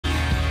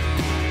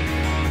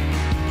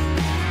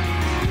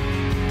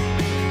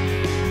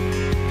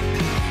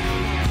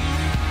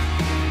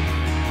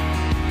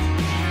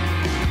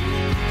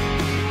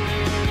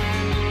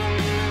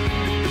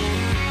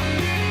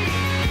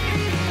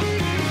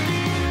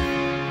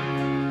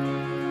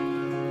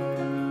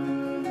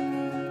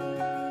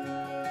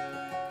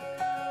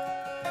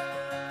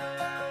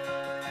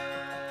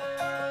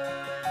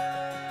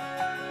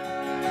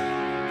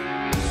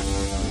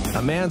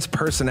A man's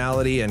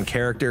personality and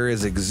character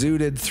is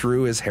exuded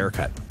through his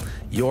haircut.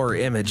 Your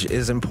image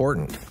is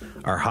important.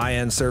 Our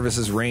high-end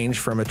services range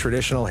from a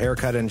traditional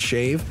haircut and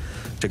shave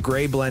to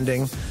gray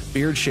blending,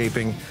 beard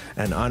shaping,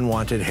 and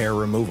unwanted hair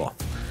removal.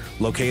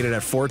 Located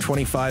at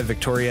 425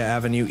 Victoria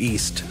Avenue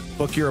East.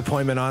 Book your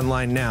appointment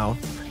online now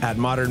at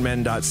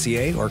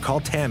modernmen.ca or call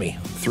Tammy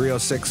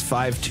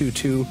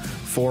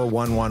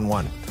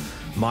 306-522-4111.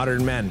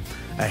 Modern Men,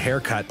 a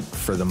haircut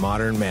for the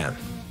modern man.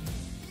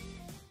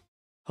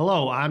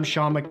 Hello, I'm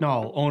Sean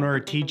McNall, owner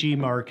of TG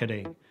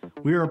Marketing.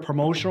 We are a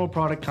promotional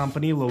product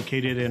company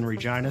located in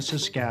Regina,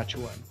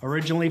 Saskatchewan.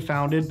 Originally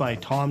founded by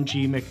Tom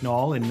G.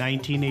 McNall in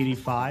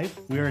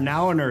 1985, we are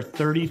now in our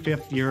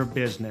 35th year of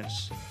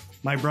business.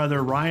 My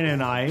brother Ryan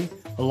and I,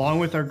 along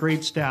with our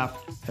great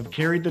staff, have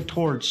carried the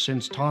torch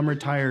since Tom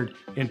retired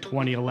in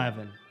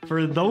 2011.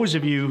 For those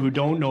of you who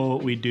don't know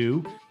what we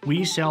do,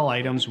 we sell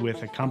items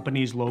with a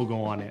company's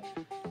logo on it,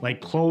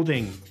 like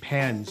clothing,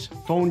 pens,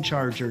 phone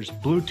chargers,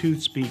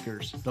 Bluetooth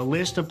speakers. The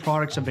list of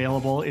products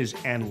available is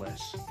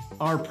endless.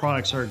 Our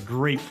products are a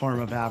great form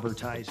of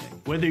advertising.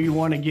 Whether you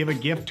want to give a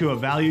gift to a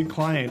valued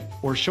client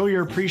or show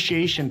your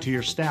appreciation to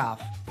your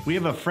staff, we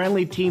have a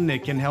friendly team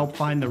that can help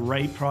find the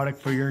right product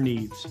for your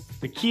needs.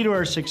 The key to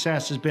our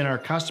success has been our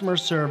customer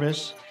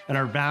service and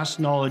our vast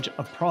knowledge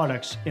of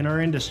products in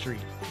our industry.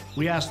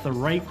 We ask the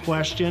right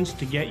questions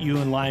to get you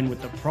in line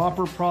with the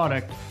proper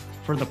product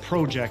for the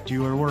project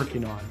you are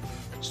working on.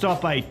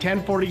 Stop by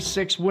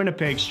 1046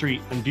 Winnipeg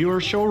Street and view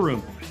our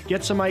showroom.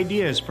 Get some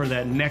ideas for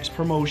that next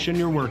promotion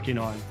you're working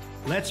on.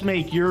 Let's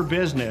make your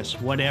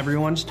business what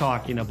everyone's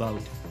talking about.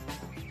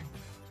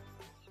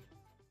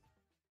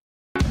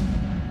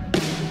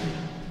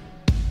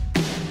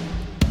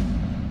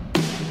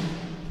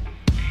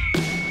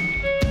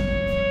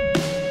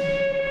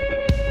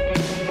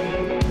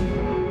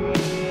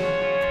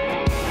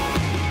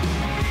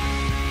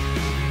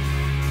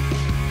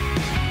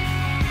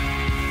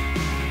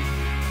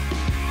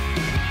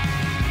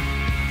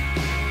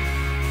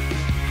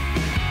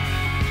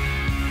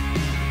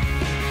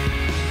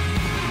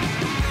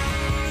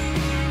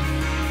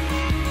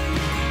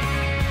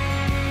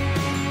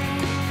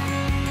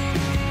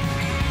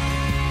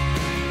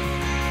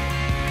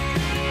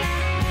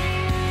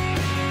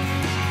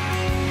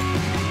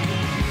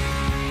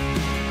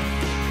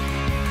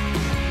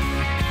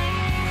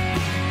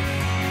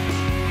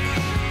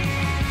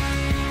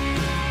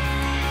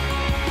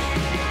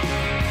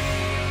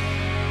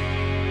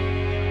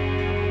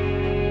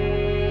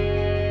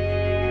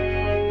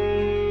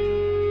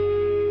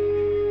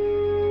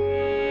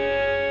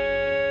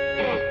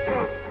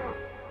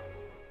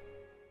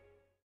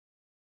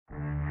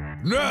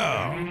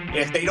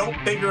 If they don't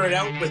figure it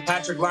out with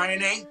Patrick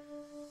Laine,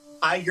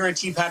 I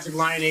guarantee Patrick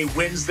Laine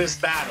wins this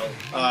battle.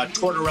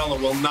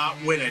 Tortorella will not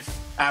win it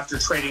after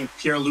trading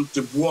Pierre-Luc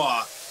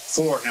Dubois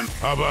for him.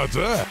 How about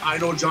that? I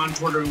know John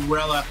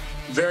Tortorella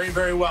very,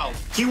 very well.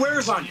 He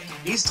wears on you.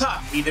 He's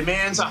tough. He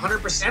demands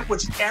 100%,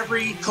 which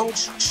every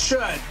coach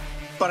should.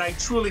 But I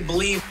truly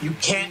believe you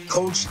can't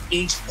coach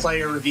each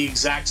player the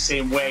exact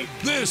same way.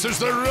 This is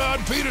the Rod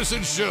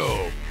Pedersen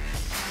Show.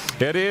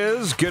 It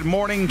is. Good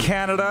morning,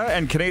 Canada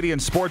and Canadian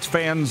sports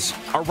fans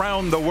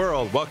around the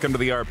world. Welcome to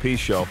the RP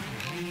Show.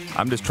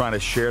 I'm just trying to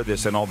share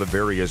this in all the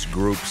various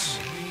groups.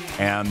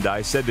 And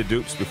I said to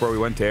Dupes before we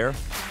went to air,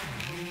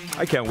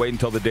 I can't wait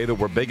until the day that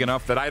we're big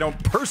enough that I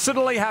don't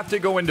personally have to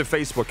go into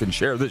Facebook and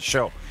share this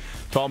show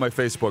to all my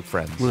Facebook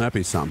friends. Well, that'd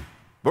be some.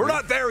 We're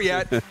not there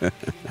yet.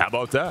 How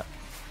about that?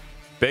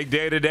 Big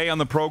day today on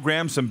the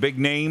program. Some big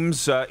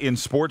names in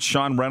sports.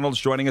 Sean Reynolds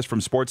joining us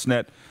from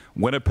Sportsnet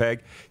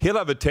Winnipeg. He'll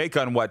have a take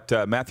on what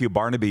Matthew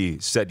Barnaby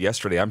said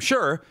yesterday, I'm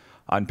sure,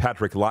 on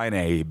Patrick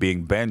Laine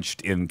being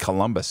benched in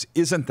Columbus.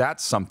 Isn't that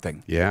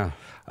something? Yeah.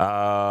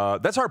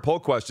 That's our poll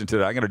question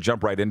today. I'm going to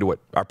jump right into it.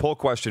 Our poll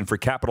question for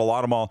Capital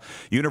Automall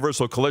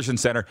Universal Collision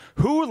Center.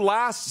 Who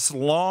lasts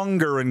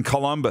longer in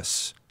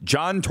Columbus,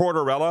 John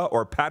Tortorella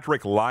or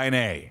Patrick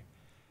Laine?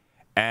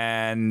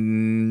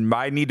 And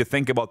I need to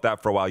think about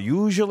that for a while.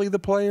 Usually the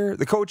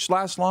coach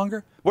lasts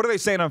longer. What are they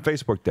saying on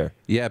Facebook there?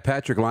 Yeah,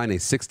 Patrick Laine,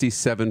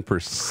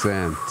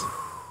 67%.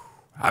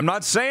 I'm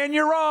not saying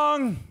you're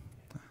wrong.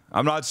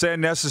 I'm not saying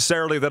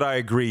necessarily that I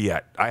agree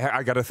yet.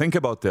 I got to think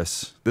about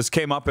this. This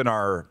came up in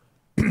our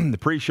the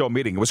pre-show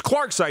meeting. It was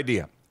Clark's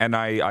idea, and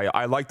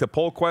I like the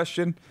poll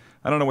question.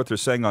 I don't know what they're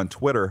saying on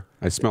Twitter.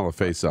 I smell a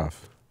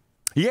face-off.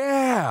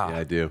 Yeah. Yeah,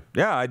 I do.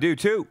 Yeah, I do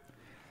too.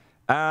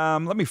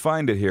 Let me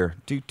find it here.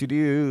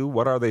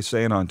 What are they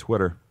saying on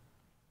Twitter?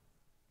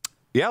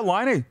 Yeah,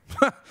 Laine.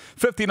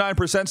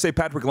 59% say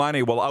Patrick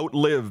Laine will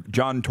outlive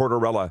John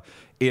Tortorella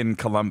in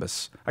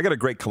Columbus. I got a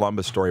great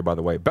Columbus story, by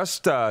the way.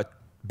 Best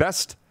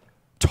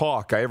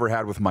talk I ever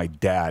had with my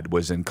dad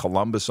was in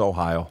Columbus,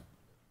 Ohio.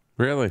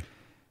 Really?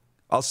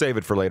 I'll save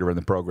it for later in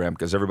the program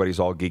because everybody's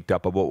all geeked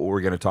up about what we're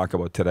going to talk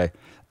about today.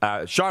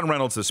 Sean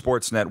Reynolds of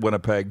Sportsnet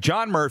Winnipeg,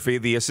 John Murphy,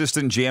 the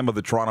assistant GM of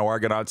the Toronto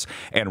Argonauts,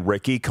 and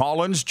Ricky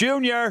Collins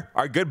Jr.,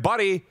 our good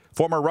buddy,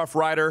 former Rough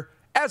Rider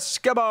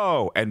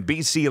Eskimo. And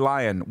BC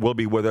Lion will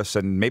be with us,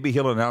 and maybe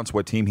he'll announce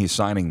what team he's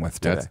signing with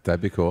today.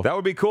 That'd be cool. That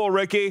would be cool,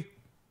 Ricky.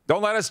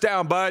 Don't let us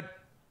down, bud.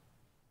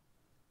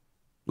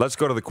 Let's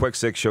go to the Quick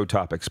Six Show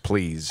topics,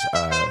 please,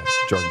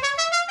 Jordan.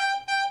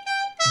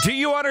 Do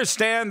you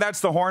understand that's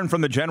the horn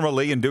from the General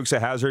Lee and Dukes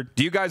of Hazzard?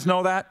 Do you guys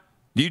know that?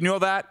 Do you know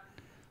that?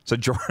 So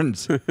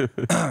Jordan's...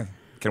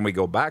 Can we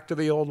go back to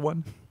the old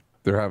one?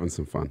 They're having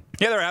some fun.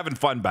 Yeah, they're having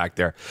fun back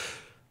there.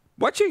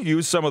 Why don't you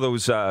use some of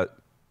those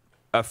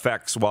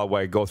effects while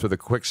we go through the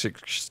Quick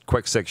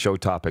Six Show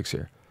topics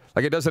here?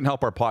 Like, it doesn't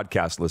help our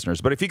podcast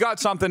listeners, but if you got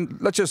something,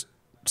 let's just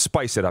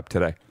spice it up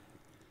today.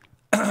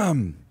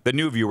 The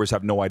new viewers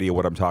have no idea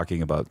what I'm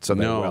talking about, so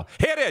they will.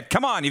 Hit it!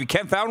 Come on! You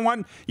can't found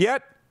one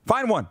yet?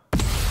 Find one.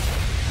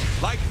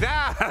 Like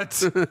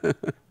that!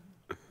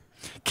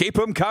 Keep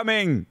them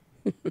coming.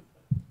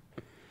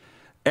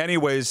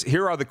 Anyways,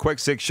 here are the Quick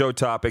Six Show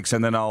topics,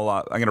 and then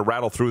I'm going to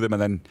rattle through them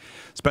and then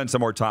spend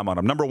some more time on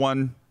them. Number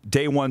one,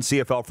 day one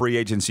CFL free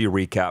agency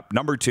recap.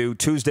 Number two,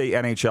 Tuesday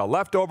NHL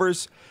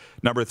leftovers.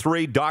 Number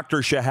three, Dr.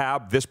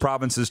 Shahab, this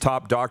province's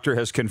top doctor,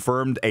 has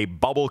confirmed a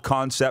bubble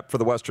concept for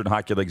the Western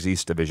Hockey League's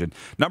East Division.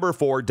 Number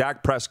four,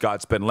 Dak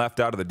Prescott's been left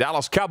out of the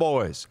Dallas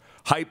Cowboys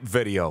hype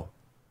video.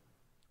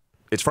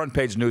 It's front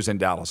page news in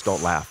Dallas.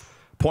 Don't laugh.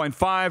 Point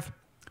five,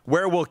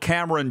 where will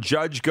Cameron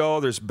Judge go?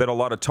 There's been a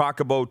lot of talk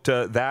about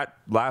that.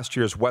 Last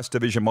year's West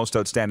Division Most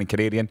Outstanding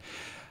Canadian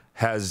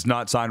has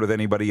not signed with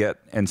anybody yet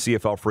in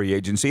CFL free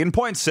agency. And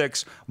point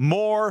six,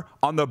 more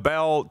on the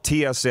Bell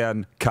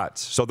TSN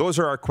cuts. So those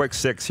are our quick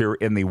six here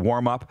in the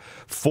warm-up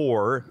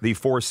for the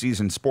Four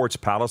Seasons Sports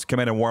Palace. Come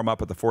in and warm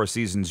up at the Four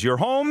Seasons, your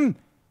home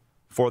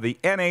for the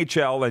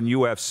NHL and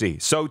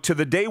UFC. So to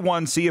the day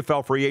one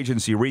CFL free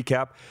agency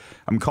recap,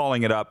 I'm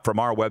calling it up from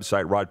our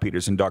website,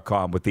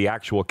 rodpedersen.com, with the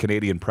actual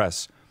Canadian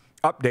press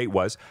update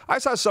was. I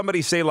saw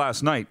somebody say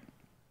last night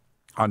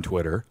on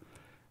Twitter,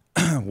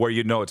 where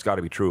you know it's got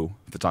to be true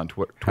if it's on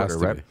Twitter,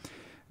 right?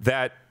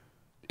 That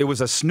it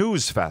was a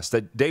snooze fest.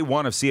 That day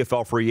one of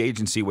CFL free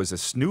agency was a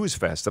snooze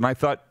fest. And I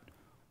thought,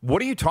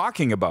 what are you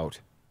talking about?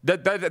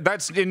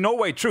 That's in no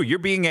way true. You're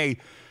being a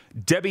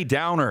Debbie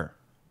Downer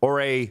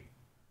or a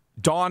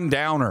Dawn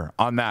Downer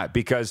on that,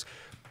 because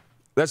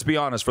let's be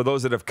honest, for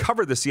those that have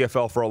covered the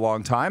CFL for a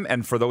long time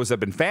and for those that have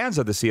been fans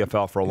of the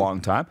CFL for a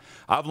long time,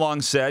 I've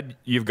long said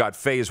you've got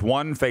phase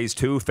one, phase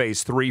two,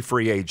 phase three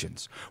free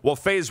agents. Well,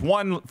 phase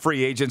one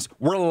free agents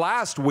were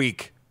last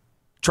week.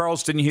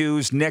 Charleston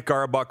Hughes, Nick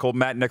Arbuckle,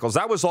 Matt Nichols.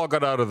 That was all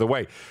got out of the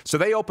way. So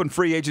they opened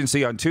free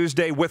agency on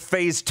Tuesday with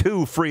phase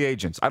two free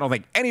agents. I don't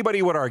think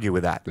anybody would argue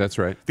with that. That's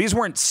right. These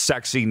weren't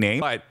sexy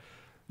names, but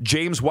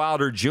James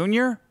Wilder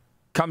Jr.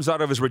 comes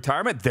out of his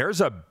retirement. There's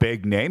a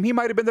big name. He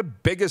might have been the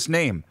biggest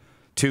name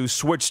to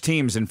switch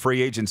teams in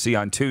free agency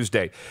on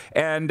Tuesday.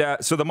 And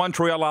so the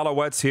Montreal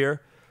Alouettes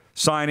here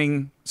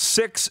signing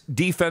 6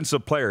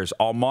 defensive players: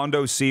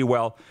 Almondo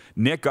Sewell,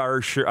 Nick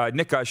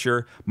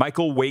Usher,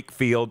 Michael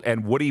Wakefield,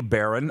 and Woody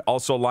Barron.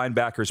 Also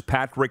linebackers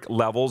Patrick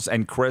Levels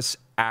and Chris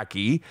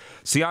Aki.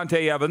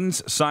 Deontay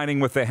Evans signing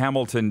with the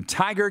Hamilton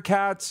Tiger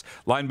Cats.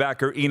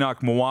 Linebacker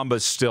Enoch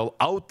Mwamba's still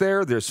out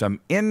there. There's some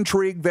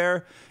intrigue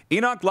there.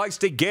 Enoch likes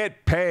to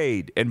get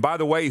paid. And by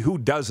the way, who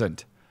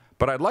doesn't?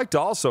 But I'd like to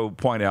also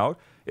point out,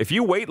 if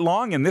you wait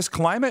long in this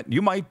climate,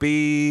 you might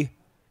be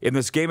in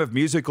this game of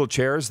musical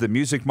chairs. The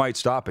music might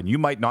stop and you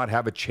might not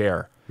have a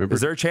chair. Is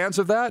there a chance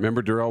of that?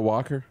 Remember Darrell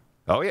Walker?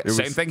 Oh, yeah.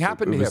 Same thing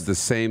happened to him. It was the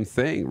same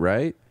thing,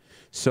 right?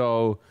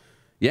 So,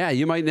 yeah,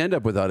 you might end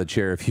up without a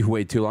chair if you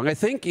wait too long. I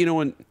think, you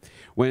know,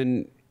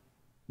 when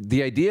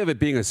the idea of it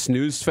being a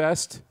snooze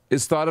fest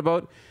is thought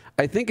about,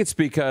 I think it's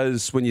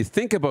because when you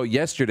think about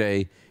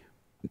yesterday,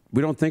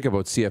 we don't think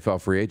about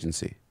CFL free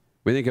agency.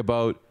 We think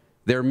about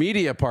their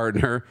media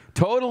partner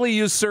totally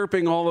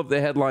usurping all of the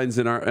headlines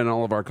in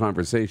all of our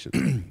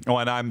conversations. Oh,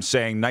 and I'm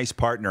saying nice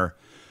partner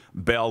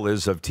Bell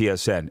is of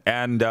TSN.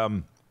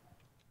 And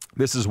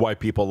this is why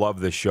people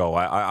love this show.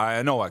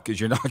 I know it, because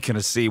you're not going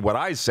to see what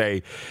I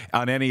say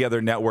on any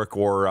other network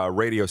or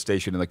radio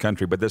station in the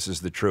country, but this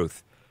is the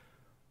truth.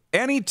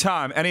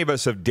 Anytime any of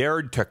us have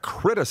dared to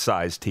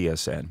criticize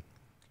TSN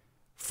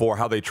for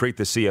how they treat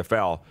the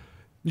CFL,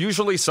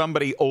 usually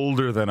somebody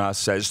older than us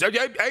says,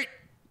 hey,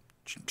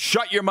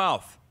 shut your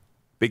mouth,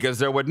 because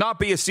there would not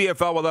be a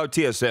CFL without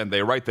TSN.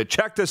 They write the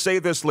check to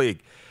save this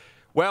league.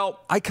 Well,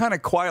 I kind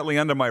of quietly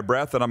under my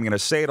breath, and I'm going to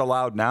say it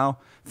aloud now,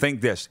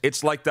 think this.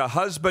 It's like the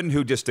husband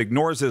who just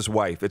ignores his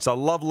wife. It's a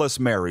loveless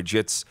marriage.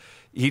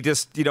 He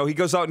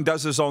goes out and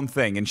does his own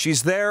thing, and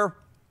she's there,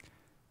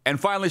 and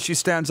finally she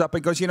stands up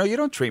and goes, you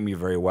don't treat me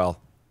very well.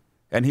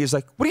 And he's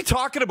like, what are you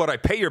talking about? I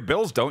pay your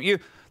bills, don't you?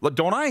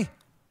 Don't I?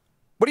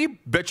 What are you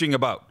bitching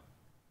about?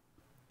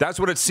 That's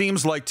what it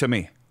seems like to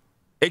me.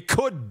 It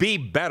could be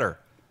better.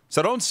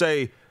 So don't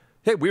say,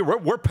 hey,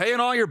 we're paying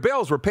all your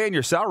bills. We're paying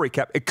your salary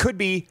cap. It could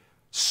be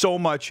so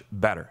much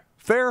better.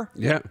 Fair?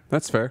 Yeah,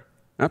 that's fair.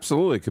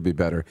 Absolutely, it could be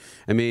better.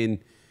 I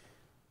mean,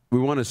 we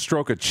want to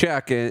stroke a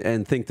check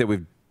and think that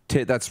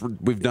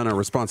we've done our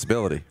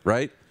responsibility,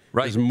 right?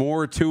 Right. There's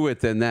more to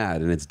it than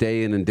that, and it's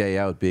day in and day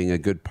out being a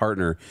good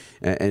partner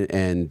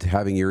and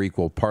having your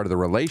equal part of the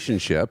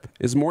relationship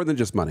is more than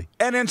just money.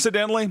 And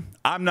incidentally,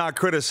 I'm not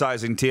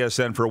criticizing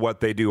TSN for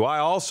what they do. I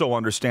also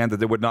understand that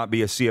there would not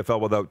be a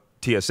CFL without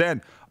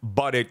TSN,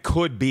 but it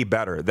could be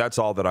better. That's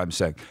all that I'm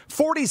saying.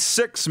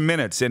 46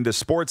 minutes into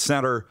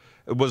SportsCenter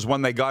was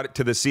when they got it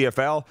to the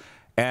CFL,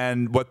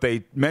 and what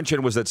they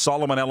mentioned was that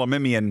Solomon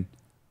Elimimian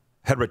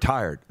had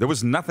retired. There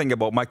was nothing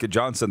about Micah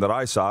Johnson that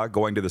I saw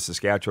going to the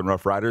Saskatchewan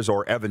Roughriders,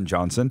 or Evan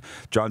Johnson,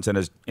 Johnson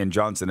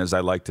as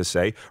I like to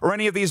say, or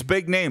any of these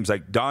big names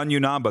like Don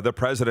Unamba, the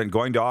president,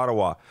 going to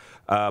Ottawa,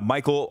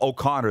 Michael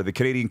O'Connor, the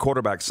Canadian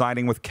quarterback,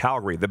 signing with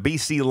Calgary, the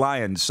BC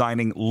Lions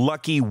signing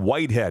Lucky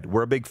Whitehead.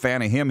 We're a big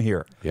fan of him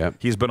here. Yep.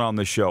 He's been on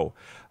the show.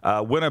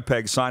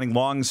 Winnipeg signing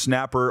long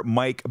snapper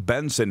Mike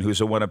Benson,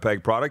 who's a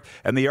Winnipeg product,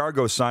 and the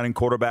Argos signing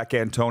quarterback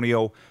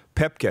Antonio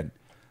Pipkin.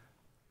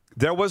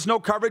 There was no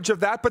coverage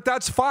of that, but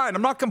that's fine.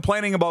 I'm not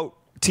complaining about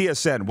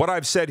TSN. What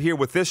I've said here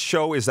with this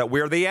show is that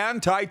we're the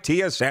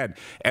anti-TSN.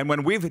 And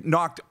when we've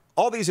knocked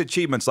all these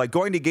achievements, like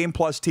going to Game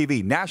Plus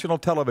TV, national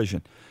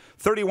television,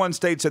 31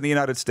 states in the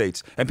United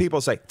States, and people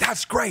say,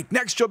 that's great,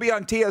 next you'll be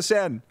on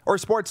TSN or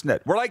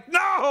Sportsnet. We're like,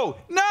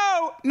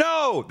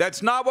 no,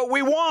 that's not what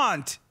we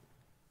want.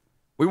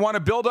 We want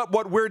to build up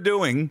what we're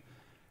doing,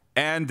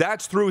 and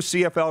that's through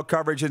CFL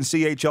coverage and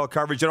CHL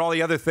coverage and all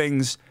the other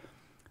things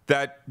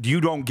that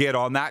you don't get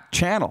on that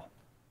channel.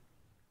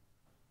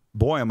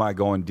 Boy, am I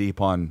going deep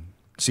on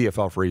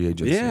CFL free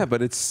agency. Yeah, but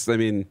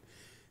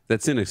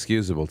that's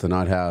inexcusable to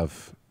not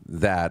have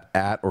that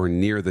at or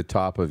near the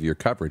top of your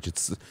coverage.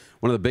 It's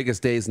one of the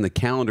biggest days in the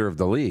calendar of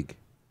the league.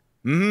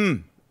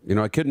 Mm-hmm.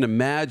 I couldn't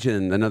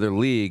imagine another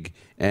league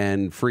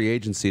and free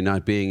agency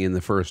not being in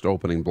the first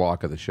opening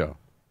block of the show.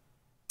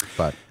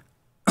 But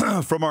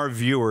from our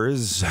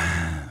viewers,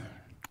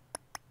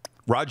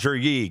 Roger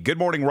Yee. Good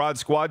morning, Rod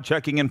Squad.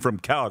 Checking in from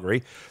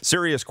Calgary.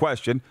 Serious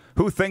question.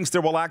 Who thinks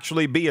there will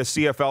actually be a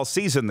CFL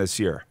season this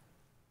year?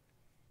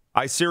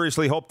 I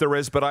seriously hope there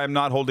is, but I am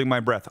not holding my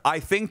breath. I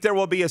think there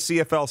will be a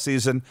CFL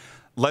season.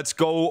 Let's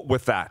go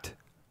with that.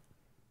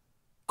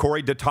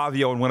 Corey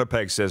DeTavio in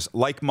Winnipeg says,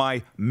 like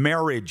my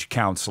marriage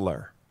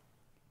counselor.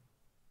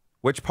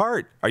 Which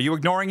part? Are you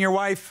ignoring your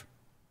wife?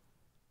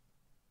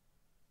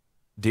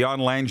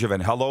 Dion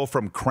Langevin, hello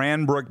from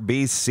Cranbrook,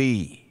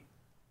 BC.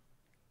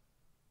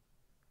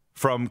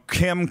 From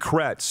Kim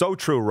Kret. So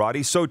true,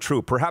 Roddy, so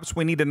true. Perhaps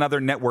we need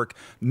another network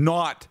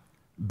not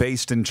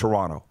based in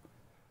Toronto.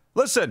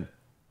 Listen,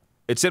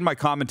 it's in my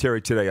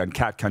commentary today on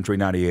Cat Country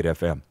 98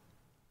 FM.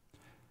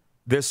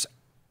 This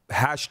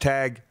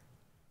hashtag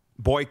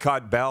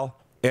boycott Bell,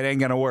 it ain't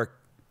going to work.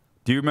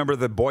 Do you remember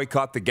the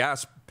boycott the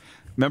gas?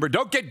 Remember,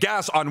 don't get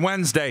gas on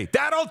Wednesday.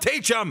 That'll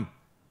teach them.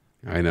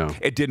 I know.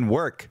 It didn't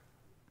work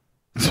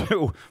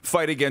to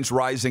fight against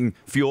rising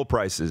fuel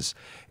prices.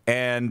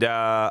 And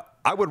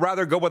I would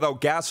rather go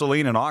without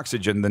gasoline and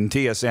oxygen than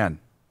TSN.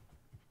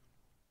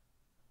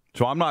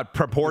 So I'm not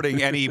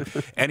purporting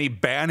any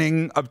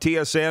banning of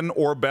TSN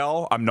or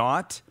Bell. I'm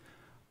not.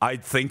 I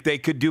think they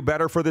could do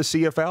better for the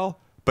CFL,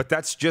 but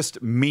that's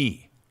just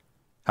me.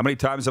 How many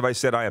times have I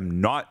said I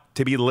am not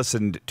to be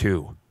listened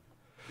to?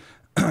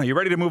 You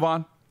ready to move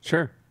on?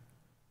 Sure.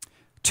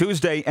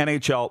 Tuesday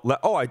NHL.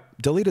 I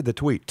deleted the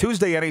tweet.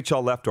 Tuesday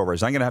NHL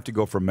leftovers. I'm going to have to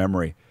go from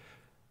memory.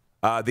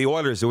 The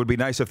Oilers, it would be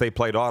nice if they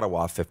played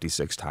Ottawa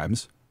 56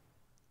 times.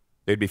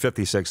 They'd be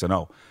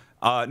 56-0.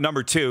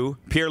 Number 2,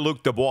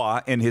 Pierre-Luc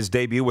Dubois in his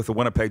debut with the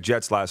Winnipeg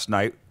Jets last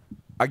night.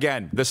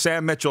 Again, the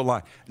Sam Mitchell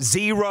line.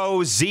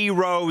 0,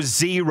 0,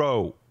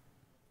 0.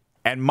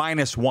 And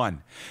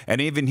 -1.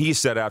 And even he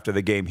said after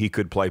the game he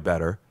could play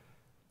better.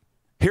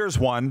 Here's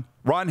one.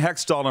 Ron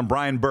Hextall and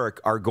Brian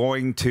Burke are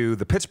going to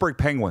the Pittsburgh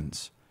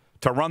Penguins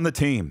to run the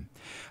team.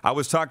 I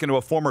was talking to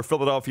a former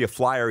Philadelphia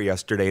Flyer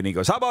yesterday, and he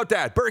goes, how about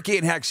that? Berkey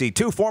and Hexy,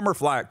 2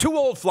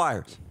 old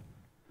Flyers.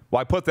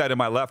 Well, I put that in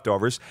my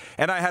leftovers,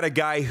 and I had a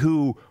guy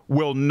who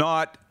will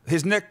not,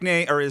 his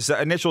nickname, or his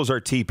initials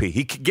are TP.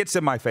 He gets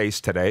in my face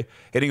today,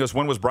 and he goes,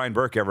 when was Brian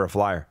Burke ever a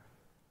Flyer?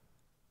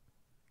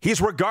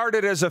 He's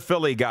regarded as a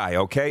Philly guy,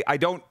 okay?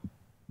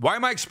 Why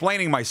am I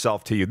explaining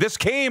myself to you? This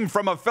came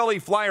from a Philly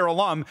Flyer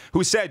alum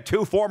who said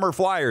 2 former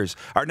Flyers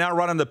are now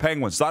running the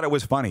Penguins. Thought it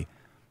was funny.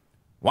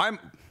 Why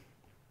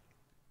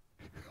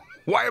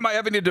am I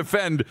having to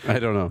defend I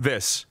don't know.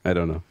 This? I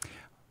don't know.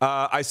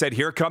 I said,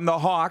 here come the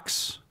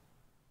Hawks.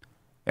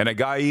 And a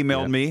guy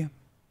emailed me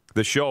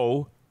the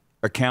show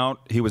account.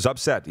 He was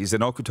upset. He's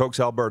in Okotoks,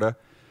 Alberta.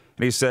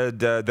 And he said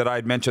that I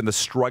had mentioned the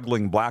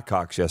struggling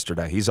Blackhawks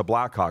yesterday. He's a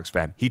Blackhawks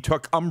fan. He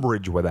took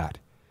umbrage with that.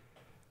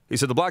 He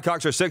said the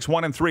Blackhawks are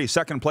 6-1-3,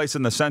 second place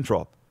in the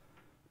Central.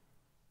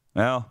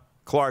 Well,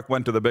 Clark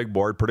went to the big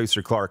board.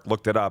 Producer Clark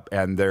looked it up,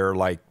 and they're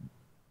like,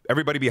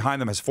 everybody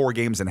behind them has 4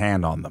 games in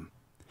hand on them.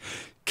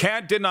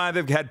 Can't deny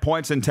they've had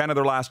points in 10 of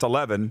their last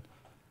 11,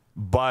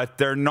 but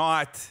they're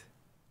not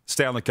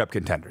Stanley Cup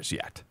contenders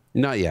yet.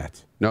 Not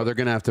yet. No, they're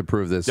going to have to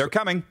prove this. They're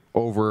coming.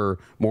 Over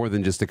more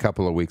than just a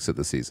couple of weeks of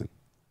the season.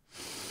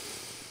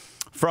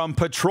 From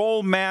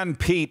Patrolman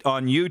Pete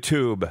on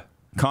YouTube.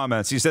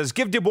 comments. He says,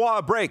 give Dubois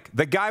a break.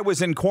 The guy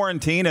was in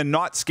quarantine and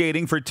not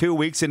skating for 2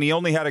 weeks, and he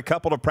only had a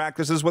couple of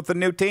practices with the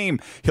new team.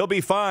 He'll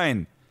be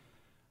fine.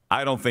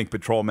 I don't think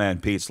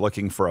Patrolman Pete's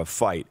looking for a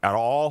fight at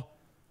all.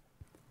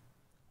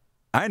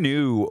 I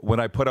knew when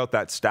I put out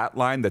that stat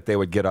line that they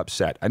would get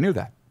upset. I knew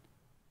that.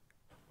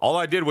 All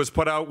I did was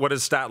put out what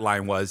his stat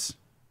line was.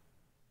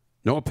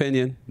 No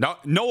opinion.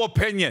 No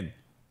opinion.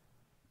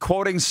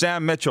 Quoting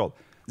Sam Mitchell,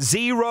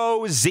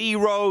 0,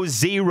 0,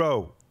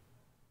 0.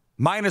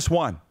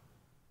 -1.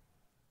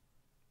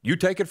 You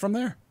take it from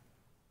there.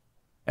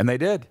 And they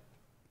did.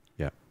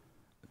 Yeah.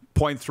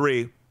 Point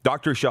 3,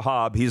 Dr.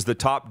 Shahab, he's the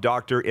top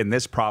doctor in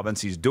this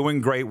province. He's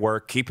doing great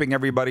work, keeping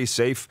everybody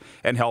safe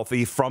and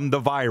healthy from the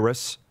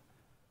virus.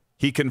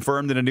 He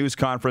confirmed in a news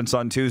conference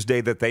on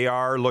Tuesday that they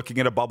are looking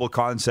at a bubble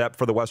concept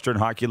for the Western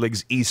Hockey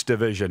League's East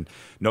Division.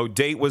 No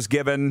date was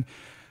given.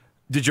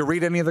 Did you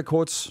read any of the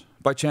quotes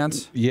by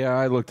chance? Yeah,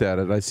 I looked at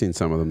it. I've seen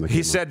some of them.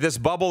 He said this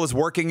bubble is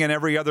working in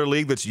every other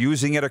league that's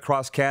using it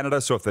across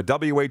Canada, so if the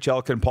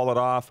WHL can pull it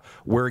off,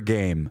 we're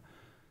game.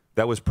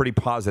 That was pretty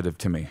positive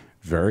to me.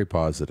 Very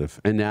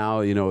positive. And now,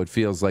 it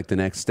feels like the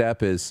next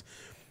step is,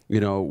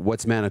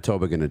 what's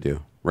Manitoba going to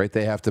do, right?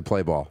 They have to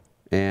play ball.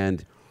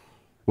 And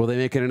will they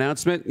make an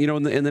announcement,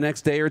 in the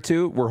next day or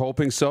two? We're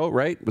hoping so,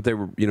 right? But they,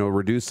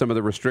 reduce some of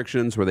the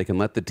restrictions where they can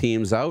let the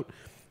teams out.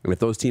 And if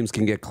those teams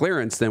can get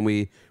clearance, then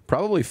we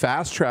probably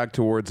fast track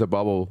towards a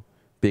bubble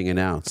being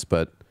announced.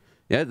 But,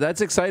 yeah,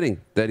 that's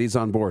exciting that he's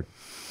on board.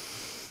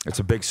 It's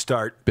a big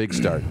start. Big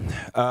start.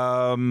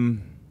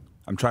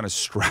 I'm trying to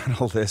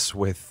straddle this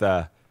with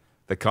the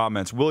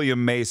comments.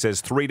 William May says,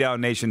 3 Down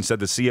Nation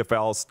said the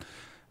CFL's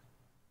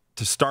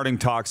to starting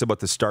talks about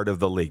the start of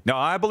the league. Now,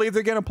 I believe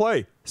they're going to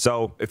play.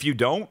 So if you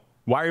don't,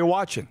 why are you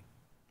watching?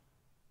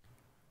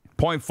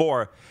 Point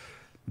 4,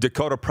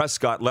 Dakota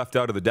Prescott left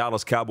out of the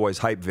Dallas Cowboys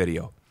hype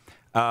video.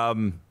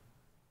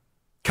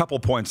 Couple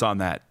points on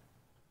that.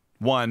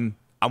 One,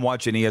 I'm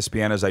watching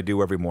ESPN as I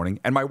do every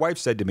morning, and my wife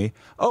said to me,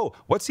 oh,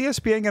 what's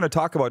ESPN going to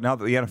talk about now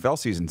that the NFL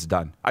season's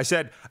done? I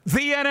said,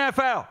 the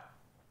NFL.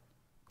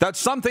 That's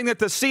something that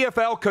the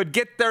CFL could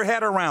get their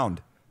head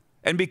around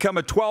and become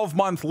a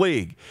 12-month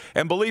league.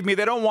 And believe me,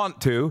 they don't want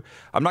to.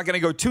 I'm not going to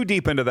go too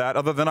deep into that,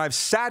 other than I've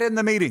sat in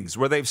the meetings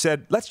where they've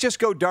said, let's just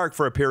go dark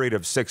for a period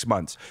of 6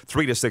 months,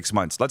 3 to 6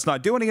 months. Let's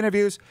not do any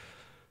interviews.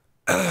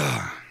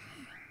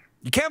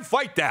 You can't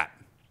fight that.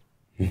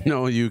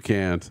 No, you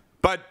can't.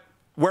 But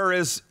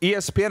whereas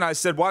ESPN, I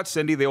said, watch,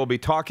 Cindy, they will be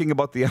talking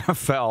about the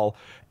NFL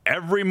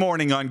every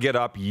morning on Get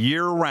Up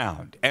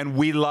year-round, and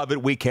we love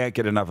it. We can't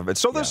get enough of it.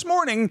 So this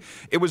morning,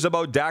 it was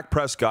about Dak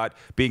Prescott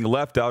being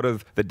left out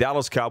of the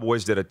Dallas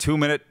Cowboys, did a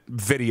 2-minute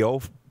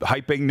video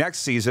hyping next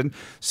season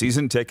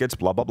tickets,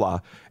 blah, blah, blah,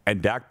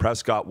 and Dak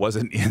Prescott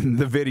wasn't in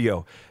the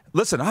video.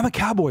 Listen, I'm a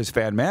Cowboys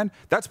fan, man.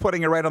 That's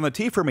putting it right on the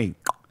tee for me.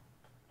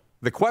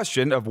 The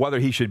question of whether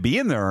he should be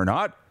in there or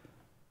not,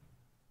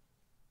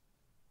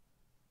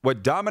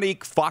 what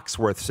Dominique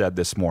Foxworth said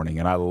this morning,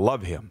 and I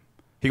love him.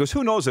 He goes,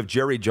 who knows if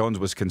Jerry Jones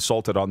was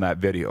consulted on that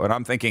video? And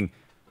I'm thinking,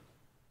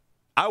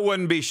 I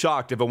wouldn't be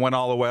shocked if it went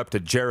all the way up to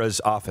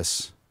Jerry's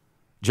office.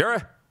 Jerry,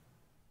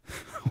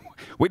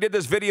 we did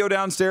this video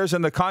downstairs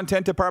in the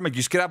content department. You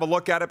just could have a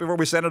look at it before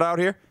we send it out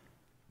here?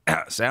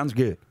 Sounds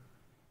good.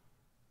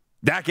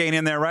 Dak ain't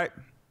in there, right?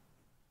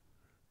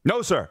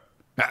 No, sir.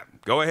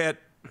 Go ahead.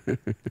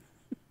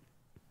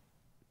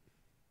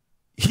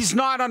 He's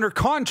not under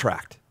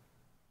contract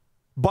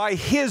by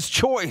his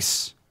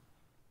choice.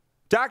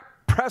 Dak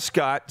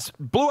Prescott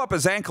blew up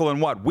his ankle in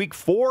what, week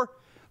 4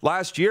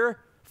 last year?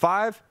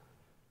 5?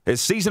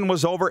 His season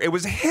was over. It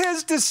was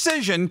his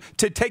decision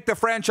to take the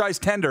franchise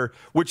tender,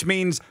 which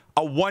means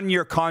a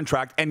 1-year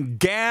contract, and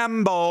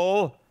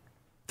gamble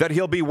that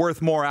he'll be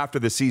worth more after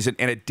the season,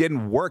 and it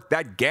didn't work.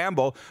 That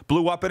gamble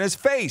blew up in his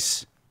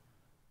face.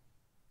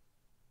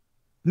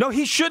 No,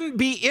 he shouldn't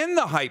be in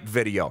the hype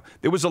video.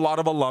 There was a lot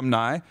of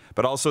alumni,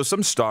 but also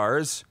some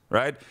stars,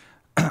 right?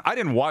 I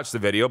didn't watch the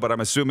video, but I'm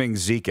assuming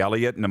Zeke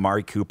Elliott and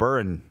Amari Cooper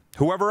and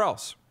whoever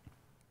else.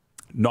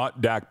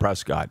 Not Dak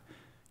Prescott.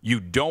 You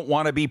don't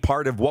want to be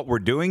part of what we're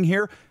doing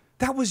here?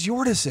 That was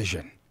your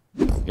decision.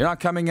 You're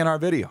not coming in our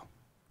video.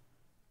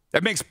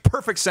 That makes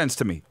perfect sense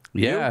to me.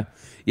 Yeah. You?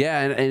 Yeah,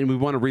 and we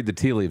want to read the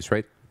tea leaves,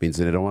 right? Means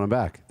that they don't want him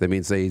back. That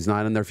means that he's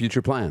not in their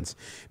future plans.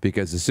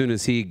 Because as soon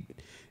as he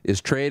is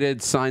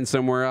traded, signed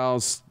somewhere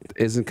else,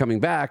 isn't coming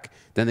back,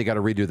 then they got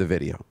to redo the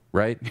video,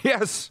 right?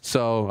 Yes.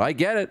 So I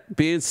get it,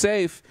 being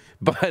safe,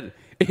 but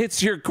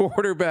it's your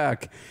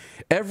quarterback.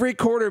 Every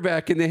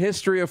quarterback in the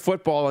history of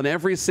football on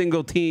every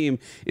single team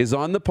is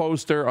on the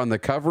poster, on the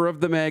cover of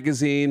the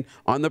magazine,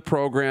 on the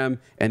program,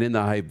 and in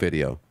the hype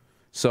video.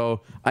 So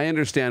I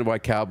understand why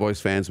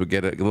Cowboys fans would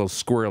get a little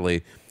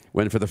squirrely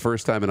when for the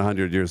first time in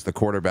 100 years the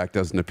quarterback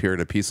doesn't appear in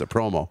a piece of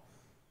promo,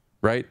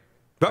 right?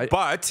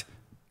 But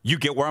you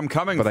get where I'm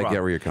coming from. But I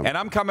get where you're coming from. And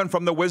I'm coming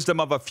from the wisdom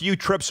of a few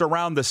trips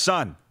around the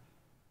sun.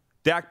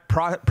 Dak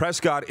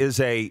Prescott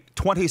is a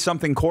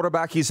 20-something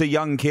quarterback. He's a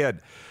young kid.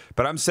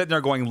 But I'm sitting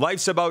there going,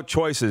 life's about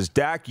choices.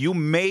 Dak, you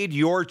made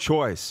your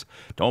choice.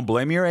 Don't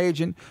blame your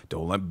agent.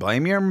 Don't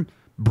blame your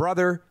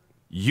brother,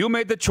 you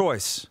made the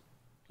choice.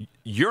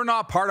 You're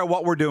not part of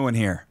what we're doing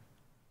here.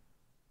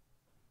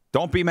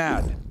 Don't be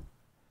mad.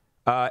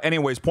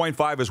 Anyways, point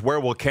 5 is where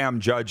will Cam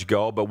Judge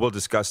go, but we'll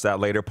discuss that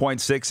later.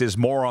 Point 6 is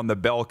more on the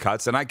bell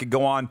cuts, and I could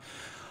go on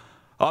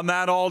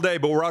that all day,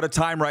 but we're out of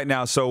time right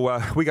now,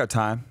 so we got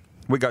time.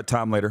 We got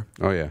time later.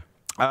 Oh,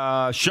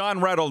 yeah. Sean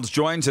Reynolds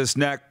joins us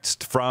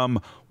next from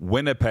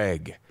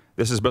Winnipeg.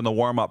 This has been the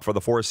warm-up for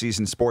the Four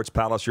Seasons Sports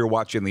Palace. You're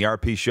watching the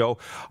RP Show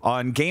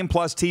on Game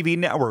Plus TV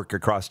network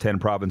across 10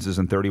 provinces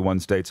and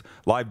 31 states.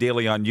 Live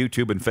daily on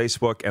YouTube and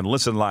Facebook, and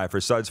listen live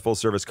for Suds Full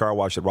Service Car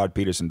Wash at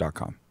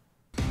rodpedersen.com.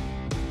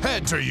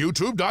 Head to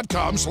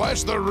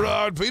youtube.com/The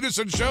Rod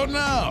Pedersen Show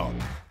now.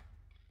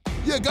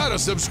 You gotta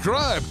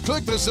subscribe.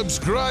 Click the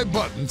subscribe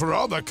button for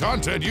all the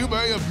content you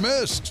may have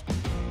missed.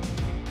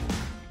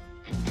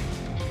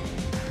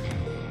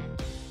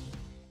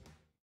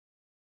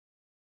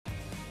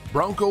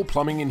 Bronco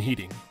Plumbing and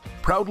Heating,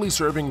 proudly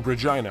serving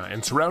Regina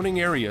and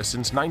surrounding areas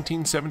since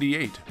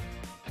 1978.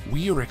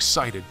 We are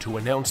excited to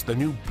announce the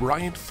new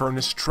Bryant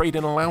Furnace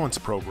Trade-in Allowance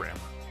Program.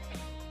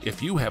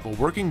 If you have a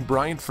working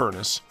Bryant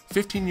furnace,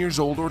 15 years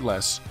old or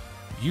less,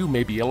 you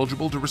may be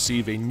eligible to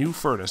receive a new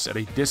furnace at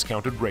a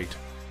discounted rate.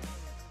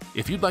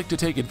 If you'd like to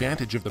take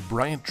advantage of the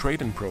Bryant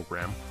Trade-in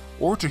Program,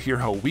 or to hear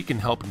how we can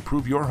help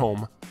improve your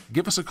home,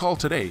 give us a call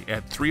today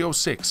at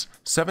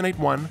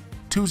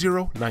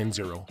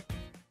 306-781-2090.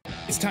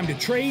 It's time to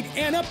trade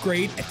and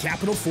upgrade at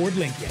Capital Ford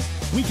Lincoln.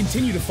 We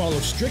continue to follow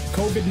strict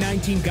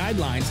COVID-19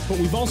 guidelines, but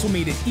we've also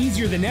made it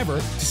easier than ever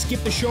to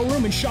skip the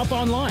showroom and shop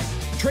online.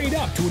 Trade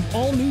up to an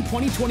all-new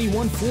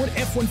 2021 Ford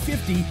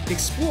F-150,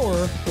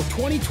 Explorer, or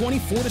 2020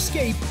 Ford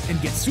Escape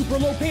and get super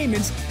low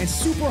payments and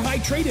super high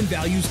trade-in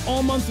values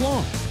all month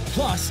long.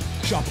 Plus,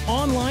 shop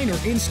online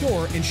or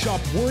in-store and shop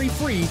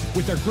worry-free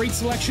with our great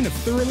selection of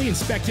thoroughly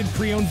inspected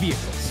pre-owned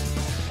vehicles.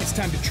 It's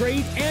time to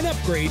trade and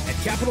upgrade at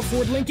Capital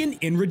Ford Lincoln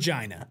in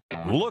Regina.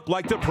 Look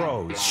like the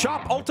pros.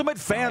 Shop Ultimate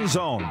Fan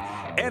Zone.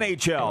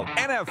 NHL,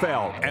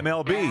 NFL,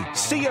 MLB,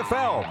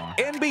 CFL,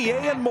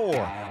 NBA, and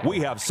more. We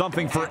have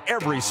something for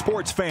every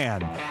sports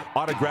fan.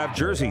 Autographed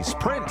jerseys,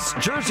 prints,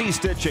 jersey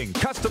stitching,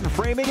 custom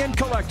framing, and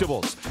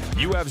collectibles.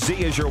 UFZ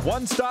is your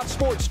one-stop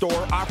sports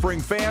store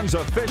offering fans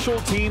official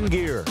team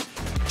gear.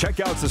 Check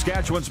out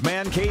Saskatchewan's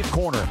Man Cave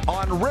Corner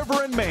on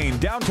River and Main,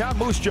 downtown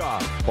Moose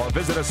Jaw, or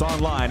visit us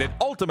online at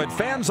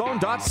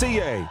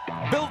ultimatefanzone.ca.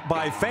 Built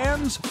by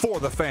fans for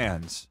the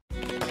fans.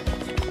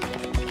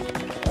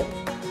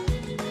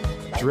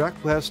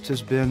 Direct West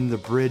has been the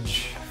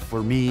bridge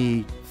for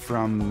me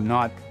from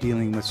not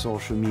dealing with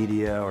social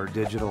media or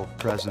digital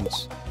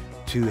presence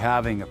to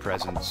having a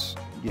presence.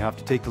 You have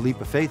to take the leap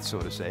of faith, so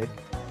to say.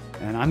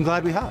 And I'm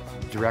glad we have.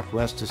 Direct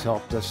West has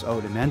helped us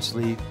out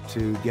immensely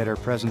to get our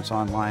presence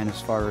online as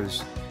far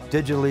as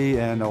digitally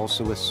and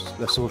also with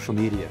the social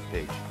media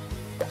page.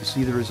 To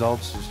see the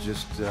results is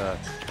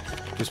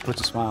just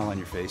puts a smile on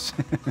your face.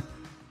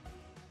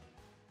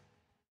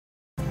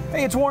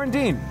 Hey, it's Warren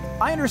Dean.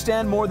 I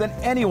understand more than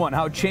anyone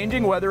how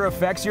changing weather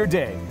affects your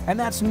day, and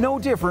that's no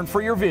different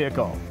for your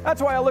vehicle. That's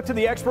why I look to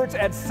the experts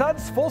at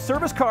Suds Full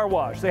Service Car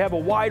Wash. They have a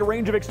wide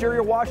range of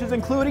exterior washes,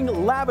 including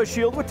Lava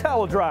Shield with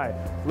Towel Dry.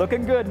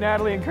 Looking good,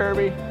 Natalie and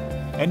Kirby.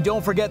 And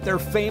don't forget their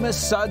famous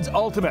Suds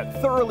Ultimate.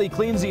 Thoroughly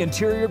cleans the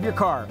interior of your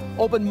car.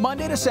 Open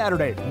Monday to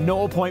Saturday.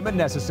 No appointment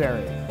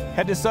necessary.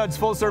 Head to Suds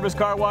Full Service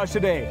Car Wash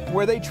today,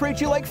 where they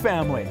treat you like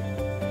family.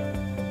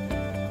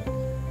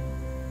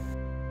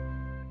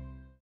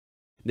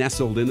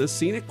 Nestled in the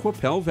scenic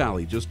Qu'Appelle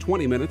Valley, just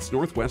 20 minutes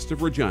northwest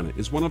of Regina,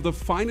 is one of the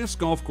finest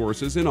golf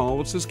courses in all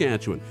of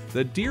Saskatchewan,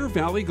 the Deer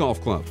Valley Golf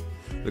Club.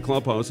 The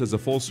clubhouse has a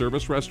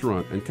full-service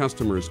restaurant, and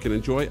customers can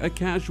enjoy a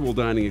casual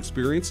dining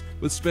experience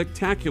with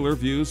spectacular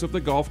views of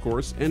the golf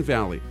course and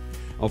valley.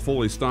 A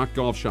fully stocked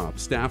golf shop,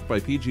 staffed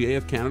by PGA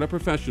of Canada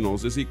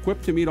professionals, is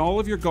equipped to meet all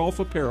of your golf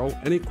apparel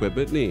and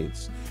equipment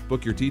needs.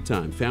 Book your tee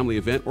time, family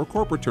event, or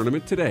corporate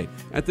tournament today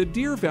at the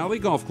Deer Valley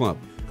Golf Club.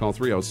 Call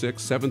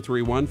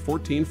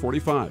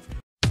 306-731-1445.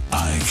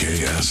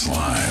 IKS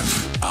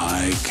Live.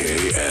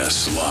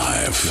 IKS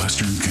Live.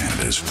 Western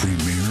Canada's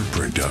premier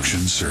production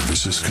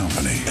services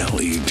company.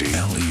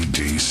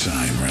 LED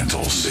sign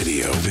rentals.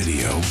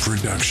 Video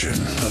production.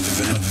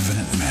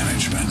 Event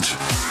management.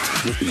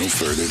 Look no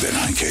further than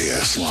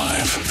IKS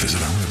Live.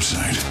 Visit our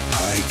website.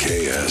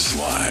 IKS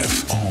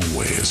Live.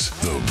 Always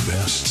the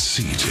best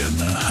seat in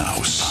the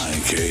house.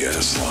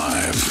 IKS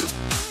Live.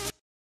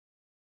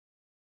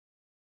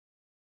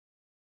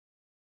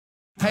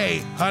 Hey,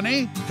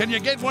 honey, can you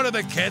get one of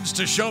the kids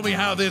to show me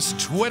how this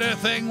Twitter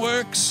thing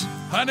works?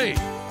 Honey,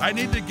 I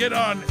need to get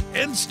on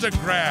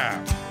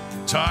Instagram.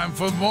 Time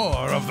for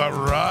more of the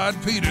Rod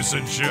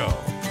Pedersen Show.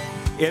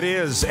 It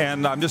is,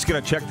 and I'm just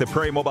going to check the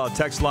Prairie Mobile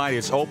text line.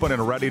 It's open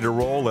and ready to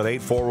roll at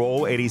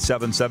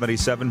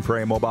 840-8777.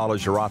 Prairie Mobile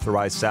is your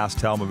authorized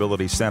SaskTel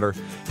Mobility Center,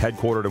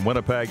 headquartered in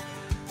Winnipeg.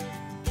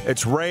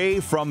 It's Ray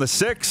from the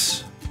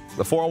 6.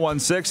 The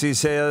 416, he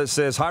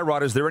says, "Hi,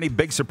 Rod. Is there any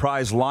big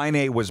surprise Line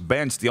A was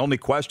benched? The only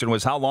question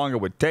was how long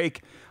it would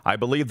take. I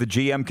believe the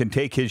GM can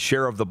take his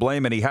share of the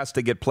blame, and he has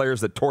to get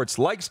players that Torts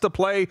likes to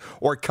play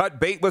or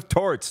cut bait with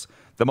Torts.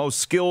 The most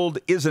skilled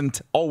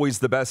isn't always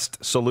the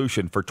best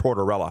solution for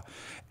Tortorella."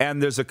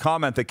 And there's a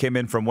comment that came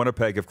in from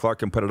Winnipeg, if Clark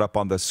can put it up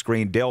on the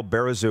screen. Dale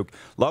Berezouk,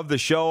 "Love the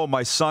show.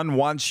 My son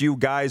wants you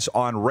guys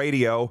on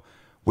radio.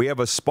 We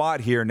have a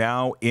spot here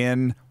now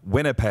in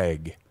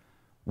Winnipeg."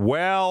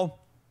 Well,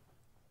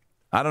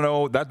 I don't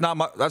know.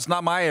 That's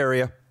not my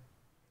area.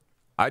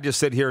 I just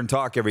sit here and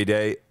talk every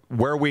day.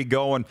 Where we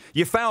go, and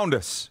you found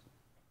us.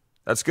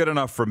 That's good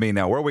enough for me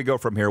now. Where we go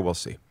from here, we'll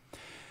see.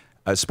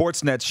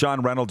 Sportsnet's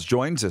Sean Reynolds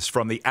joins us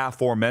from the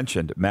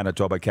aforementioned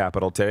Manitoba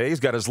Capital today. He's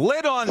got his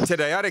lid on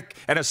today,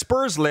 and a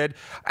Spurs lid.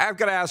 I've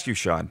got to ask you,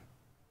 Sean,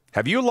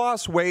 have you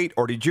lost weight,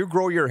 or did you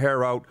grow your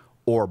hair out,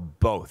 or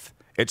both?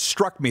 It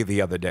struck me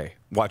the other day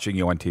watching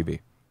you on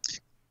TV.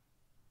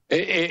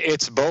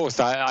 It's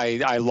both.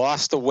 I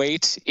lost the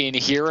weight in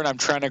here, and I'm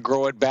trying to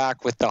grow it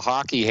back with the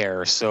hockey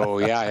hair. So,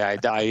 yeah,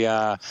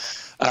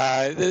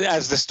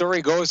 as the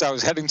story goes, I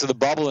was heading to the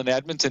bubble in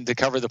Edmonton to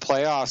cover the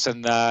playoffs,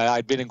 and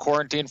I'd been in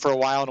quarantine for a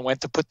while and went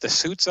to put the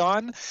suits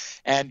on,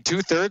 and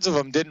 2/3 of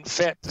them didn't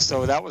fit.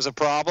 So that was a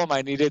problem.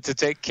 I needed to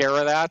take care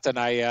of that, and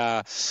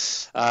I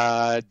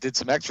did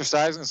some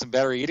exercising and some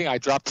better eating. I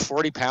dropped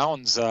 40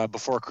 pounds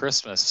before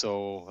Christmas.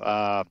 So,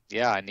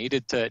 I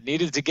needed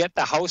to get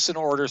the house in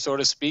order, so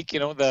to speak. You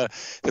know, the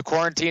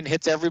quarantine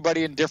hits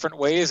everybody in different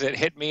ways. It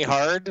hit me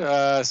hard,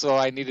 so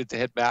I needed to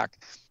hit back.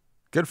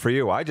 Good for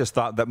you. I just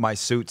thought that my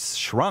suits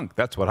shrunk.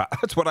 That's what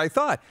I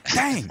thought.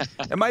 Dang,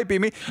 it might be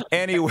me.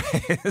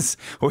 Anyways,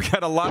 we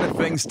got a lot of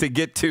things to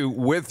get to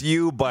with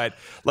you, but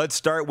let's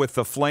start with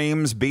the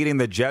Flames beating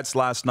the Jets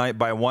last night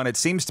by 1. It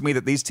seems to me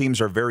that these teams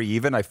are very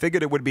even. I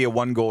figured it would be a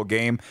 1-goal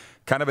game,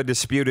 kind of a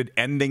disputed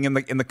ending in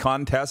the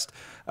contest.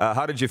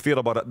 How did you feel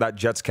about that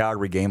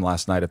Jets-Calgary game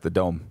last night at the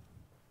Dome?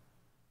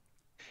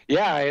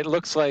 Yeah, it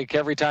looks like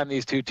every time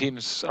these two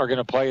teams are going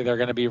to play, they're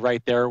going to be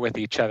right there with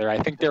each other. I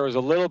think there was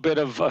a little bit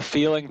of a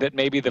feeling that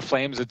maybe the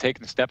Flames had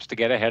taken steps to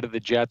get ahead of the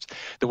Jets,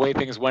 the way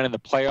things went in the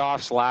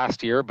playoffs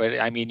last year. But,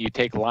 I mean, you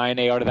take Line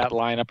A out of that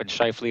lineup and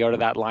Scheifele out of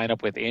that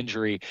lineup with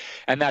injury,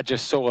 and that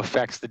just so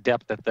affects the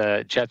depth that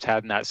the Jets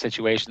had in that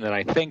situation that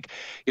I think,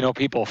 you know,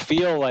 people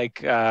feel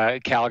like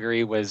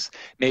Calgary was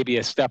maybe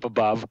a step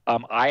above.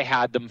 I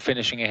had them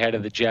finishing ahead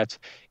of the Jets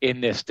in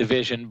this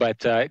division,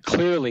 but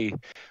clearly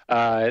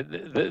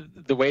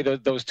the way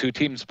those two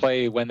teams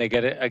play when they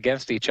get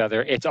against each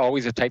other, it's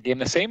always a tight game,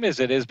 the same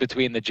as it is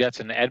between the Jets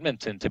and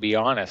Edmonton, to be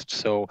honest.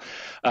 So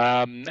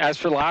as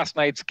for last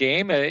night's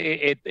game,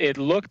 it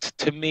looked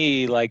to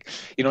me like,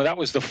 you know, that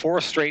was the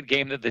 4th straight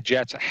game that the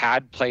Jets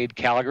had played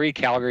Calgary.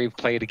 Calgary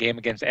played a game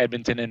against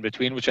Edmonton in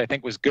between, which I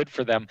think was good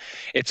for them.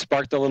 It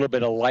sparked a little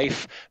bit of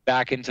life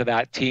back into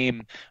that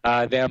team,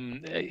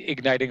 them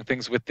igniting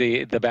things with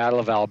the Battle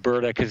of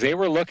Alberta, because they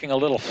were looking a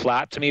little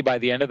flat to me by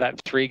the end of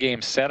that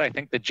 3-game set. I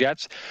think the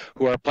Jets,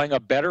 who are playing a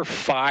better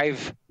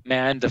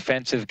 5-man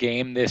defensive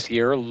game this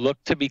year,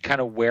 look to be kind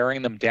of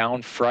wearing them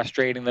down,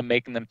 frustrating them,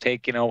 making them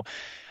take, you know,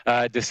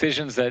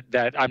 decisions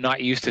that I'm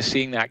not used to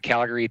seeing that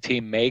Calgary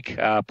team make,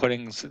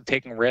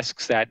 taking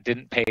risks that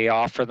didn't pay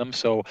off for them.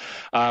 So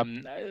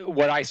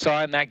what I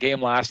saw in that game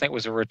last night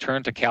was a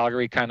return to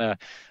Calgary kind of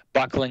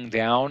buckling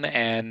down,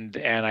 and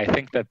I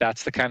think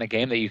that's the kind of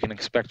game that you can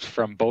expect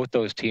from both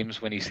those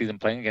teams when you see them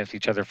playing against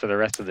each other for the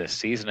rest of this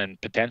season and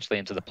potentially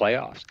into the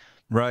playoffs.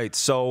 Right.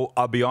 So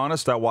I'll be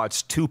honest, I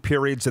watched 2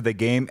 periods of the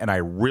game, and I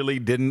really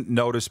didn't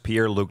notice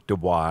Pierre-Luc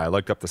Dubois. I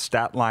looked up the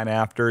stat line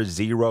after,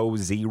 0,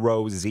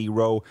 0,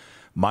 0,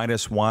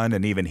 -1,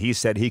 and even he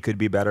said he could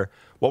be better.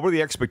 What were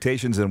the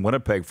expectations in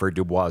Winnipeg for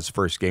Dubois'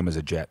 first game as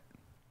a Jet?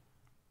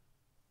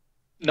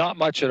 Not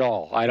much at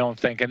all, I don't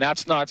think. And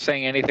that's not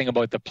saying anything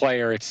about the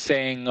player. It's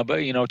saying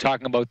about, you know,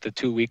 talking about the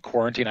 2-week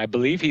quarantine. I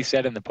believe he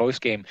said in the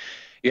postgame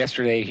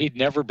yesterday he'd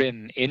never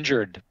been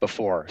injured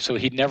before, so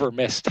he'd never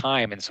missed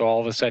time. And so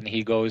all of a sudden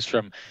he goes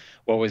from,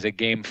 what was it,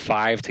 game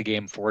 5 to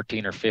game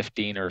 14 or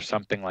 15 or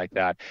something like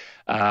that.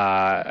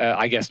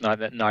 I guess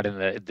not in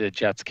the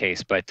Jets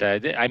case, but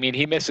I mean,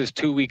 he misses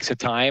 2 weeks of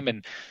time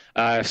and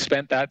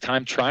spent that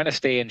time trying to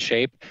stay in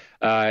shape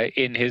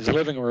in his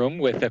living room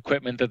with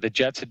equipment that the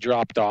Jets had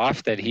dropped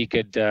off that he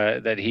could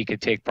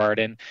take part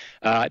in.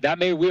 That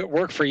may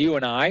work for you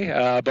and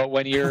I, but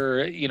when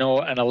you're you know,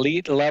 an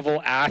elite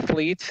level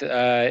athlete,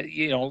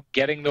 you know,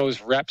 getting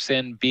those reps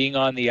in, being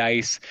on the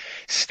ice,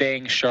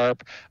 staying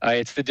sharp,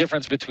 it's the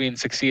difference between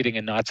succeeding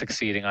and not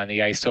succeeding on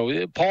the ice.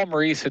 So Paul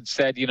Maurice had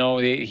said, you know,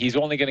 he's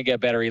only going to get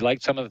better. He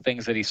liked some of the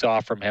things that he saw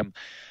from him.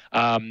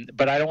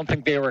 But I don't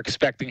think they were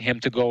expecting him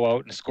to go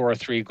out and score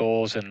 3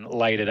 goals and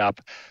light it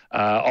up.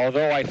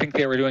 Although I think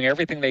they were doing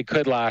everything they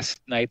could last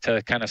night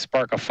to kind of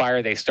spark a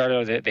fire.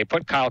 They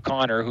put Kyle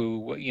Connor,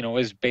 who, you know,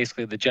 is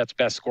basically the Jets'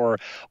 best scorer,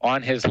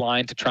 on his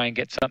line to try and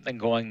get something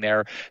going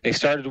there. They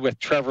started with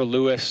Trevor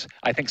Lewis,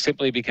 I think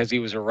simply because he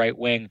was a right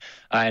wing,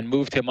 and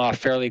moved him off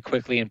fairly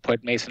quickly and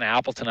put Mason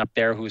Appleton up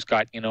there, who's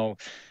got, you know,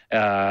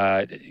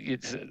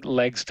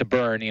 legs to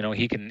burn.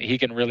 He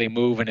can really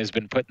move and has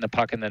been putting the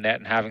puck in the net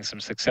and having some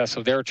success.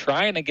 So they're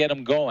trying to get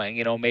him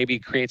going. Maybe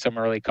create some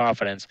early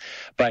confidence.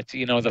 But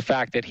the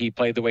fact that he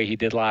played the way he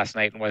did last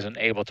night and wasn't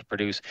able to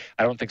produce,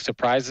 I don't think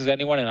surprises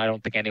anyone, and I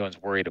don't think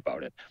anyone's worried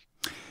about it.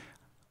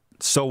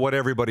 So what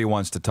everybody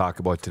wants to talk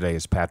about today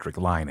is Patrik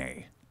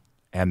Laine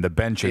and the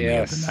benching the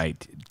other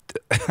night.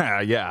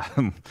 Yeah.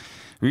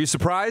 Were you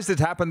surprised it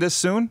happened this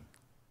soon?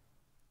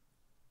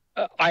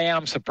 I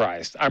am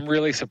surprised. I'm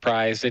really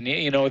surprised. And,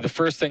 the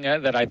first thing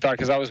that I thought,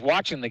 because I was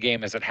watching the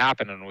game as it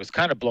happened and was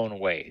kind of blown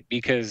away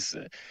because,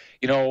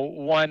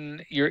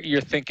 one,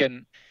 you're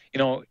thinking,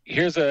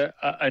 here's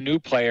a new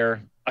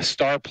player, a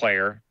star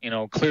player,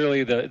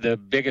 clearly the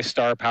biggest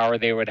star power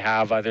they would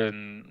have other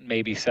than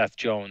maybe Seth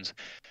Jones.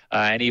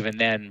 And even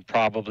then,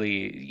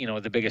 probably,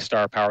 the biggest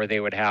star power they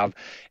would have.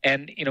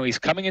 And, he's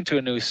coming into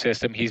a new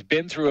system. He's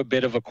been through a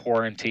bit of a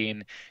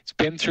quarantine. He's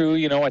been through,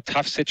 a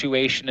tough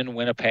situation in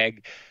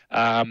Winnipeg.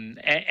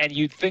 And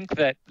you'd think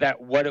that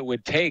what it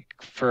would take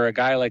for a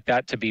guy like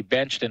that to be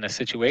benched in a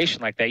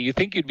situation like that, you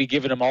think you'd be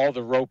giving him all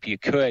the rope you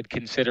could,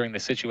 considering the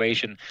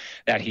situation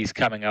that he's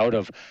coming out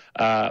of.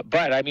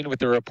 But, I mean, with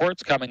the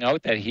reports coming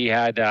out that he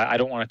had, I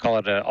don't want to call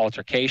it an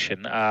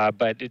altercation,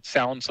 but it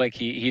sounds like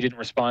he didn't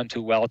respond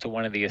too well to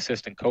one of the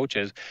assistant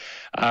coaches.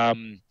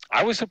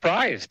 I was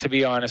surprised, to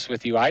be honest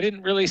with you. I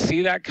didn't really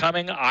see that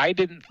coming. I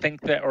didn't think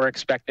that or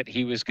expect that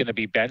he was going to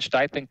be benched.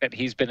 I think that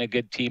he's been a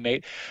good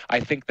teammate. I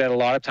think that a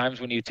lot of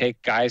times when you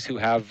take guys who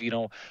have,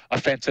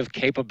 offensive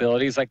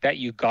capabilities like that,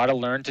 you got to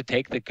learn to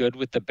take the good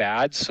with the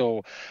bad.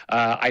 So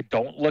I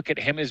don't look at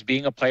him as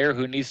being a player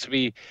who needs to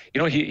be,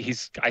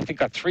 he's, I think,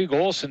 got 3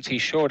 goals since he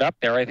showed up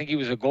there. I think he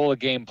was a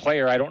goal-a-game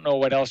player. I don't know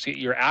what else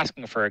you're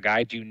asking for a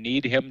guy. Do you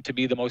need him to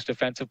be the most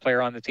offensive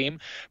player on the team?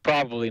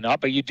 Probably not,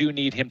 but you do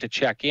need him to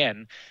check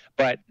in.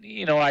 But,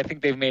 I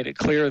think they've made it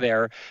clear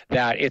there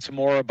that it's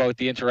more about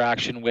the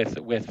interaction with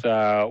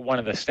one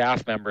of the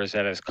staff members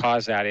that has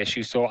caused that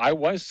issue. So I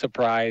was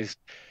surprised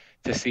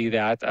to see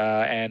that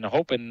and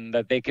hoping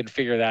that they can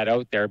figure that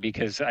out there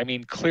because, I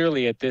mean,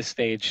 clearly at this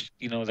stage,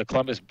 the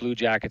Columbus Blue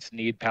Jackets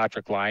need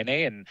Patrik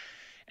Laine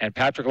and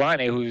Patrik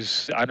Laine,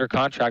 who's under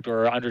contract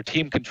or under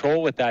team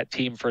control with that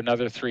team for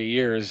another 3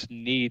 years,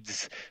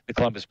 needs the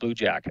Columbus Blue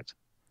Jackets.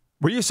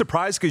 Were you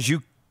surprised because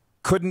you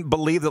couldn't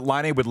believe that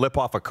Laine would lip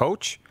off a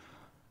coach?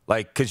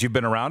 Like, because you've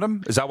been around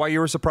him? Is that why you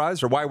were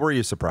surprised, or why were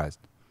you surprised?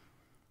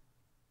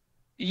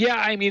 Yeah,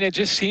 I mean, it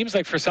just seems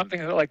like for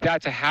something like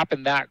that to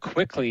happen that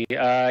quickly,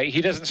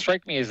 he doesn't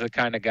strike me as the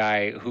kind of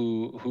guy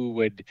who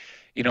would,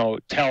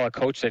 tell a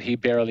coach that he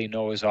barely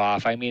knows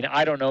off. I mean,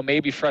 I don't know,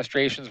 maybe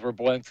frustrations were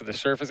boiling to the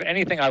surface.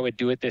 Anything I would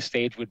do at this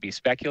stage would be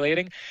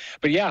speculating.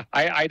 But yeah,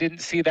 I didn't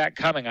see that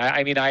coming.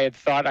 I mean, I had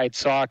thought I'd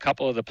saw a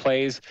couple of the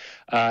plays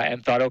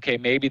and thought, okay,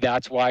 maybe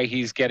that's why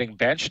he's getting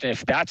benched. And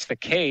if that's the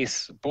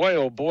case, boy,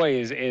 oh boy,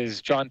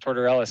 is John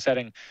Tortorella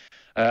setting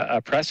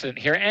a precedent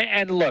here.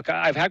 And look,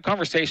 I've had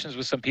conversations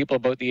with some people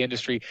about the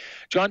industry.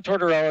 John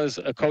Tortorella is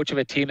a coach of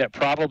a team that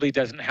probably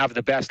doesn't have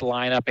the best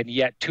lineup, and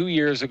yet 2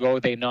 years ago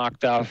they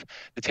knocked off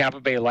the Tampa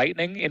Bay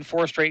Lightning in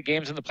 4 straight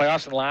games in the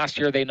playoffs, and last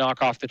year they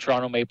knock off the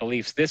Toronto Maple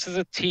Leafs. This is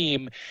a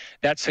team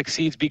that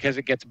succeeds because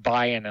it gets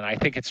buy-in, and I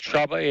think it's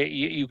trouble.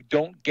 You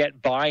don't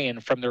get buy-in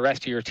from the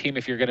rest of your team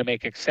if you're going to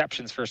make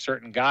exceptions for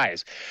certain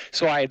guys.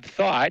 So I had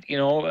thought,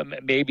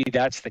 maybe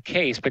that's the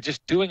case, but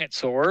just doing it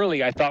so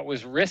early I thought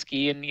was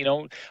risky and,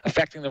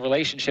 affecting the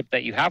relationship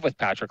that you have with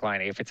Patrik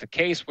Laine. If it's a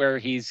case where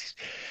he's,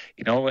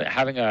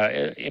 having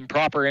a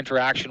improper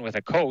interaction with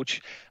a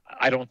coach,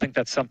 I don't think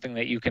that's something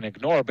that you can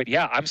ignore. But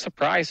yeah, I'm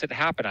surprised it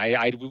happened.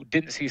 I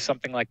didn't see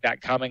something like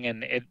that coming,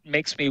 and it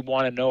makes me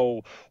want to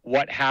know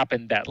what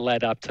happened that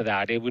led up to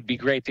that. It would be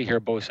great to hear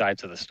both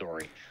sides of the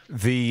story.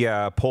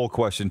 The poll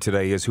question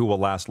today is who will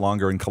last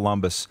longer in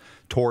Columbus,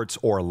 Torts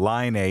or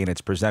Laine, and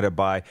it's presented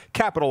by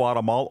Capital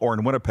Auto Mall, or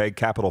in Winnipeg,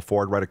 Capital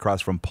Ford, right across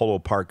from Polo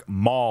Park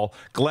Mall.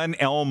 Glenn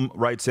Elm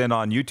writes in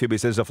on YouTube. He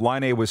says if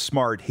Laine was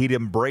smart, he'd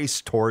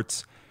embrace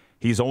Torts.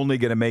 He's only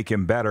going to make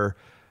him better.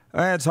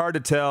 It's hard to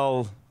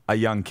tell a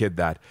young kid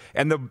that.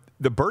 And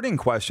the burning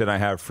question I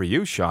have for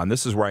you, Sean,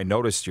 this is where I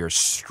noticed your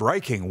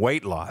striking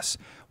weight loss,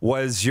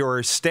 was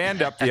your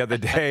stand-up the other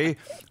day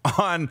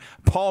on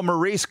Paul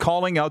Maurice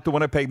calling out the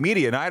Winnipeg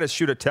media. And I had to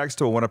shoot a text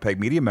to a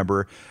Winnipeg media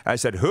member. I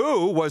said,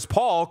 who was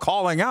Paul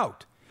calling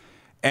out?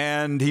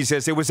 And he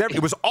says it was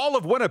all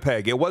of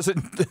Winnipeg. It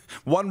wasn't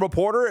one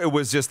reporter. It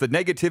was just the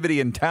negativity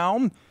in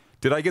town.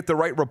 Did I get the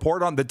right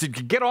report on that? Did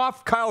you get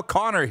off Kyle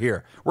Connor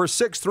here? We're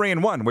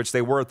 6-3-1, which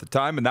they were at the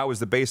time, and that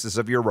was the basis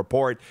of your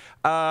report.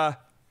 Was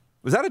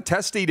that a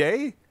testy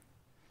day?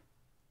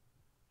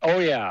 Oh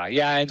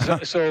yeah.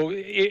 And so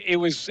it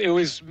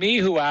was me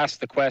who asked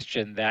the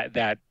question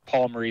that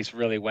Paul Maurice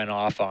really went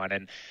off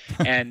on,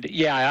 and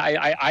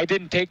yeah, I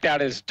didn't take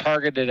that as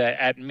targeted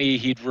at me.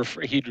 He'd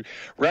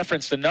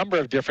referenced a number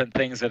of different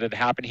things that had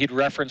happened. He'd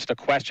referenced a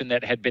question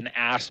that had been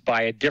asked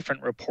by a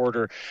different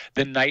reporter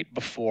the night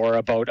before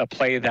about a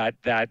play that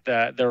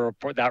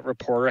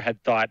reporter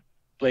had thought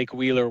Blake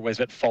Wheeler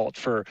was at fault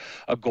for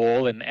a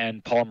goal,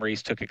 and Paul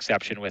Maurice took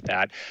exception with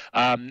that.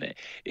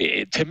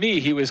 To me,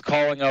 he was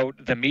calling out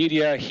the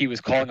media, he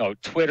was calling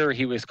out Twitter,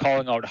 he was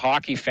calling out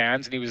hockey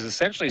fans, and he was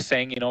essentially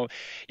saying,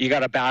 you got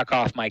to back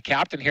off my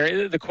captain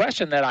here. The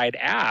question that I'd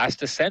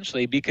asked,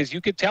 essentially, because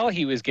you could tell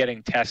he was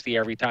getting testy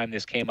every time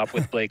this came up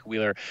with Blake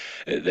Wheeler,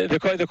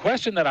 the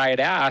question that I had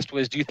asked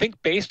was, do you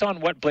think based on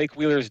what Blake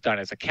Wheeler's done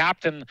as a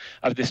captain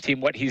of this team,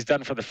 what he's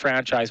done for the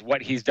franchise,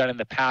 what he's done in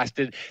the past,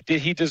 did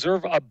he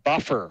deserve a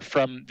buffer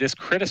from this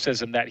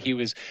criticism that he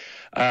was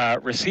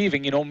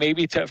receiving,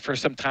 maybe for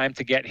some time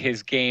to get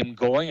his game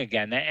going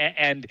again?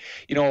 And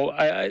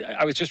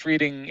I was just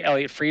reading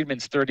Elliot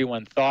Friedman's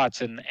 31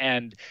 Thoughts,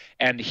 and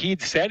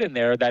he'd said in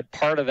there that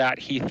part of that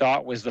he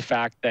thought was the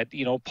fact that,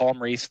 Paul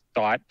Maurice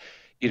thought,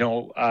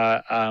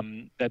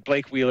 that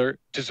Blake Wheeler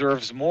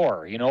deserves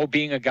more.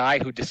 Being a guy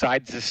who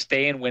decided to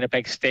stay in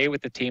Winnipeg, stay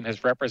with the team,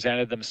 has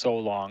represented them so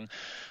long.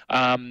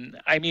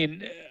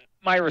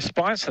 My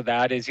response to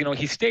that is,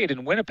 he stayed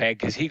in Winnipeg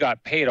because he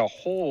got paid a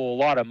whole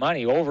lot of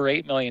money, over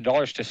 $8 million,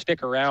 to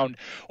stick around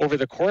over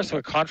the course of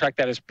a contract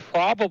that is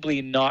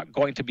probably not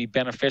going to be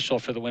beneficial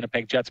for the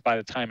Winnipeg Jets by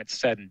the time it's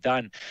said and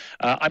done.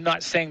 I'm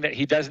not saying that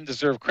he doesn't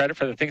deserve credit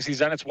for the things he's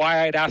done. It's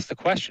why I'd asked the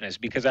question, is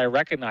because I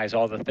recognize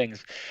all the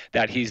things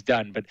that he's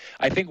done. But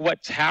I think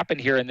what's happened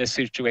here in this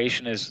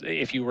situation is,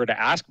 if you were to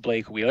ask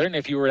Blake Wheeler, and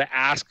if you were to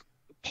ask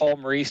Paul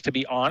Maurice to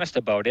be honest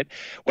about it,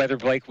 whether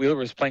Blake Wheeler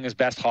was playing his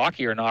best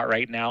hockey or not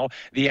right now,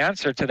 the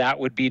answer to that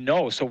would be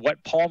no. So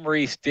what Paul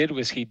Maurice did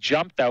was he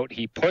jumped out,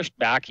 he pushed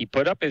back, he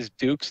put up his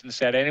dukes and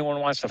said, anyone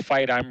wants to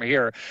fight, I'm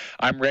here,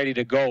 I'm ready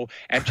to go,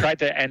 and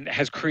and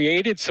has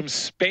created some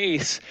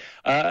space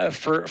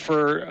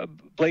for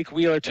Blake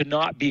Wheeler to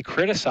not be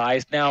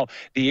criticized. Now,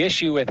 the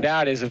issue with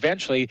that is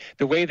eventually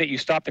the way that you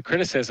stop the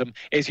criticism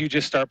is you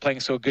just start playing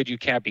so good you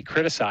can't be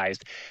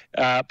criticized.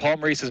 Paul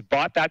Maurice has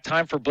bought that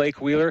time for Blake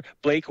Wheeler.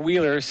 Blake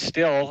Wheeler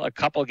still, a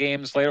couple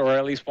games later, or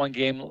at least one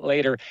game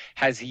later,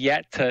 has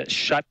yet to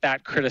shut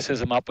that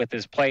criticism up with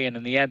his play. And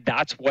in the end,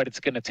 that's what it's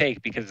going to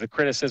take, because the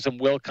criticism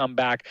will come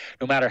back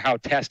no matter how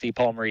testy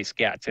Paul Maurice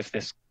gets if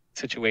this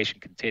situation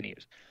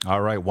continues.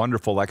 All right,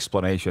 wonderful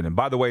explanation. And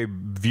by the way,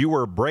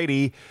 viewer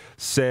Brady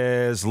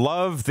says,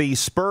 love the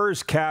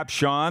Spurs cap,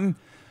 Sean.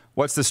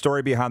 What's the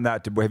story behind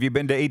that? Have you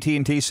been to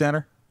AT&T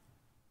Center?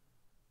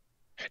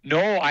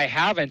 No, I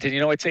haven't. And,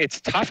 it's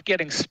tough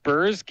getting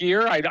Spurs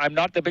gear. I'm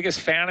not the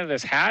biggest fan of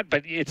this hat,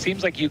 but it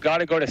seems like you got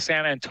to go to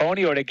San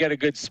Antonio to get a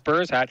good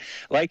Spurs hat.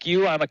 Like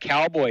you, I'm a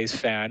Cowboys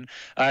fan.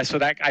 So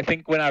that, I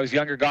think, when I was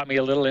younger, got me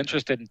a little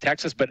interested in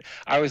Texas. But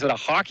I was at a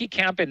hockey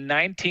camp in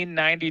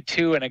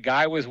 1992, and a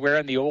guy was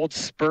wearing the old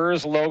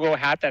Spurs logo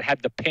hat that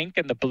had the pink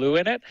and the blue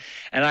in it.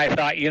 And I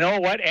thought, you know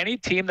what? Any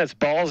team that's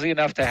ballsy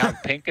enough to have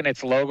pink in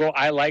its logo,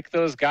 I like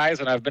those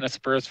guys, and I've been a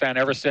Spurs fan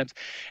ever since.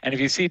 And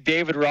if you see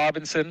David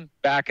Robinson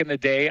back in the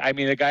day,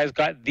 the guy's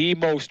got the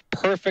most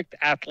perfect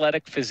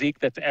athletic physique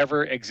that's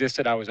ever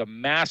existed. I was a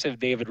massive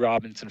David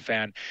Robinson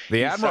fan.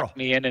 The Admiral. Sucked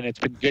me in, and it's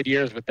been good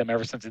years with them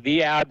ever since.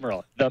 The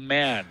Admiral, the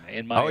man,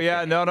 in my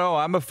opinion. No,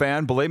 I'm a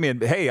fan. Believe me.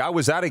 And, hey, I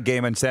was at a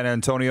game in San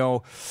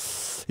Antonio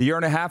a year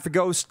and a half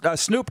ago.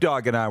 Snoop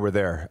Dogg and I were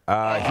there.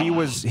 He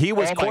was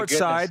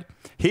courtside.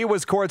 He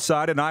was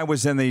courtside, and I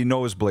was in the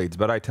nosebleeds.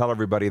 But I tell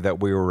everybody that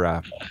we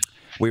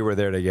were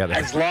there together.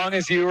 As long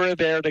as you were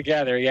there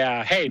together,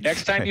 yeah. Hey,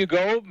 next time you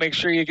go, make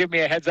sure you give me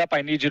a heads up.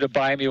 I need you to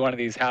buy me one of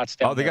these hats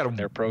down they got from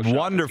their pro shop.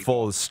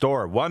 Wonderful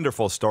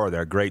store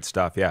there. Great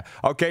stuff, yeah.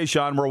 Okay,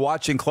 Sean, we're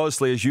watching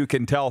closely, as you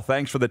can tell.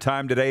 Thanks for the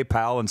time today,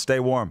 pal, and stay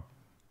warm.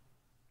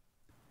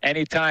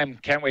 Anytime.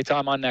 Can't wait till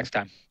I'm on next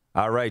time.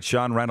 All right,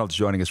 Sean Reynolds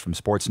joining us from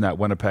Sportsnet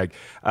Winnipeg.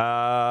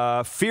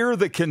 Fear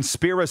the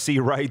Conspiracy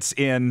writes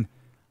in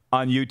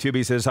on YouTube.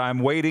 He says, I'm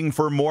waiting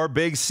for more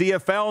big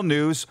CFL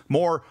news,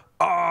 more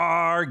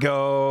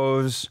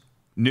Argos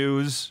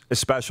news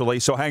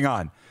especially. So hang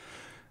on.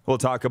 We'll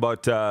talk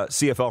about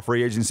CFL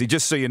free agency.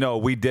 Just so you know,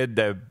 we did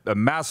a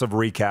massive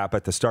recap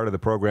at the start of the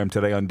program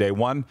today on day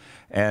one,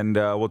 and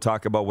we'll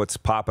talk about what's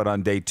popping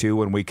on day two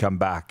when we come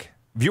back.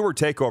 Viewer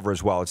takeover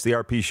as well. It's the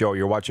RP Show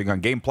you're watching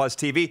on Game Plus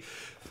TV,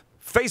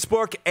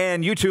 Facebook,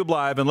 and YouTube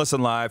Live, and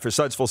listen live for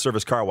Suds Full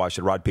Service Car Wash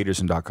at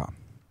rodpedersen.com.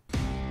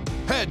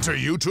 Head to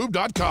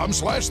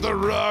youtube.com/The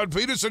Rod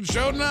Pedersen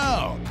Show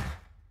now.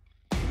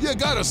 You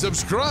gotta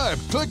subscribe.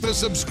 Click the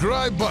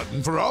subscribe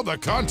button for all the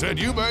content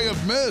you may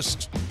have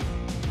missed.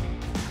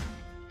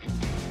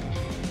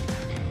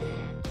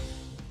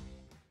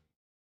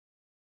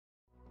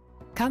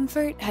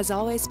 Comfort has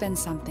always been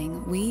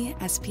something we,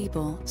 as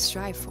people,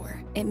 strive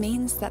for. It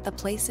means that the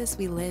places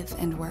we live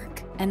and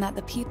work, and that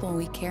the people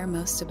we care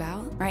most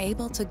about, are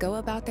able to go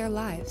about their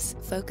lives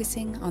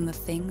focusing on the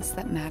things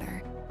that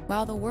matter.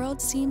 While the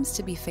world seems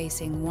to be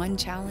facing one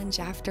challenge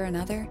after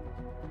another,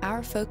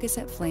 our focus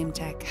at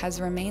FlameTech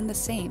has remained the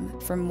same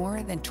for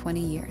more than 20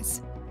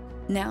 years.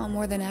 Now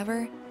more than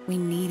ever, we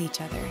need each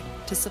other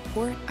to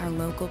support our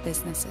local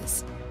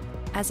businesses.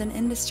 As an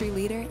industry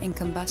leader in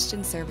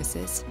combustion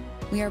services,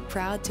 we are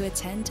proud to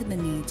attend to the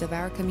needs of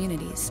our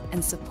communities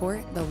and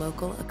support the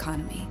local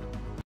economy.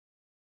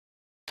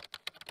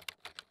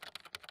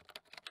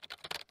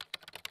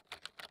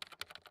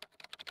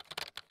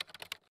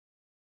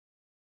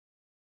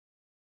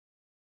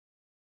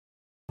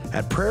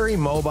 At Prairie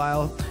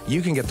Mobile,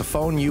 you can get the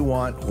phone you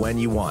want when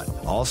you want.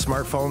 All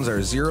smartphones are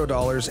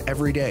 $0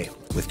 every day.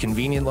 With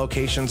convenient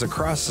locations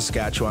across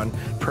Saskatchewan,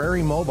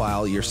 Prairie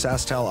Mobile, your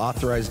SaskTel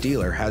authorized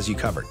dealer, has you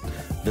covered.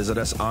 Visit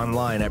us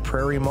online at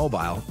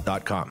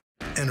prairiemobile.com.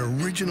 An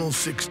original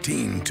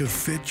 16 to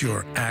fit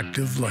your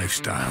active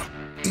lifestyle.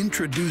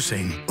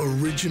 Introducing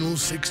Original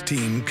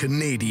 16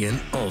 Canadian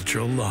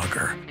Ultra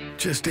Lager.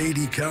 Just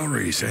 80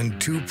 calories and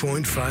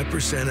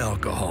 2.5%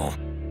 alcohol.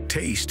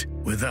 Taste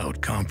without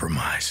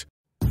compromise.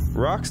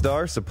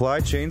 Rockstar Supply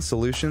Chain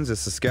Solutions is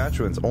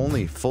Saskatchewan's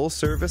only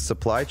full-service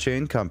supply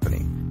chain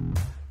company.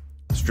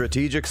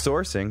 Strategic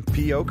sourcing,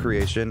 PO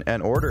creation,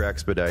 and order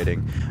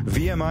expediting,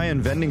 VMI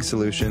and vending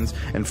solutions,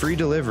 and free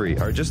delivery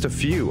are just a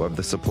few of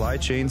the supply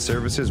chain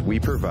services we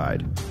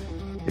provide.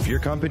 If your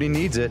company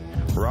needs it,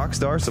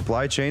 Rockstar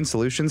Supply Chain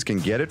Solutions can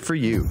get it for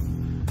you.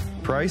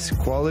 Price,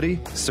 quality,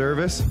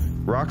 service,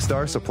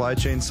 Rockstar Supply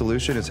Chain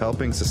Solution is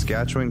helping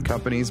Saskatchewan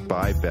companies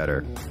buy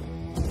better.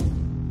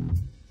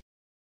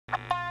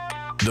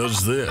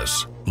 Does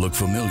this look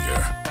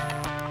familiar?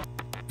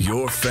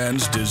 Your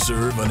fans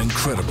deserve an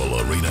incredible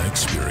arena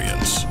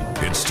experience.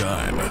 It's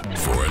time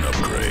for an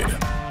upgrade.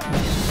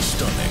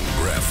 Stunning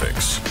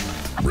graphics.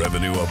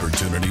 Revenue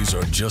opportunities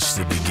are just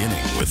the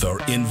beginning with our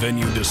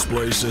in-venue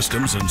display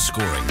systems and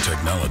scoring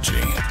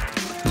technology.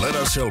 Let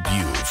us help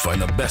you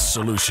find the best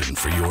solution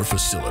for your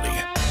facility.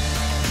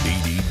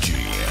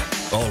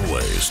 DDG,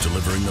 always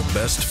delivering the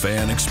best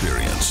fan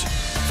experience.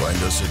 Find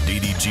us at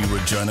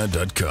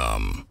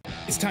ddgregina.com.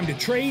 It's time to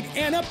trade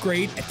and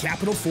upgrade at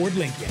Capital Ford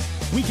Lincoln.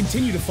 We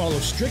continue to follow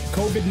strict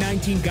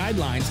COVID-19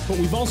 guidelines, but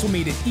we've also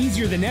made it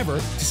easier than ever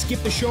to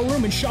skip the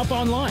showroom and shop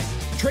online.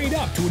 Trade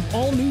up to an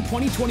all-new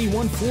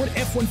 2021 Ford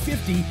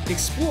F-150,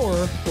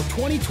 Explorer, or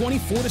 2020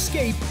 Ford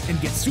Escape and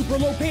get super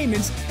low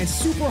payments and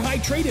super high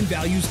trade-in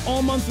values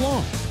all month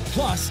long.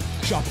 Plus,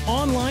 shop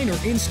online or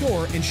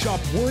in-store and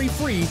shop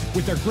worry-free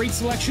with our great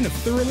selection of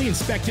thoroughly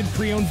inspected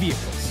pre-owned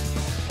vehicles.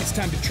 It's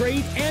time to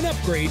trade and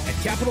upgrade at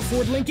Capital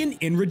Ford Lincoln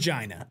in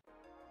Regina.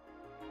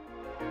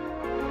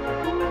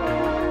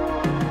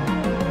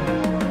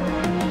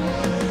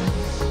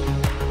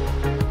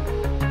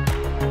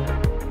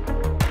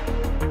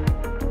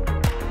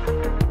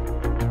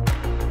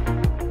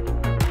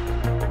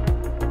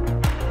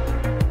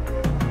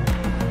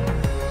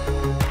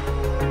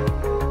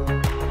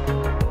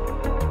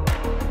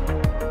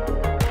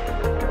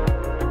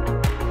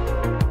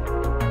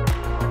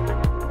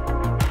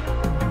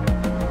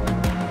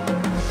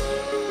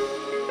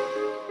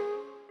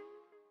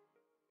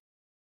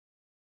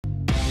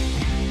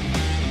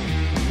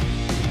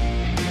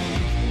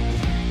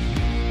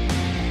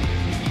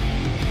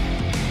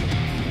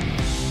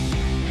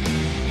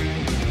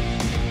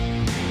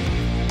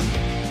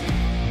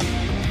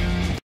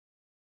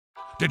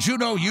 Did you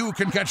know you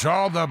can catch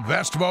all the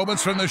best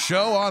moments from the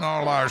show on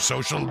all our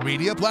social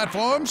media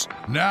platforms?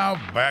 Now,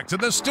 back to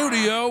the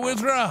studio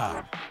with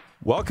Rod.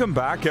 Welcome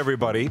back,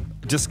 everybody.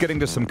 Just getting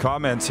to some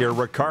comments here.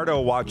 Ricardo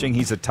watching.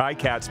 He's a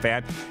Ticats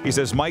fan. He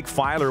says Mike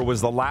Filer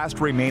was the last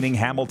remaining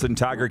Hamilton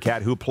Tiger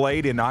Cat who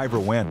played in Ivor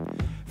Wynn.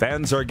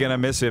 Fans are going to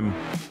miss him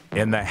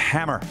in the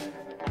Hammer.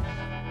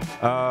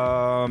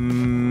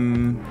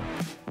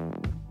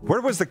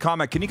 Where was the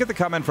comment? Can you get the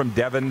comment from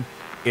Devin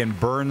in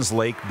Burns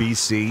Lake,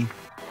 BC?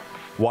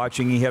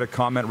 Watching, he had a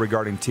comment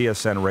regarding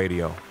TSN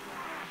radio.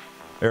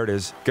 There it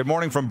is. Good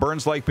morning from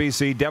Burns Lake,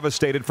 BC.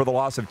 Devastated for the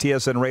loss of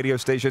TSN radio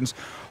stations.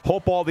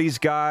 Hope all these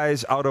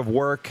guys out of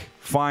work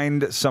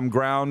find some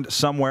ground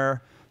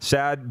somewhere.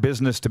 Sad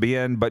business to be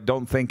in, but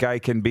don't think I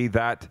can be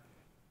that.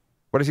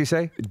 What does he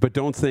say? But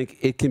don't think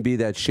it can be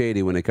that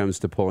shady when it comes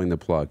to pulling the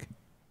plug.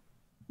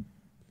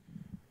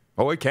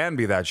 Oh, it can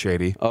be that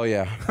shady. Oh,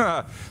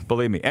 yeah.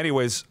 Believe me.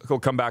 Anyways, we'll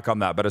come back on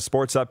that. But a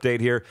sports update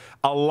here.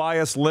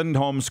 Elias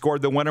Lindholm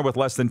scored the winner with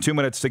less than 2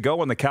 minutes to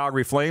go, and the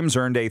Calgary Flames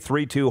earned a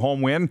 3-2 home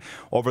win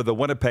over the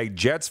Winnipeg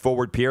Jets.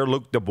 Forward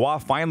Pierre-Luc Dubois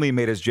finally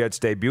made his Jets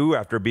debut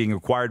after being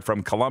acquired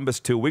from Columbus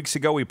 2 weeks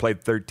ago. He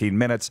played 13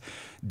 minutes.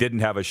 Didn't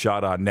have a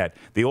shot on net.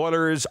 The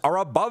Oilers are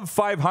above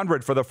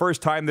 500 for the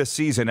first time this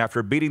season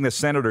after beating the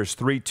Senators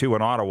 3-2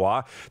 in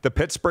Ottawa. The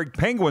Pittsburgh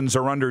Penguins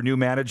are under new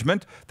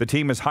management. The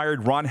team has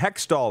hired Ron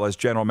Hextall as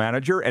general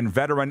manager and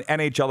veteran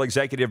NHL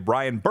executive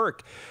Brian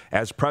Burke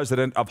as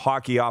president of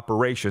hockey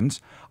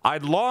operations.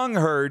 I'd long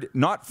heard,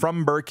 not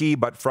from Berkey,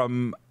 but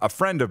from a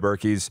friend of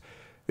Berkey's,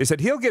 they said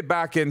he'll get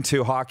back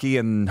into hockey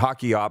and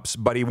hockey ops,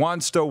 but he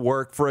wants to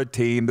work for a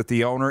team that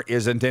the owner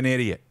isn't an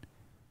idiot.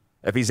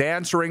 If he's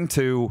answering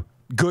to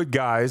good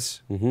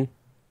guys,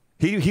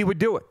 he would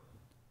do it.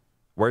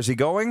 Where's he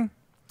going?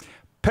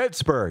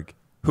 Pittsburgh.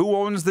 Who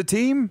owns the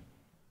team?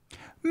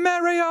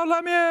 Mario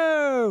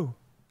Lemieux.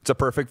 It's a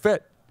perfect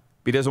fit.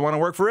 He doesn't want to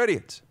work for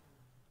idiots.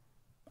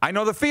 I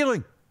know the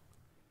feeling.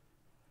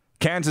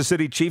 Kansas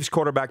City Chiefs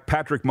quarterback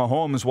Patrick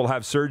Mahomes will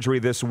have surgery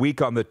this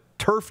week on the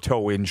turf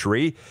toe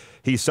injury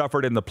he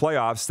suffered in the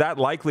playoffs. That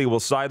likely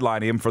will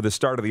sideline him for the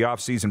start of the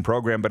offseason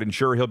program, but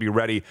ensure he'll be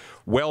ready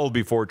well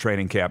before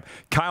training camp.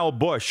 Kyle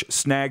Busch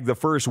snagged the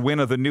first win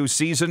of the new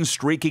season,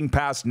 streaking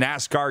past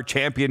NASCAR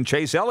champion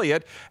Chase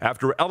Elliott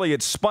after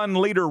Elliott spun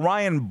leader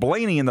Ryan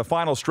Blaney in the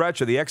final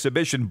stretch of the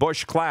exhibition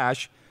Busch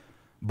Clash.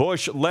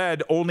 Busch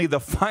led only the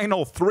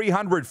final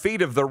 300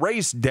 feet of the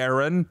race,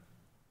 Darren.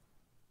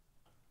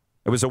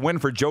 It was a win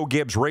for Joe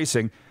Gibbs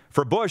Racing.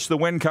 For Busch, the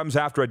win comes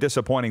after a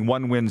disappointing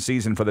one-win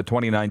season for the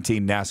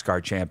 2019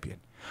 NASCAR champion.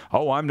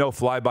 Oh, I'm no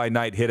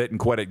fly-by-night,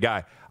 hit-it-and-quit-it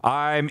guy.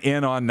 I'm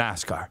in on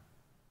NASCAR.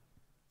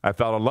 I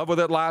fell in love with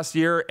it last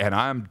year, and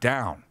I'm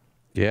down.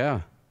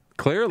 Yeah,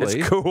 clearly.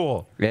 It's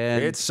cool.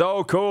 And it's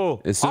so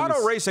cool.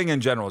 Auto racing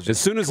in general is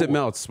just as soon as cool. it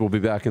melts, we'll be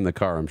back in the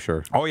car, I'm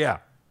sure. Oh, yeah.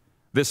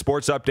 This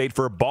sports update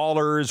for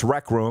Ballers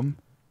Rec Room.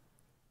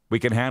 We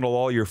can handle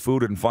all your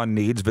food and fun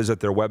needs. Visit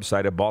their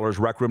website at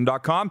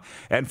ballersrecroom.com.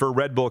 And for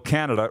Red Bull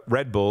Canada,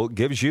 Red Bull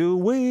gives you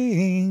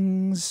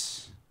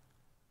wings.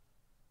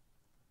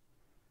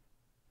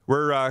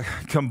 We're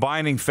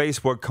combining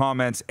Facebook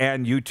comments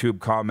and YouTube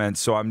comments,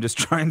 so I'm just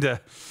trying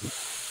to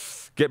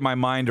get my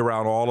mind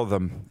around all of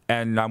them.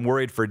 And I'm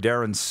worried for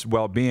Darren's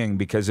well-being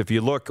because if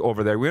you look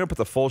over there, we're going to put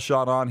the full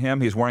shot on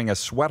him. He's wearing a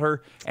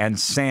sweater and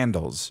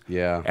sandals.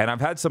 Yeah. And I've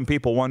had some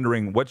people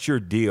wondering, what's your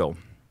deal?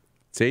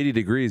 It's 80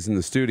 degrees in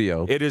the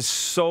studio. It is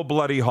so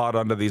bloody hot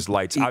under these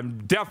lights. I'm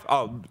deaf.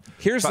 Oh,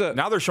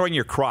 now they're showing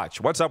your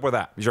crotch. What's up with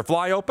that? Is your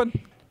fly open?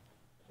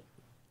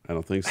 I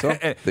don't think so.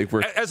 I think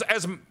we're as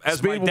speed,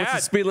 my dad. what's the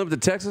speed limit to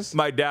Texas?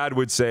 My dad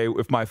would say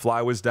if my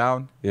fly was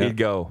down, he'd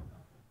go,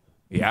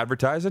 "You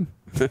advertising?"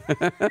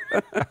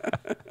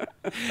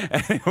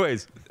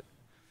 Anyways,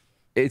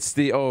 it's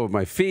the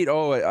my feet.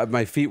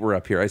 My feet were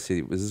up here. I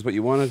see. Was this what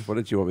you wanted? What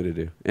did you want me to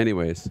do?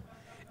 Anyways,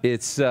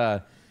 it's.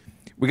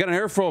 We got an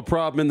airflow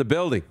problem in the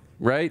building,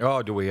 right?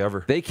 Oh, do we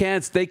ever? They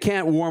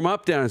can't warm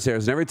up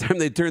downstairs, and every time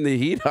they turn the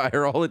heat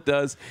higher, all it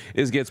does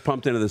is gets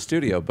pumped into the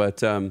studio.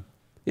 But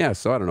yeah,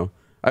 so I don't know.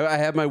 I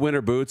have my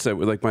winter boots,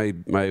 like my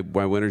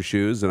winter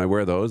shoes, and I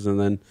wear those, and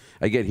then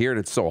I get here and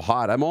it's so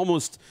hot. I'm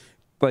almost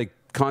like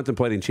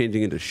contemplating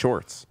changing into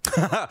shorts.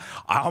 I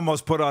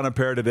almost put on a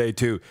pair today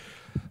too.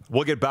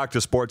 We'll get back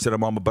to sports in a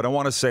moment, but I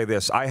want to say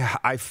this: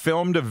 I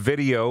filmed a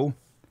video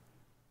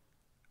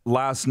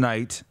last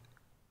night.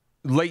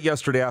 Late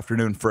yesterday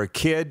afternoon for a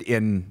kid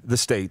in the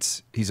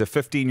States. He's a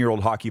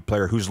 15-year-old hockey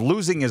player who's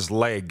losing his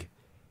leg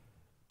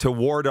to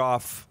ward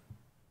off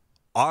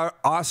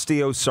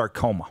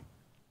osteosarcoma.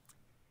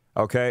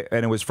 Okay?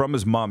 And it was from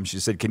his mom. She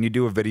said, "Can you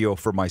do a video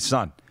for my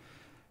son?"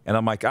 And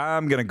I'm like,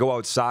 I'm going to go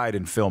outside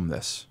and film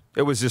this.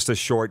 It was just a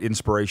short,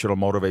 inspirational,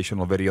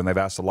 motivational video, and they've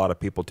asked a lot of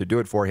people to do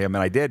it for him,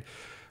 and I did.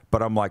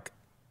 But I'm like,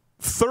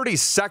 30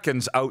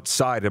 seconds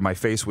outside, and my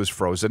face was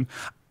frozen.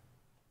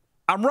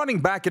 I'm running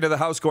back into the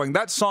house going,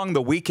 that song,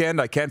 The Weeknd,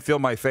 I Can't Feel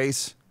My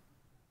Face.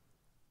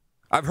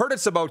 I've heard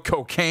it's about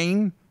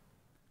cocaine,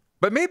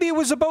 but maybe it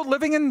was about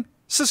living in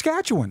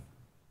Saskatchewan.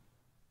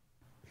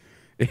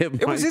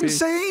 It was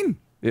insane.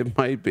 It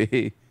might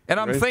be. And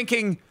I'm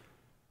thinking,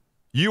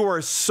 you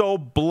are so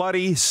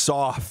bloody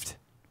soft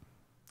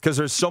because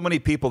there's so many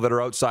people that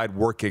are outside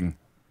working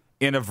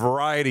in a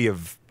variety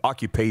of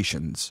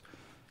occupations.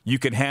 You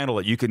can handle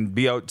it. You can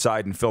be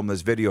outside and film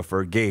this video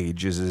for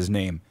Gage is his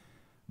name.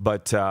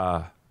 But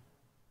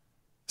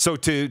so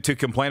to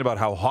complain about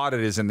how hot it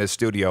is in this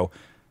studio,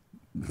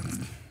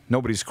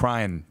 nobody's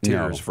crying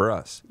tears for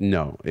us.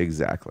 No,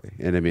 exactly.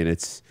 And I mean,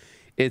 it's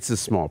a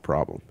small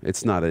problem.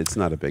 It's not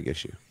a big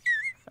issue.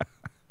 What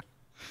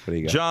do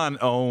you got? John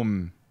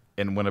Ohm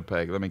in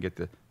Winnipeg. Let me get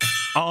the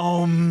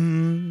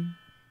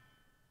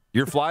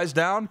Your fly's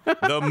down.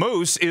 The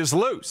moose is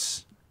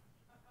loose.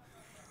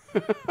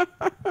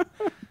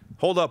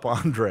 Hold up,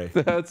 Andre.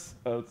 That's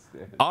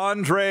outstanding.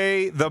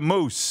 Andre the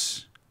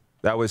Moose.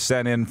 That was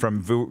sent in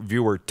from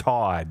viewer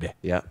Todd.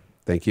 Yeah,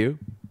 thank you.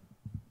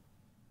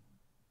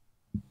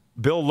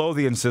 Bill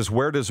Lothian says,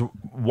 where does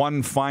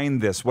one find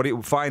this? What do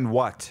you find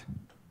what?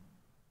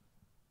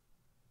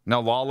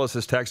 Now Lawless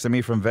is texting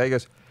me from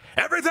Vegas.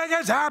 Everything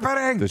is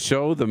happening. The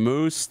show, the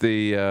moose,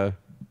 the...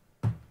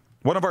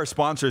 One of our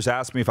sponsors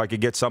asked me if I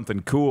could get something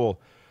cool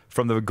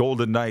from the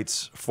Golden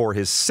Knights for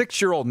his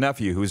 6-year-old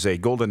nephew who's a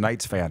Golden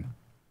Knights fan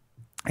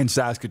in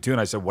Saskatoon.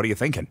 I said, what are you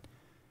thinking?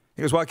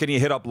 He goes, well, can you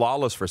hit up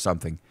Lawless for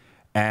something?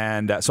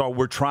 And so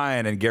we're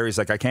trying, and Gary's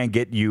like, I can't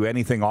get you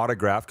anything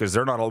autographed because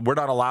we're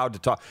not allowed to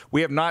talk.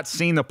 We have not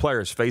seen the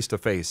players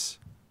face-to-face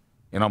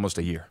in almost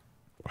a year.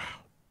 Wow.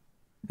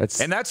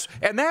 And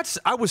that's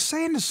I was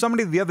saying to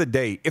somebody the other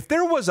day, if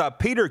there was a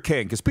Peter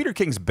King, because Peter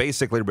King's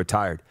basically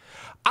retired,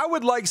 I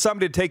would like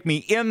somebody to take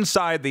me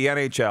inside the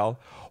NHL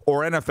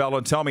or NFL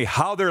and tell me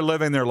how they're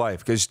living their life,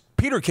 because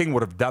Peter King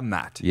would have done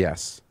that.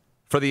 Yes.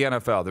 For the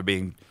NFL. They're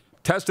being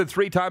tested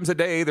 3 times a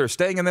day. They're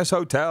staying in this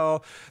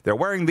hotel. They're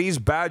wearing these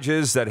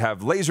badges that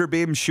have laser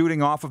beams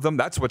shooting off of them.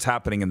 That's what's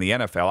happening in the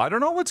NFL. I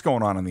don't know what's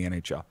going on in the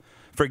NHL.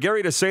 For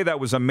Gary to say that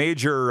was a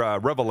major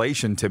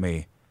revelation to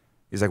me.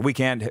 He's like, we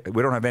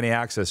don't have any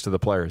access to the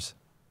players.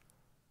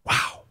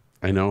 Wow.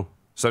 I know.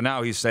 So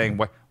now he's saying,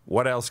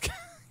 what else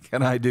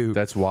can I do?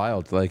 That's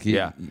wild. Like,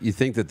 you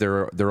think that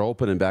they're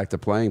open and back to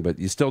playing, but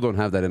you still don't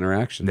have that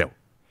interaction. No.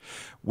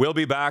 We'll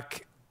be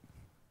back.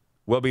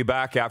 We'll be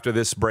back after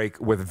this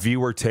break with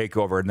viewer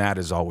takeover, and that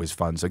is always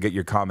fun. So get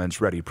your comments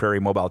ready. Prairie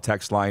Mobile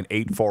text line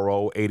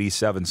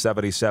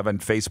 840-8777,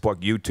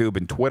 Facebook, YouTube,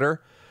 and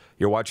Twitter.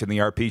 You're watching the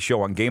RP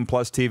Show on Game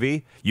Plus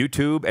TV,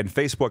 YouTube, and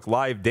Facebook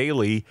Live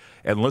daily,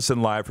 and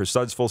listen live for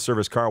Suds Full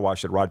Service Car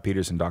Wash at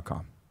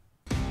rodpedersen.com.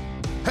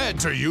 Head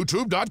to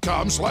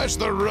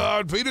youtube.com/The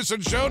Rod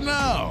Pedersen Show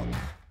now.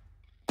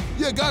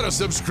 You gotta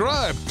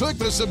subscribe. Click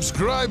the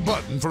subscribe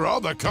button for all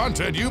the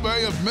content you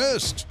may have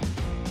missed.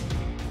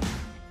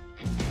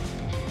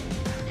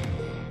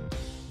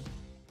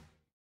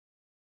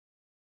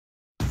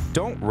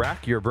 Don't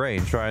rack your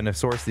brain trying to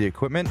source the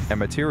equipment and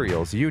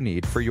materials you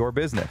need for your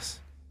business.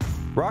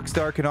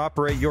 Rockstar can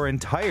operate your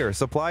entire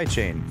supply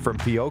chain, from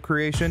PO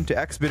creation to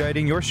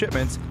expediting your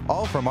shipments,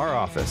 all from our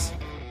office.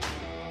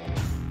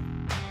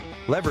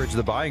 Leverage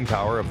the buying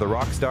power of the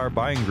Rockstar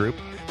buying group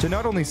to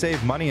not only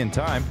save money and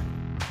time,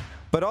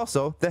 but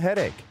also the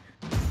headache.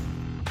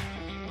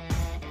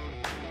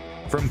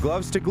 From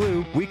gloves to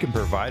glue, we can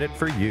provide it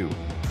for you.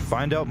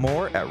 Find out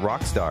more at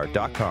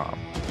rockstar.com.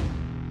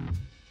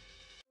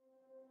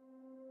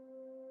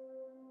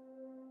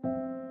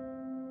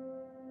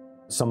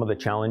 Some of the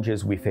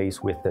challenges we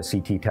face with the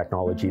CT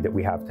technology that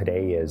we have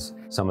today is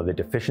some of the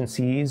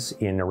deficiencies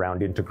in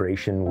around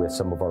integration with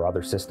some of our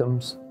other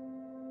systems.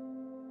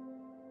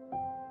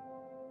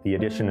 The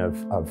addition of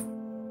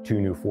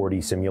 2 new 4D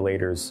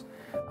simulators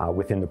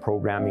within the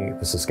programming,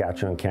 the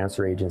Saskatchewan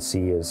Cancer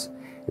Agency is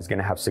going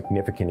to have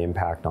significant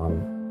impact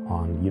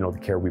on the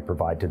care we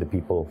provide to the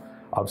people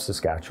of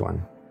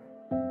Saskatchewan.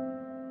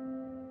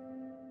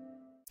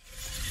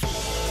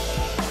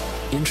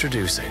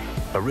 Introducing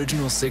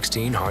Original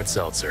 16 Hard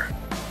Seltzer.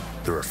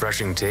 The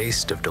refreshing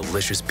taste of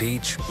delicious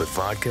peach with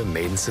vodka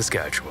made in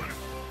Saskatchewan.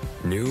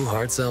 New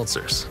hard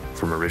seltzers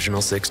from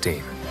Original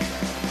 16.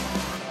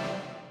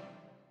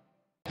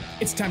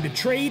 It's time to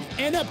trade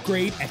and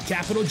upgrade at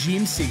Capital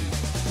GMC.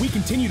 We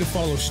continue to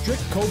follow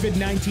strict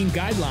COVID-19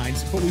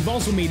 guidelines, but we've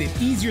also made it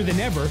easier than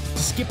ever to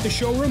skip the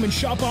showroom and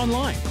shop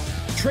online.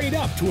 Trade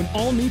up to an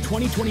all-new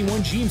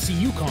 2021 GMC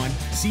Yukon,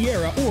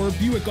 Sierra, or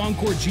Buick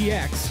Encore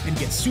GX and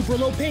get super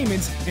low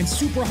payments and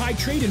super high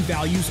trade-in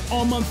values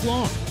all month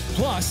long.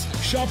 Plus,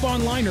 shop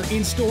online or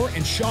in-store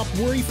and shop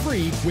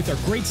worry-free with our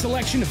great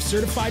selection of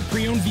certified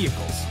pre-owned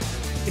vehicles.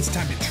 It's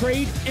time to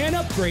trade and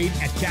upgrade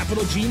at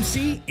Capital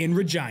GMC in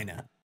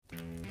Regina.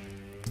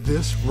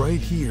 This right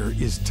here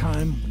is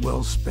time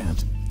well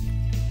spent.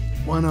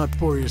 Why not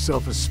pour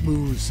yourself a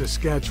smooth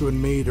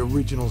Saskatchewan-made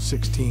Original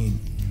 16?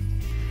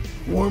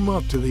 Warm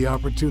up to the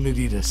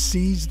opportunity to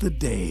seize the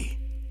day.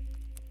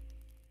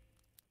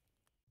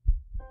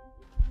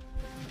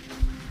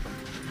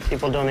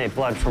 People donate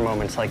blood for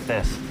moments like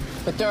this.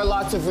 But there are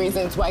lots of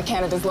reasons why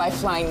Canada's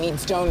Lifeline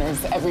needs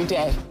donors every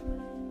day.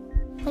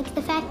 Like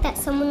the fact that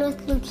someone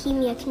with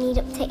leukemia can need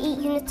up to 8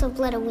 units of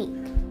blood a week.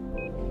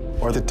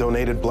 Or that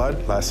donated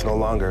blood lasts no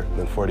longer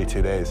than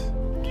 42 days.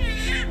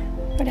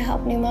 Or to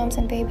help new moms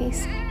and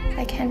babies,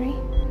 like Henry.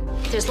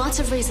 There's lots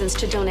of reasons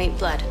to donate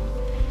blood.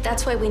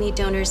 That's why we need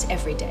donors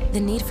every day. The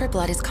need for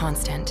blood is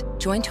constant.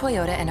 Join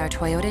Toyota and our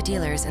Toyota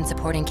dealers in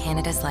supporting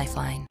Canada's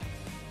Lifeline.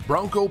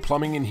 Bronco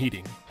Plumbing and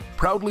Heating,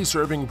 proudly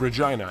serving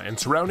Regina and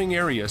surrounding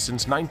areas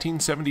since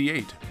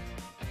 1978.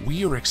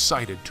 We are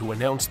excited to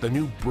announce the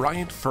new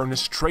Bryant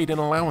Furnace Trade-in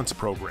Allowance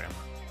Program.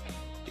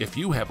 If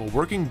you have a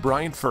working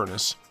Bryant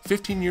furnace,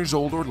 15 years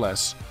old or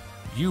less,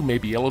 you may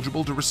be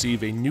eligible to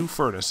receive a new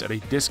furnace at a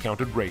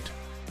discounted rate.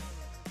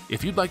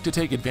 If you'd like to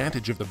take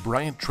advantage of the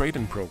Bryant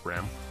Trade-in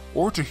Program,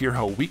 or to hear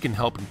how we can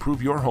help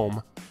improve your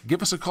home,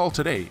 give us a call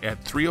today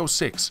at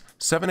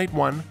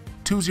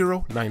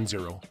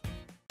 306-781-2090.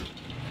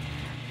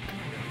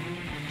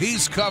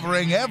 He's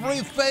covering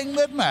everything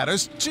that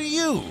matters to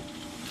you.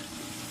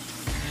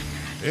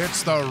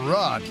 It's the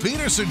Rod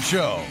Pedersen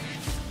Show.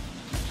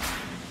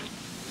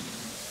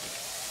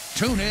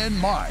 Tune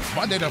in live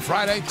Monday to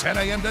Friday, 10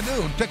 a.m. to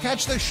noon to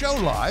catch the show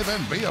live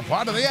and be a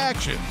part of the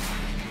action.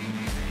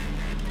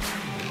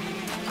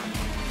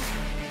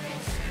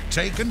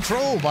 Take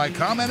control by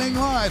commenting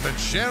live and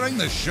sharing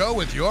the show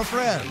with your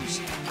friends.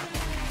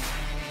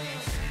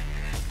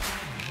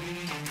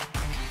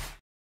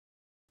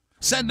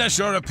 Send us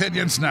your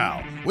opinions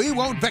now. We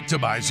won't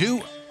victimize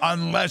you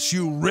unless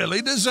you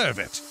really deserve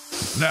it.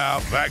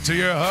 Now, back to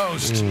your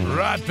host,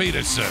 Rod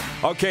Pedersen.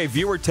 Okay,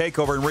 viewer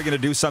takeover, and we're going to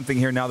do something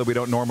here now that we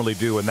don't normally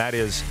do, and that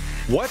is,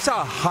 what's a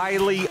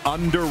highly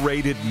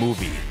underrated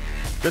movie?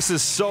 This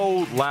is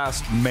so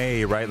last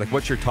May, right? Like,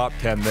 what's your top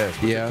 10 this?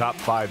 What's your top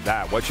 5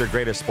 that? What's your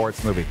greatest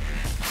sports movie?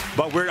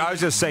 But I was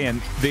just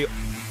saying, the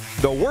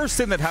worst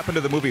thing that happened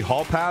to the movie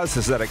Hall Pass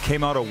is that it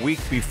came out a week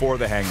before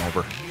The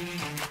Hangover.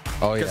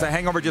 Oh, yeah. Because The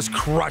Hangover just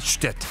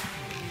crushed it.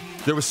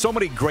 There was so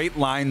many great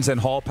lines in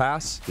Hall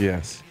Pass.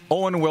 Yes.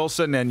 Owen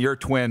Wilson and your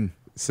twin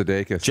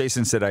Sudeikis.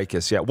 Jason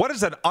Sudeikis, yeah. What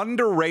is an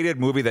underrated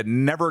movie that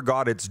never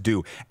got its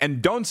due?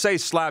 And don't say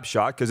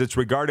Slapshot, because it's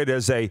regarded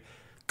as a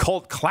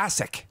cult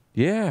classic.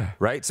 Yeah.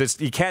 Right? So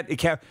it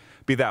can't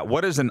be that.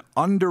 What is an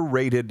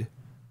underrated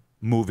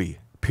movie?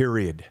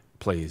 Period,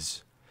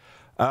 please.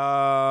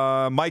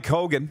 Mike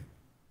Hogan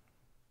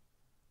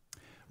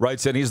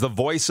writes in, he's the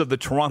voice of the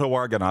Toronto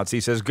Argonauts.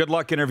 He says, good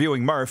luck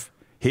interviewing Murph.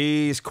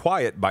 He's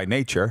quiet by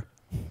nature.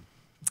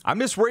 I'm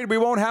just worried we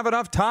won't have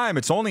enough time.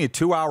 It's only a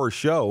 2-hour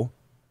show.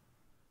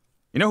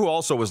 You know who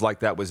also was like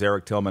that was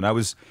Eric Tillman. I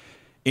was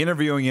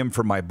interviewing him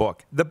for my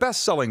book, the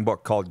best-selling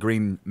book called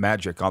Green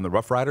Magic on the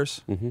Rough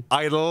Riders. Mm-hmm.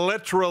 I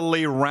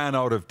literally ran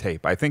out of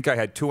tape. I think I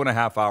had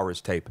 2.5 hours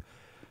tape.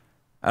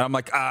 And I'm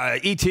like,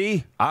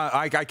 E.T.,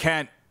 I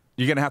can't.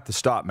 You're going to have to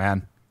stop,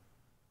 man.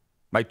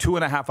 My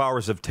 2.5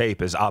 hours of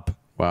tape is up.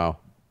 Wow.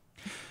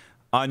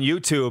 On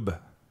YouTube,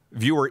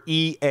 viewer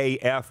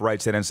EAF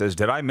writes in and says,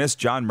 did I miss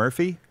John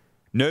Murphy?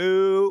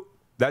 No,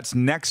 that's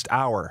next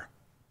hour.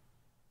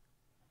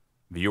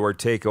 Viewer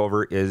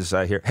takeover is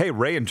here. Hey,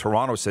 Ray in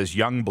Toronto says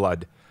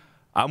Youngblood.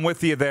 I'm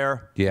with you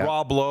there. Yeah.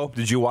 Rob Lowe,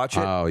 did you watch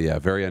it? Oh, yeah,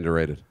 very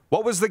underrated.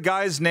 What was the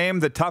guy's name,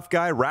 the tough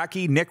guy?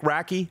 Racky? Nick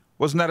Racky?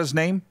 Wasn't that his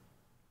name?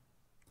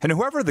 And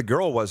whoever the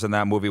girl was in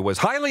that movie was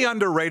highly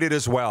underrated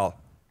as well.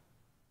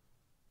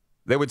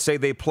 They would say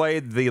they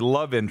played the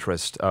love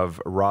interest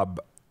of Rob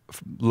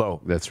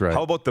Lowe. That's right.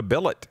 How about the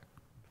billet?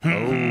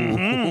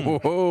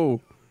 Oh,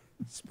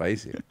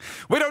 spicy.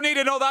 We don't need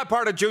to know that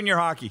part of junior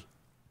hockey.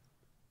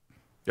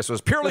 This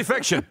was purely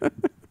fiction.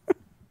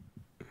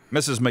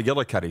 Mrs.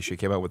 McGillicuddy, she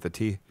came out with the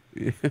T.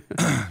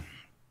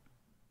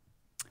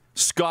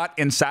 Scott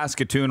in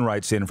Saskatoon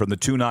writes in from the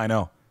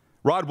 290.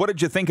 Rod, what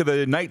did you think of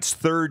the Knights'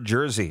 third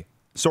jersey?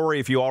 Sorry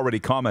if you already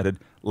commented.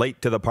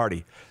 Late to the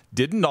party.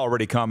 Didn't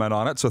already comment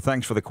on it, so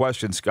thanks for the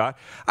question, Scott.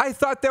 I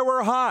thought they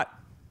were hot.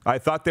 I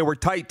thought they were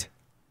tight.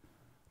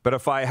 But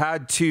if I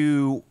had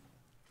to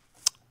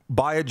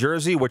buy a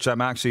jersey, which I'm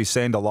actually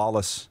saying to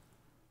Lawless,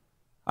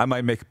 I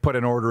might put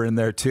an order in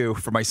there too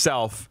for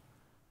myself.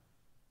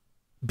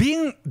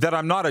 Being that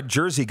I'm not a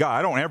jersey guy,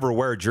 I don't ever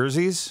wear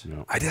jerseys.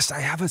 No. I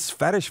have this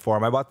fetish for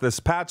them. I bought this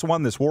Pats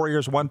one, this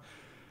Warriors one.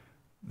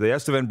 The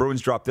Estevan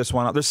Bruins dropped this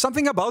one out. There's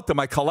something about them.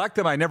 I collect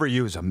them. I never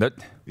use them.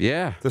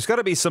 There's got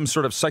to be some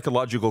sort of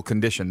psychological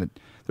condition.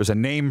 There's a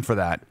name for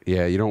that.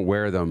 Yeah, you don't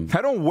wear them.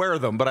 I don't wear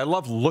them, but I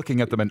love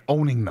looking at them and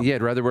owning them. Yeah,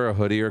 I'd rather wear a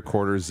hoodie or a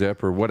quarter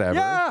zip or whatever.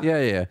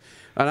 Yeah.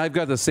 And I've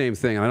got the same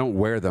thing. And I don't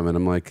wear them. And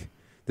I'm like,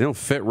 they don't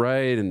fit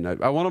right. And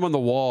I want them on the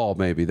wall,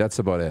 maybe. That's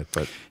about it.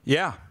 But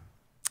yeah.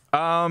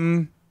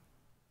 I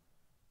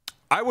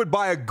would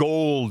buy a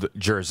gold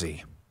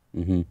jersey.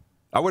 Mm-hmm.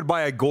 I would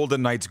buy a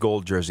Golden Knights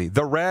gold jersey.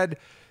 The red,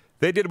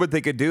 they did what they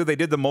could do. They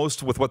did the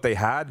most with what they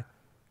had.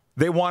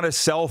 They want to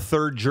sell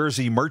third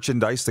jersey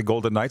merchandise, the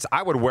Golden Knights.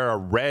 I would wear a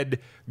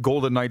red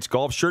Golden Knights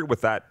golf shirt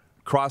with that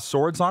crossed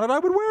swords on it. I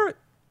would wear it.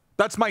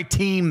 That's my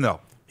team, though.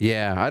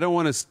 Yeah, I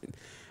don't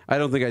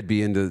think I'd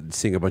be into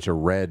seeing a bunch of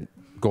red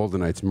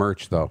Golden Knights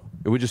merch, though.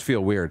 It would just feel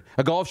weird.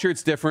 A golf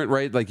shirt's different,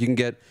 right? Like you can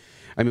get,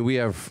 I mean, we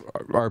have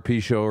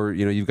RP Show, or,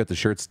 you know, you've got the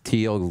shirts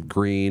teal,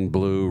 green,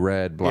 blue,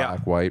 red,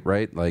 black, white,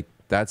 right? Like,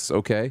 that's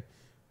okay,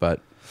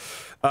 but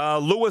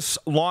Lewis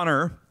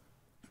Lawner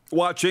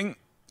watching.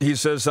 He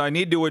says, we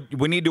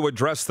need to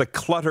address the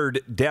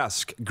cluttered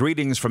desk.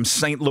 Greetings from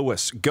St.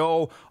 Louis.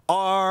 Go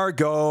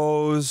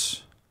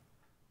Argos.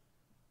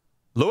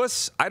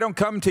 Lewis, I don't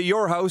come to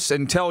your house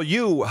and tell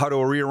you how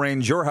to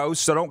rearrange your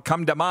house, so don't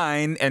come to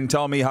mine and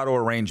tell me how to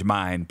arrange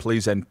mine,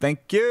 please and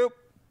thank you.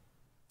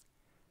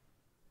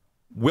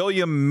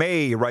 William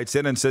May writes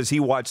in and says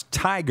he watched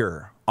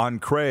Tiger on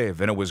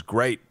Crave, and it was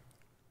great.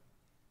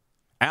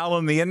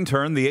 Alan the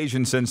intern, the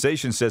Asian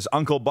sensation, says,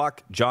 Uncle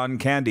Buck, John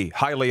Candy,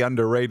 highly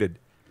underrated.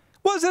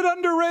 Was it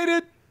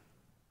underrated?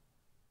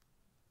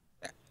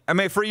 I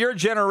mean, for your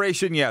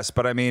generation, yes,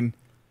 but I mean...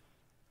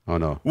 Oh,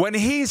 no. When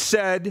he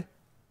said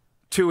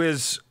to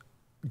his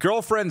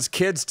girlfriend's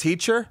kid's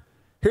teacher,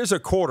 here's a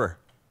quarter.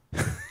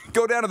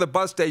 Go down to the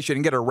bus station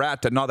and get a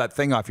rat to gnaw that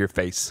thing off your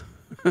face.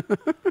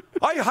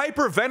 I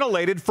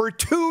hyperventilated for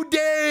 2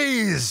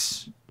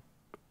 days.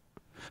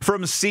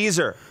 From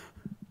Caesar,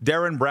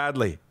 Darren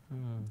Bradley.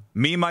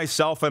 Me,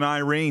 myself, and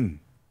Irene.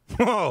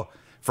 Oh,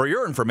 for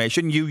your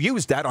information, you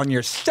used that on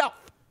yourself.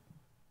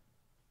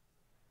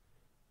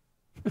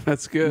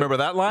 That's good. Remember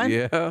that line?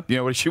 Yeah. You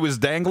know what she was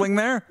dangling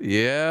there?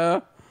 Yeah,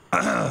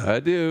 I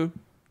do.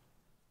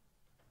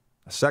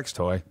 A sex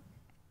toy.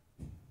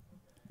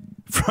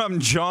 From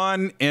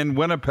John in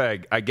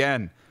Winnipeg.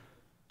 Again,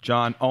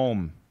 John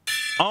Ohm.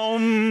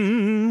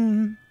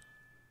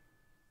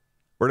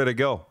 Where did it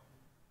go?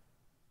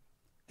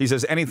 He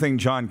says, anything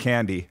John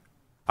Candy.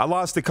 I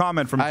lost the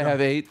comment from John. I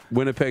have 8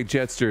 Winnipeg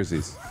Jets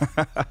jerseys.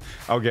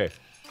 Okay.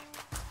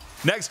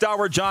 Next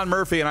hour, John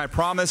Murphy, and I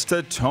promise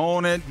to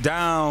tone it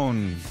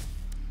down.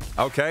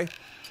 Okay.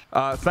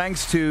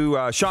 Thanks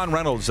to Sean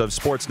Reynolds of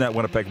Sportsnet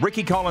Winnipeg,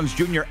 Ricky Collins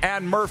Jr.,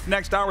 and Murph.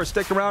 Next hour.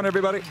 Stick around,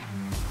 everybody.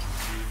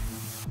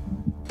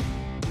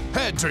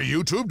 Head to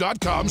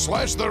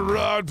youtube.com/The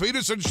Rod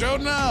Pedersen Show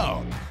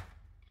now.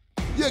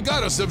 You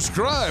gotta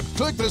subscribe.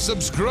 Click the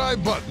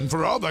subscribe button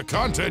for all the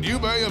content you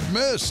may have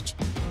missed.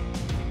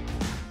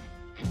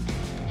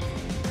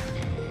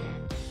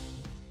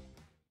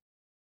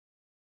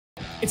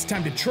 It's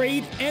time to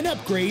trade and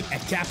upgrade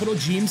at Capital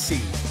GMC.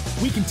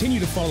 We continue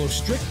to follow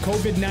strict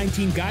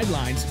COVID-19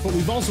 guidelines, but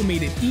we've also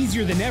made it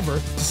easier than ever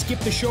to skip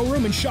the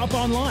showroom and shop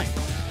online.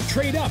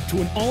 Trade up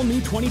to an all-new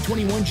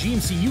 2021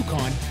 GMC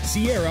Yukon,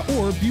 Sierra,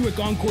 or Buick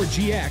Encore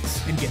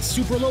GX and get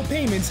super low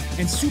payments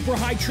and super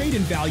high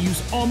trade-in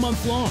values all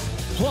month long.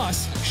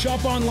 Plus,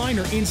 shop online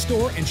or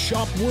in-store and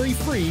shop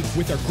worry-free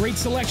with our great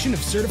selection of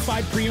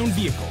certified pre-owned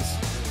vehicles.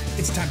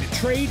 It's time to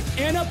trade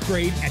and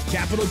upgrade at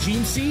Capital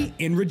GMC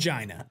in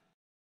Regina.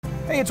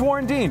 Hey, it's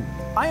Warren Dean.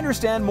 I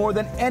understand more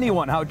than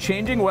anyone how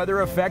changing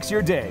weather affects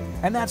your day,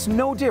 and that's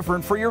no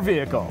different for your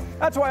vehicle.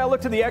 That's why I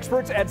look to the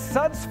experts at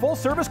Suds Full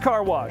Service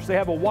Car Wash. They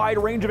have a wide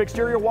range of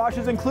exterior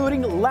washes,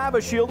 including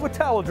Lava Shield with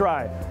Towel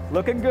Dry.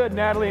 Looking good,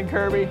 Natalie and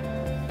Kirby.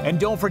 And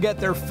don't forget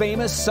their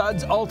famous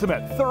Suds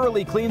Ultimate.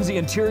 Thoroughly cleans the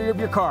interior of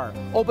your car.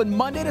 Open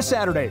Monday to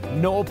Saturday.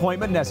 No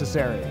appointment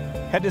necessary.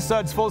 Head to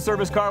Suds Full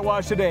Service Car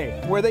Wash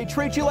today, where they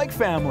treat you like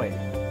family.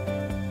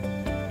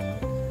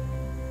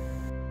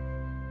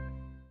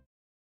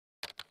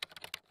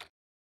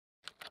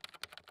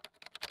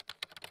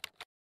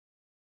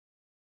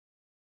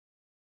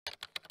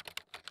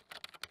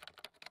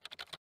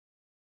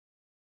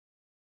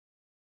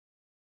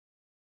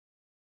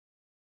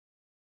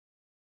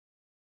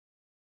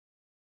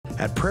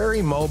 At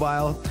Prairie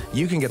Mobile,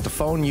 you can get the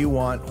phone you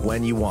want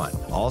when you want.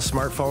 All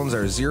smartphones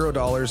are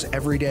 $0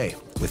 every day.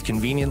 With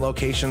convenient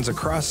locations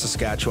across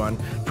Saskatchewan,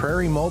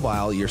 Prairie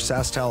Mobile, your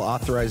SaskTel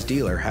authorized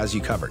dealer, has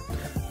you covered.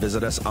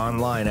 Visit us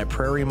online at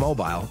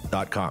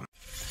prairiemobile.com.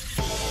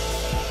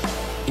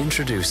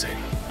 Introducing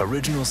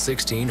Original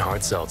 16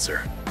 Hard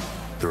Seltzer.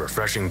 The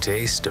refreshing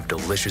taste of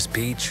delicious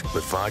peach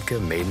with vodka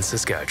made in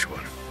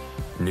Saskatchewan.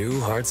 New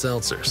hard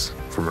seltzers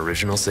from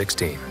Original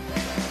 16.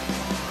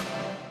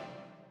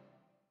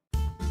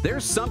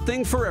 There's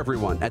something for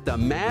everyone at the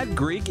Mad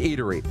Greek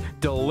Eatery.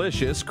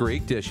 Delicious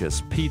Greek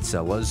dishes, pizza,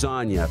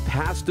 lasagna,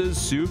 pastas,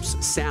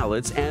 soups,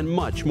 salads, and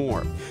much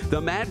more.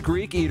 The Mad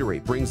Greek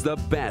Eatery brings the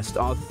best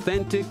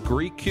authentic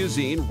Greek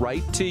cuisine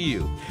right to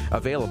you.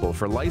 Available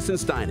for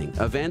licensed dining,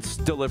 events,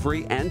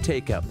 delivery, and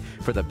takeout.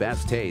 For the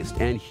best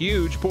taste and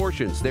huge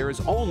portions, there is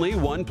only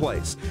one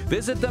place.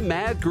 Visit the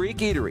Mad Greek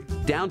Eatery,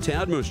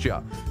 downtown Moose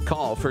Jaw.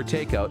 Call for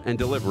takeout and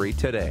delivery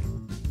today.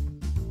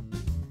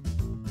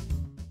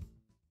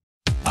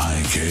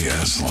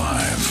 IKS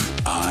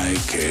Live.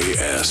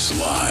 IKS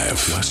Live.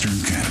 Western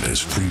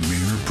Canada's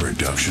premier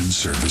production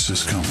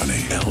services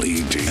company.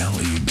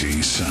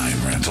 LED sign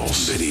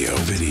rentals. Video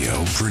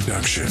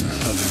production.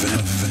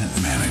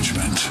 Event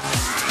management.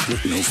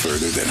 Look no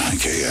further than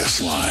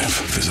IKS Live.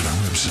 Visit our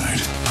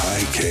website.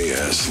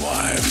 IKS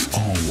Live.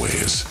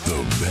 Always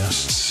the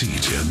best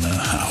seat in the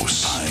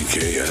house.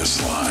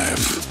 IKS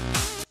Live.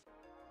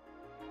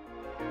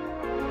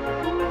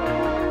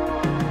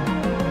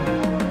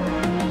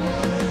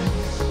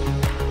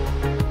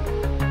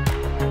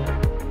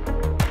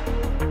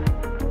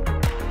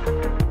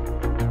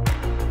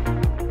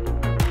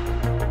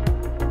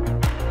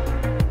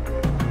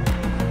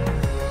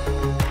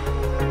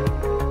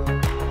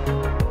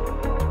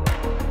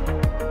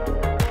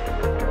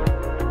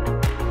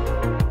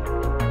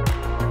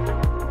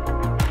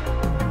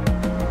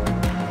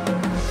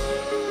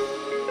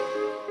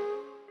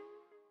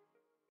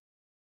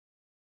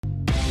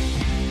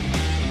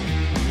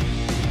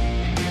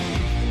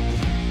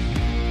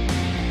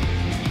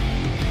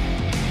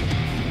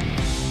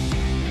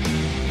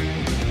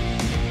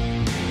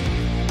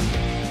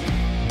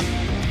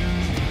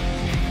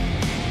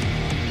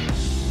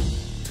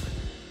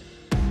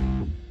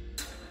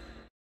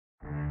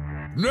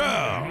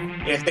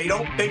 If they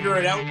don't figure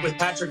it out with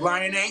Patrick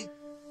Laine,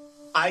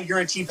 I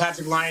guarantee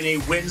Patrick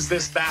Laine wins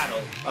this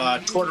battle.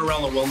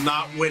 Tortorella will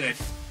not win it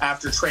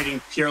after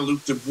trading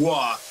Pierre-Luc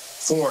Dubois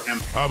for him.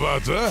 How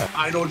about that?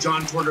 I know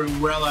John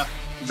Tortorella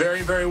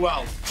very, very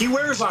well. He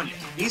wears on you.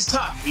 He's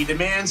tough. He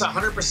demands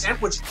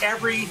 100%, which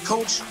every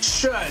coach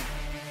should.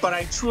 But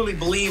I truly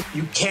believe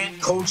you can't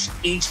coach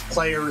each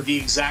player the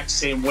exact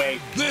same way.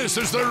 This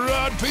is the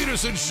Rod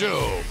Pedersen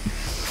Show.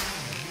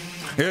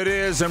 It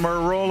is, and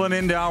we're rolling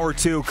into hour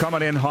two,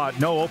 coming in hot.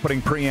 No opening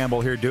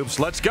preamble here, Dupes.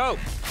 Let's go.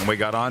 And we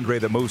got Andre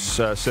the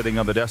Moose sitting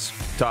on the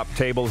desktop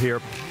table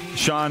here.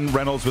 Sean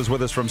Reynolds was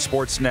with us from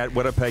Sportsnet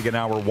Winnipeg in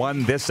hour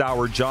one. This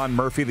hour, John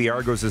Murphy, the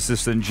Argos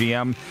assistant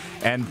GM,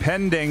 and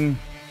pending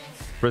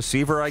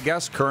receiver, I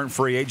guess, current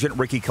free agent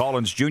Ricky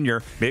Collins Jr.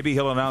 Maybe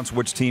he'll announce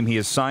which team he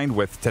is signed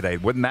with today.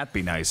 Wouldn't that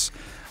be nice?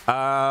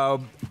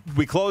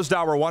 We closed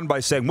hour one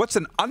by saying, what's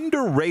an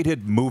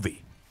underrated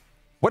movie?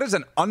 What is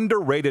an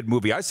underrated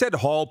movie? I said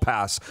Hall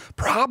Pass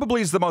probably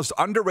is the most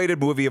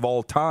underrated movie of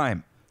all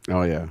time.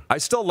 Oh, yeah. I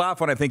still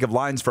laugh when I think of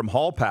lines from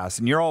Hall Pass,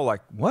 and you're all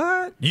like,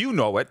 what? You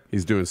know it.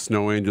 He's doing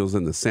Snow Angels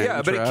in the Sand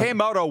Yeah, but Trap. it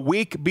came out a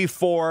week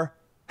before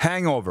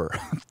Hangover.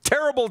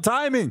 Terrible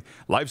timing.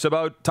 Life's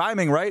about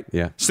timing, right?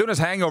 Yeah. As soon as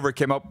Hangover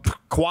came out,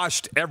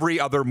 quashed every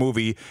other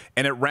movie,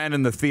 and it ran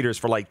in the theaters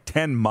for like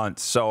 10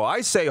 months. So I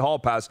say hall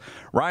pass.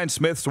 Ryan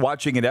Smith's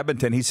watching in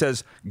Edmonton. He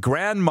says,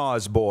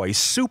 Grandma's Boy,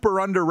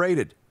 super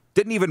underrated.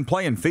 Didn't even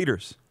play in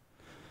theaters.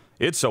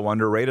 It's so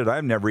underrated,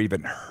 I've never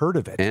even heard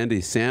of it. Andy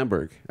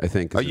Samberg, I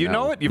think. You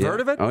know it? You've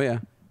heard of it? Oh, yeah.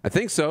 I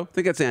think so. I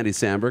think it's Andy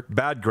Samberg.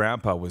 Bad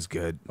Grandpa was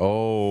good.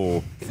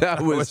 Oh, that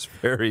was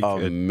very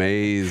good.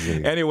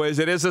 Amazing. Anyways,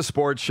 it is a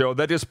sports show.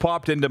 That just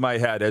popped into my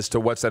head as to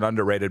what's an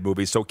underrated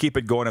movie. So keep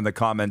it going in the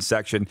comments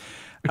section.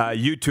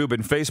 YouTube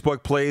and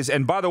Facebook plays.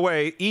 And by the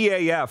way,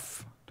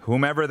 EAF,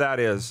 whomever that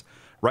is,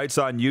 writes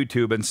on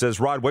YouTube and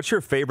says, Rod, what's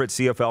your favorite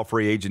CFL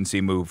free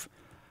agency move?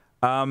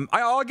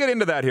 I'll get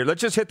into that here.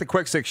 Let's just hit the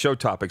quick six show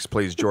topics,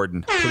 please,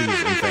 Jordan. Please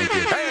and thank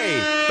you.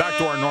 Hey, back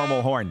to our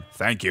normal horn.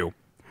 Thank you.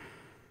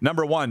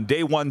 Number one,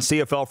 day one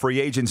CFL free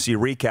agency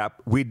recap.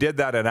 We did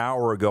that an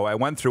hour ago. I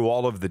went through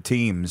all of the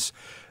teams.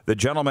 The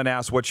gentleman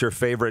asked, what's your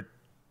favorite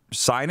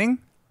signing?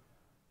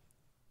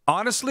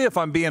 Honestly, if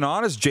I'm being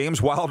honest,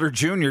 James Wilder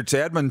Jr. to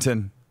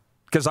Edmonton.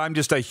 Because I'm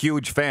just a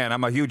huge fan.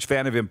 I'm a huge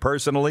fan of him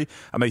personally.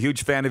 I'm a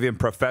huge fan of him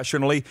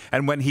professionally.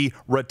 And when he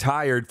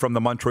retired from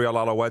the Montreal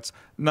Alouettes,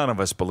 none of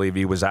us believed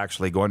he was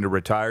actually going to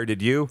retire.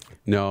 Did you?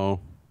 No,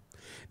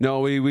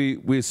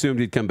 we assumed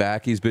he'd come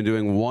back. He's been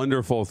doing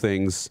wonderful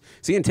things.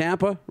 Is he in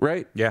Tampa,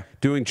 right? Yeah.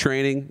 Doing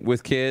training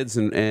with kids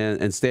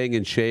and staying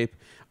in shape.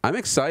 I'm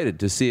excited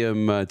to see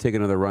him take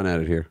another run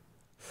at it here.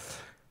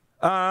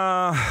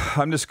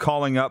 I'm just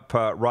calling up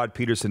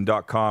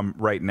rodpedersen.com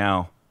right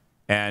now.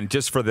 And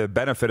just for the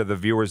benefit of the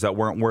viewers that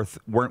weren't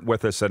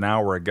with us an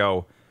hour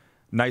ago,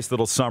 nice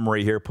little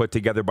summary here put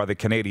together by the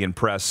Canadian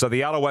Press. So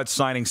the Alouettes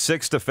signing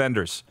 6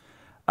 defenders.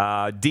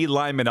 D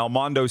lineman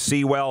Almondo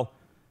Sewell,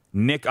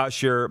 Nick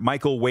Usher,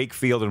 Michael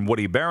Wakefield, and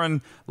Woody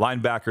Barron.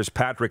 Linebackers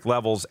Patrick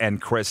Levels and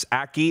Chris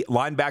Aki.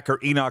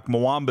 Linebacker Enoch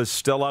Mwamba's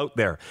still out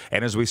there.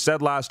 And as we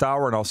said last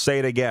hour, and I'll say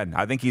it again,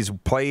 I think he's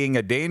playing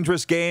a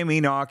dangerous game,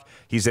 Enoch.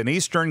 He's an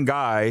Eastern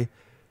guy.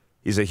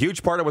 He's a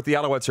huge part of what the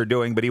Alouettes are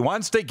doing, but he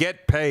wants to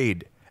get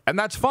paid. And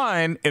that's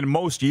fine in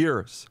most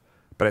years.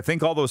 But I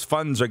think all those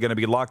funds are going to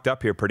be locked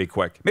up here pretty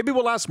quick. Maybe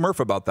we'll ask Murph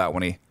about that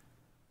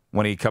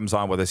when he comes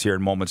on with us here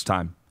in moments'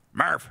 time.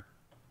 Murph.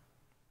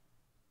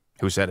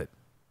 Who said it?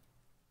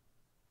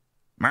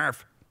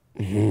 Murph.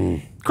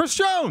 Chris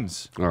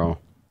Jones. Oh,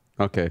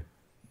 okay.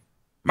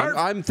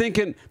 I'm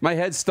thinking, my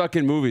head's stuck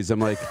in movies.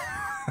 I'm like,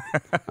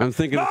 I'm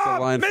thinking it's a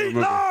line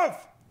from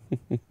a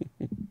movie.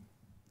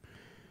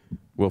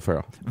 Will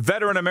Ferrell.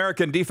 Veteran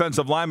American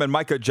defensive lineman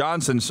Micah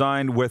Johnson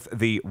signed with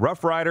the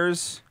Rough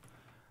Riders.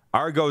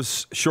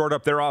 Argos shored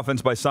up their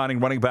offense by signing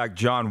running back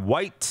John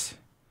White.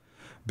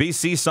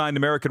 BC signed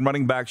American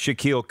running back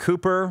Shaquille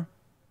Cooper.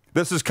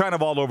 This is kind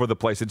of all over the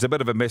place. It's a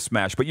bit of a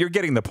mismatch, but you're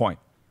getting the point.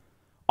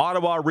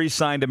 Ottawa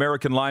re-signed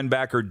American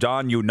linebacker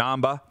Don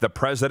Unamba, the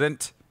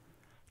president.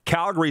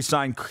 Calgary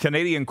signed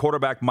Canadian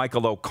quarterback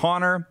Michael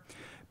O'Connor.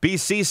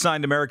 BC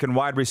signed American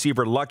wide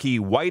receiver Lucky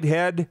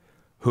Whitehead,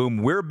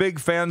 whom we're big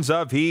fans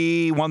of.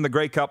 He won the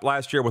Grey Cup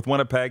last year with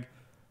Winnipeg.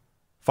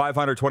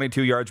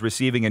 522 yards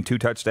receiving and 2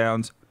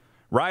 touchdowns.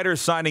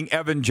 Riders signing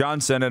Evan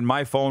Johnson, and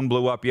my phone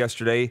blew up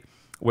yesterday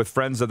with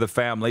friends of the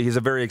family. He's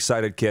a very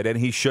excited kid, and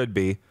he should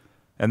be.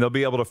 And they'll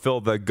be able to fill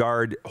the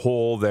guard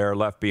hole there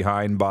left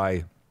behind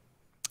by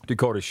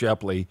Dakota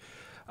Shepley.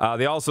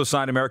 They also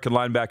signed American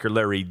linebacker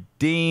Larry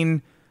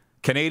Dean.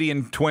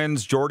 Canadian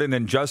twins Jordan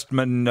and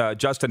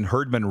Justin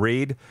Herdman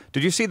Reed.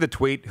 Did you see the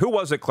tweet? Who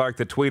was it, Clark,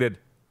 that tweeted,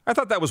 I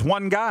thought that was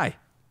one guy.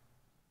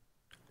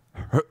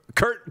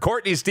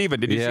 Courtney Stephen.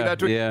 Did you see that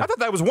tweet? Yeah. I thought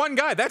that was one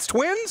guy. That's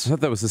twins? I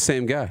thought that was the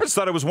same guy. I just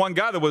thought it was one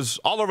guy that was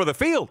all over the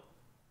field.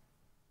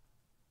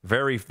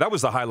 That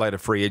was the highlight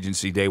of free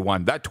agency day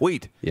one. That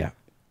tweet. Yeah.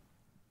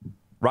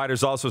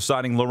 Riders also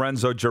signing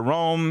Lorenzo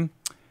Jerome,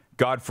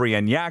 Godfrey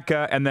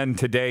Anyaka, and then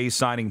today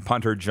signing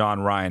punter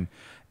John Ryan.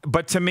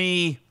 But to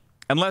me,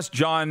 unless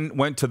John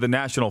went to the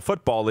National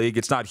Football League,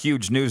 it's not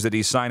huge news that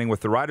he's signing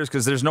with the Riders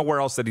because there's nowhere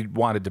else that he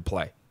wanted to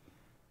play.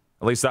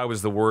 At least that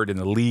was the word in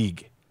the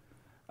league.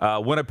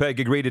 Winnipeg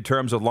agreed to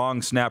terms with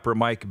long snapper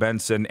Mike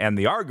Benson and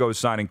the Argos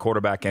signing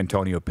quarterback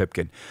Antonio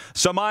Pipkin.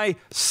 So my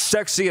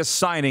sexiest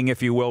signing,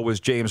 if you will, was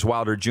James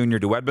Wilder Jr.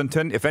 to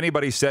Edmonton. If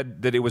anybody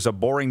said that it was a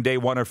boring day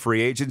one of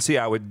free agency,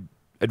 I would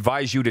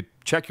advise you to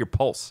check your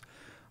pulse.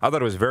 I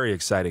thought it was very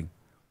exciting.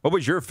 What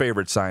was your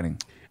favorite signing?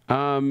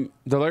 The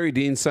Larry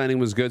Dean signing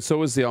was good. So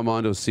was the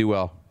Almondo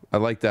Sewell. I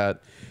like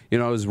that. You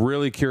know, I was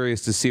really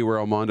curious to see where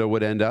Almondo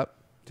would end up.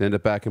 To end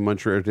up back in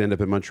Montreal. To end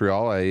up in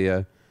Montreal.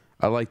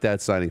 I like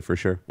that signing for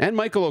sure. And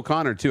Michael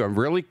O'Connor too.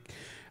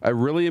 I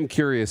really am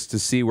curious to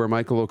see where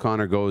Michael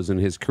O'Connor goes in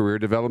his career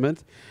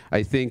development.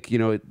 I think,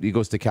 he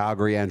goes to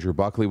Calgary. Andrew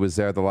Buckley was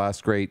there, the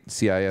last great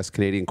CIS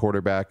Canadian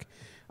quarterback.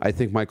 I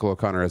think Michael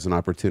O'Connor has an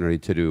opportunity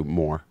to do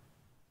more.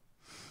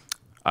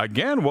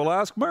 Again, we'll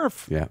ask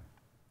Murph. Yeah.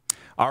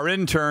 Our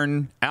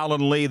intern,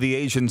 Alan Lee, the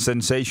Asian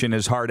sensation,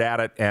 is hard at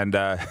it,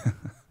 and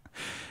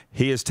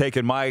he has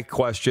taken my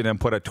question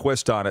and put a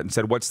twist on it and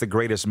said, what's the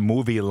greatest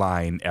movie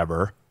line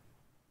ever?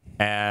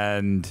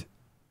 And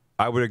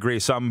I would agree.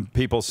 Some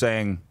people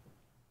saying,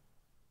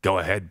 "Go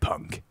ahead,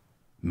 punk.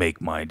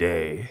 Make my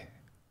day."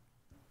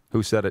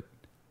 Who said it?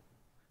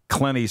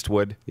 Clint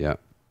Eastwood. Yeah.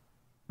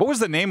 What was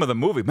the name of the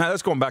movie? Man,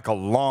 that's going back a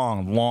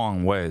long,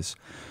 long ways.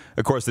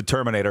 Of course, the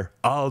Terminator.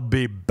 "I'll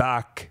be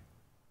back,"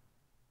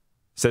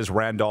 says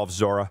Randolph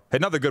Zora.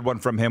 Another good one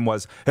from him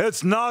was,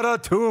 "It's not a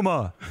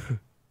tumor."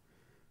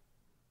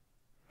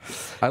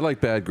 I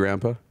like Bad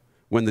Grandpa.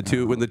 When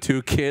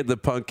the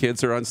punk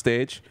kids are on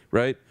stage,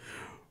 right?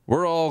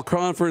 "We're all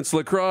conference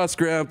lacrosse,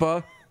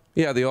 Grandpa."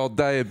 Yeah, the all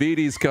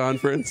diabetes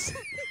conference.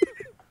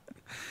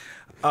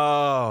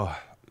 Oh,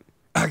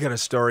 I got a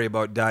story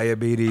about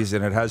diabetes,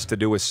 and it has to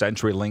do with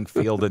CenturyLink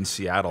Field in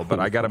Seattle, but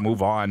I got to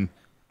move on.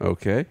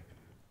 Okay.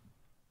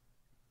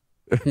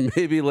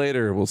 Maybe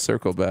later we'll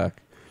circle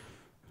back.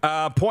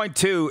 Point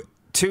 2,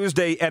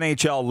 Tuesday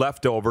NHL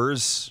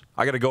leftovers.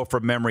 I got to go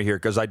from memory here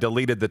because I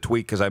deleted the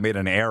tweet because I made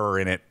an error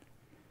in it.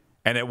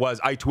 And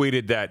I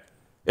tweeted that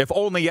if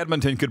only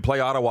Edmonton could play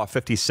Ottawa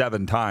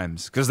 57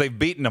 times, because they've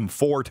beaten them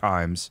 4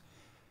 times,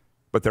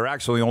 but they're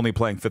actually only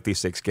playing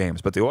 56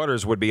 games. But the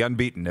Oilers would be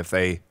unbeaten if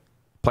they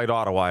played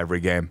Ottawa every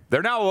game.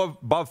 They're now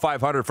above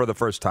 500 for the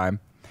first time.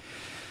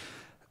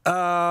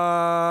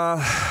 I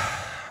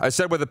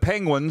said with the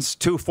Penguins,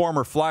 2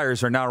 former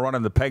Flyers are now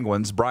running the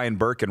Penguins, Brian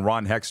Burke and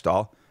Ron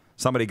Hextall.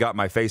 Somebody got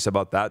my face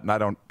about that, and I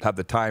don't have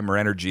the time or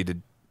energy to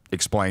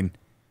explain.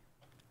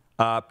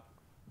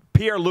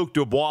 Pierre-Luc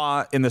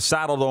Dubois in the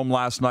Saddledome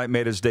last night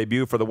made his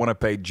debut for the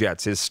Winnipeg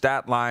Jets. His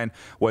stat line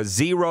was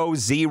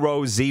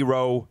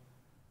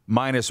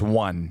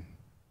 0-0-0-1.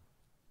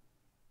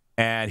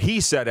 And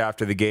he said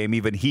after the game,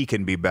 even he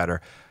can be better.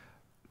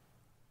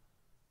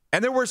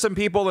 And there were some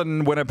people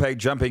in Winnipeg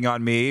jumping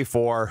on me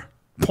for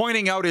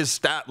pointing out his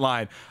stat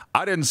line.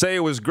 I didn't say it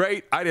was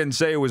great. I didn't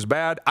say it was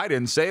bad. I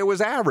didn't say it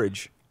was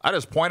average. I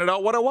just pointed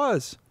out what it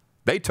was.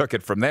 They took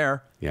it from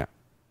there. Yeah.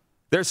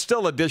 There's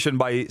still addition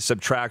by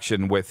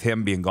subtraction with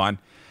him being gone.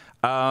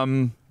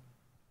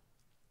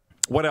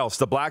 What else?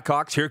 The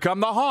Blackhawks. Here come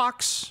the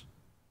Hawks.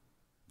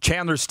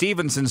 Chandler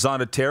Stevenson's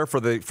on a tear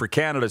for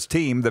Canada's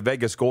team, the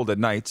Vegas Golden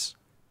Knights.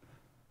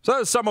 So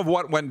that's some of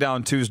what went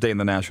down Tuesday in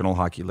the National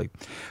Hockey League.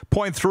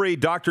 Point 3,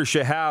 Dr.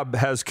 Shahab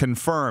has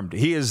confirmed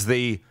he is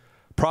the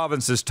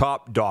province's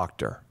top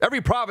doctor.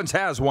 Every province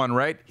has one,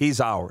 right?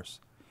 He's ours.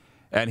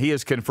 And he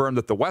has confirmed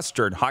that the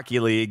Western Hockey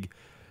League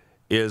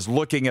is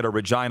looking at a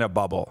Regina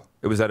bubble.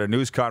 It was at a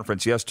news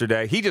conference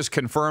yesterday. He just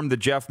confirmed the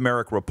Jeff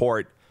Merrick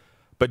report,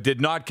 but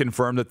did not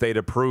confirm that they'd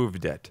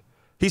approved it.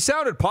 He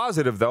sounded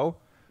positive, though.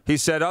 He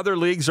said other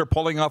leagues are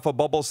pulling off a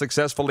bubble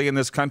successfully in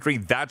this country.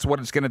 That's what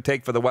it's going to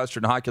take for the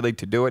Western Hockey League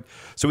to do it.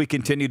 So we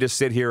continue to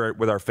sit here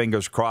with our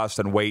fingers crossed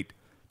and wait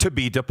to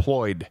be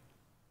deployed.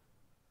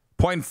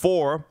 Point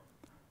 4,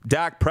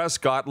 Dak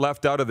Prescott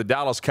left out of the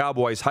Dallas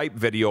Cowboys hype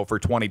video for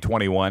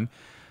 2021.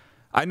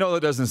 I know that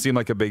doesn't seem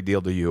like a big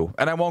deal to you,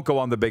 and I won't go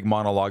on the big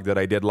monologue that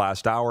I did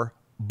last hour,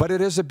 but it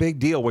is a big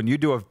deal when you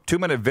do a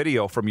 2-minute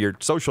video from your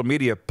social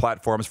media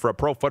platforms for a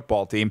pro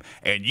football team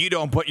and you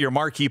don't put your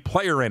marquee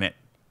player in it.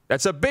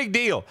 That's a big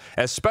deal,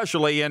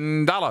 especially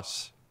in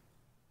Dallas.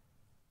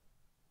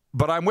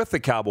 But I'm with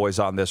the Cowboys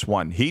on this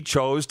one. He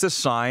chose to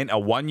sign a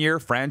 1-year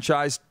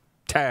franchise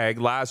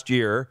tag last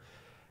year,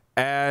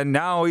 and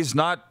now he's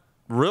not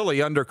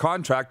really under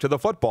contract to the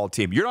football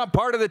team. You're not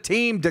part of the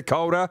team,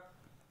 Dakota.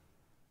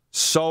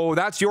 So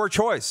that's your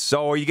choice.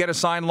 So are you going to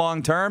sign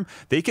long-term?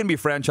 They can be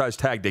franchise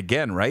tagged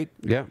again, right?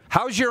 Yeah.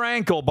 How's your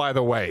ankle, by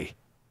the way?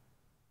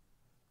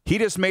 He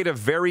just made a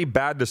very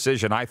bad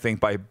decision, I think,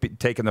 by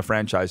taking the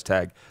franchise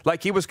tag.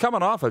 Like, he was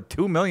coming off a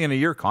 $2 million a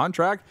year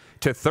contract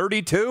to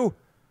 $32.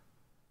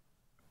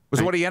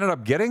 Was what he ended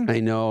up getting? I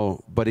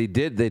know, but they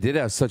did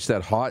have such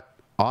that hot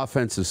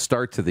offensive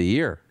start to the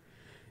year.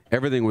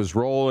 Everything was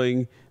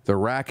rolling. They're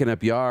racking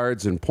up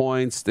yards and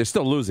points. They're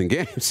still losing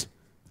games.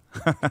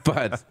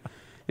 But,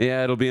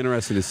 yeah, it'll be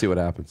interesting to see what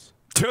happens.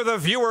 To the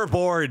viewer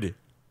board.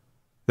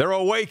 They're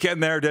awake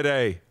in there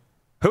today.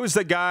 Who's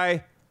the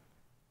guy?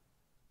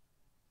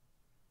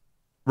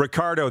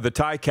 Ricardo, the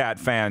Tie-Cat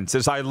fan,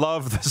 says, I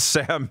love the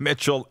Sam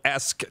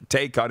Mitchell-esque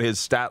take on his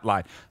stat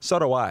line. So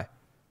do I.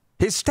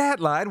 His stat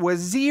line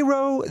was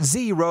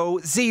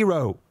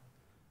 0-0-0.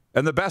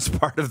 And the best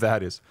part of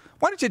that is,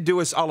 why don't you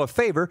do us all a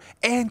favor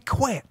and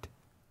quit?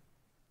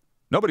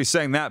 Nobody's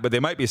saying that, but they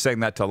might be saying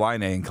that to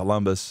Laine in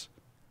Columbus.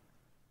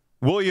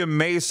 William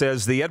May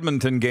says, the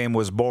Edmonton game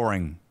was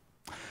boring.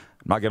 I'm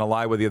not going to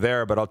lie with you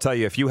there, but I'll tell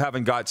you, if you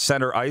haven't got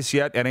center ice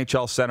yet,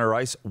 NHL center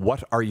ice,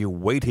 what are you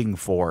waiting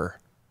for?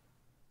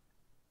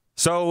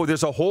 So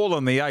there's a hole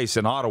in the ice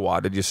in Ottawa.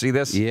 Did you see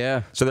this?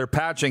 Yeah. So they're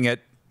patching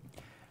it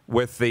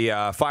with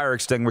the fire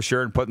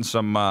extinguisher and putting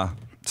some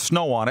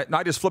snow on it. And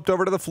I just flipped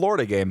over to the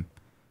Florida game.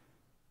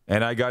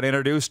 And I got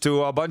introduced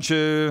to a bunch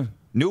of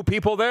new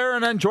people there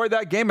and enjoyed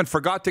that game and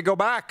forgot to go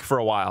back for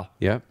a while.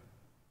 Yeah.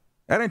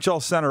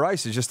 NHL center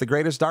ice is just the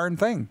greatest darn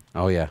thing.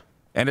 Oh, yeah.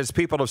 And as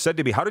people have said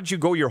to me, how did you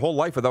go your whole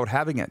life without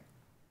having it?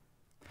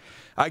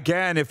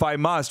 Again, if I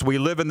must, we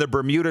live in the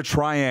Bermuda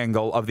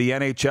Triangle of the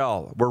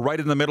NHL. We're right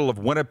in the middle of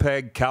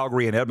Winnipeg,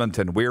 Calgary, and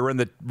Edmonton. We're in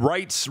the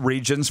rights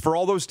regions for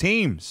all those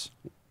teams.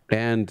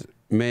 And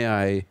may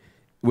I,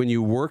 when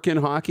you work in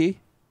hockey,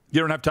 you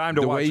don't have time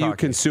to watch hockey. The way you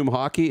consume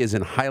hockey is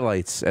in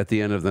highlights at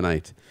the end of the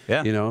night.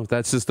 Yeah. You know,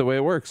 that's just the way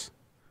it works.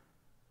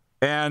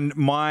 And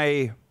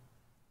my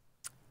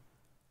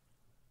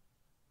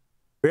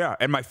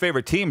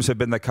favorite teams have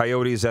been the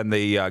Coyotes and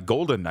the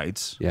Golden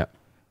Knights. Yeah.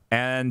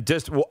 And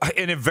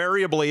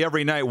invariably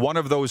every night, one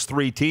of those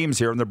three teams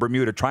here in the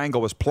Bermuda Triangle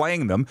was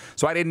playing them.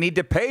 So I didn't need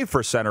to pay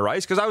for center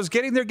ice because I was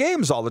getting their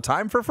games all the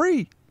time for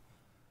free.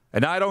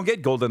 And now I don't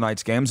get Golden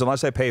Knights games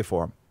unless I pay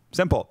for them.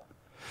 Simple.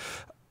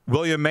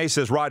 William May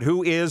says, Rod,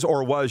 who is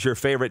or was your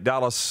favorite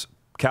Dallas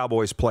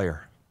Cowboys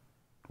player?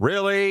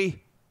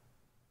 Really?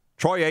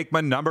 Troy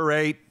Aikman, number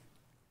 8.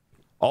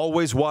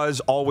 Always was,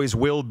 always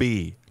will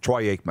be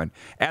Troy Aikman.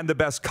 And the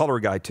best color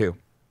guy, too.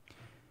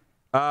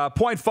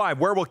 Point 5,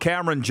 where will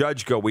Cameron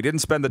Judge go? We didn't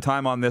spend the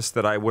time on this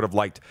that I would have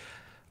liked.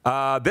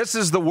 This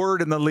is the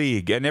word in the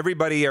league, and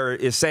everybody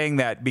is saying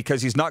that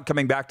because he's not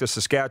coming back to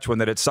Saskatchewan,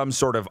 that it's some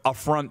sort of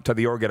affront to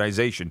the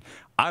organization.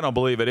 I don't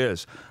believe it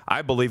is.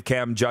 I believe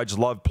Cam Judge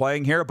loved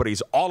playing here, but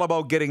he's all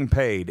about getting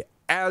paid,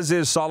 as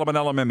is Solomon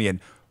Elimimian.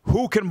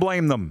 Who can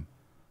blame them?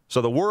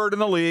 So the word in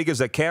the league is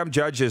that Cam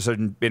Judge is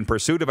in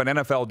pursuit of an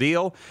NFL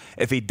deal.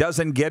 If he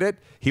doesn't get it,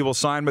 he will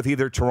sign with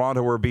either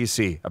Toronto or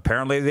BC.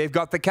 Apparently, they've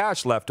got the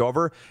cash left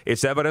over.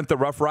 It's evident the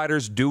Rough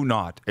Riders do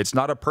not. It's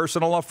not a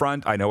personal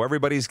affront. I know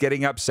everybody's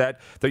getting upset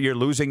that you're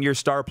losing your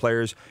star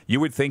players. You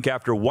would think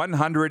after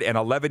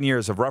 111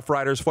 years of Rough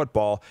Riders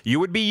football, you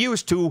would be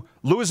used to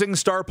losing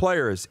star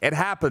players. It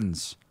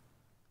happens.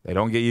 They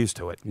don't get used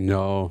to it.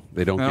 No,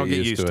 they don't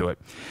get used to it.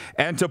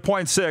 And to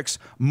point 6,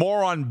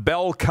 more on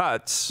Bell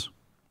cuts.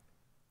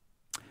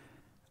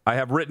 I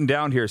have written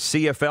down here,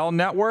 CFL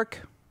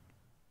Network.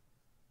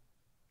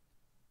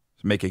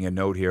 Just making a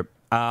note here.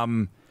 I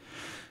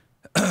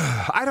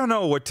don't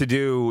know what to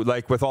do,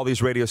 like with all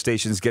these radio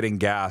stations getting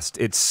gassed.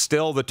 It's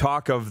still the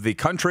talk of the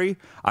country.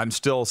 I'm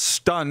still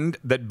stunned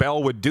that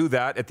Bell would do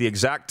that at the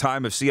exact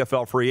time of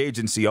CFL free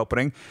agency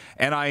opening.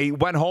 And I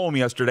went home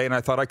yesterday and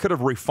I thought I could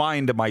have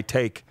refined my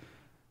take,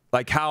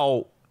 like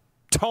how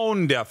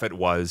tone deaf it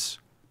was.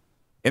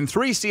 In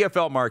 3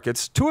 CFL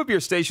markets, 2 of your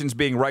stations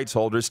being rights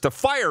holders to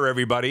fire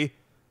everybody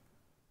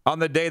on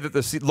the day that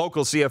the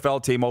local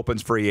CFL team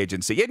opens free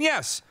agency. And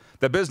yes,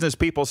 the business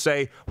people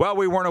say, well,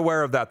 we weren't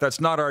aware of that. That's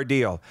not our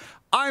deal.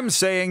 I'm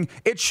saying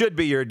it should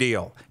be your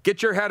deal.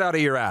 Get your head out of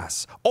your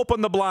ass.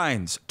 Open the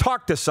blinds.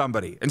 Talk to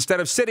somebody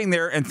instead of sitting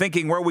there and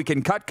thinking where we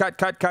can cut,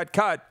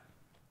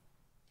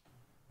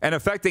 and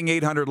affecting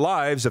 800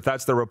 lives, if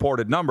that's the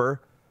reported number.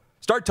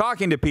 Start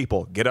talking to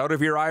people. Get out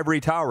of your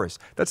ivory towers.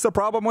 That's the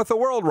problem with the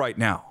world right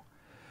now.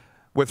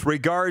 With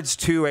regards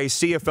to a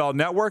CFL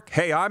network,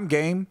 hey, I'm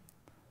game.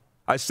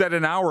 I said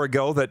an hour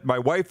ago that my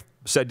wife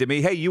said to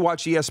me, hey, you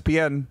watch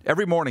ESPN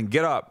every morning.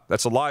 Get up.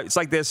 That's a lie. It's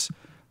like this,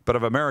 but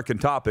of American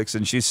topics.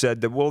 And she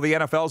said, well, the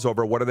NFL's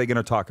over. What are they going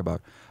to talk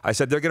about? I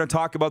said, they're going to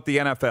talk about the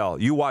NFL.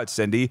 You watch,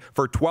 Cindy.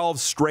 For 12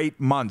 straight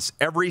months,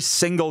 every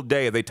single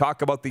day, they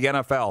talk about the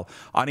NFL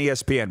on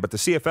ESPN. But the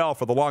CFL,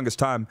 for the longest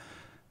time,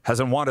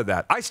 hasn't wanted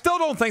that. I still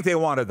don't think they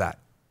wanted that.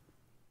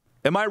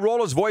 In my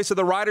role as voice of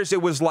the Riders,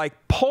 it was like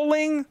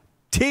pulling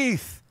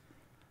teeth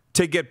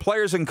to get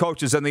players and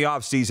coaches in the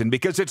offseason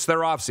because it's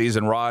their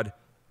offseason, Rod.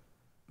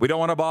 We don't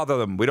want to bother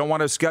them. We don't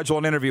want to schedule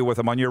an interview with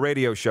them on your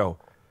radio show.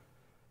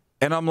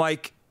 And I'm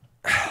like,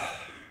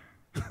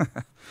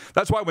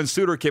 that's why when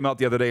Suter came out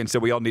the other day and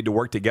said we all need to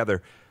work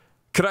together,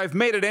 could I have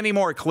made it any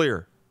more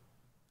clear?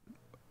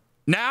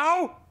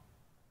 Now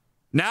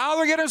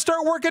they're going to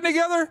start working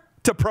together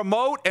to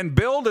promote and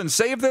build and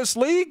save this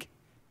league?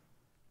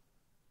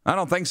 I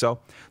don't think so.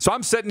 So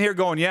I'm sitting here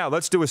going, yeah,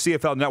 let's do a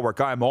CFL network.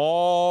 I'm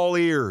all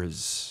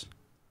ears.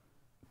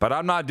 But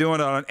I'm not doing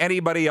it on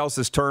anybody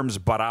else's terms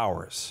but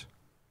ours.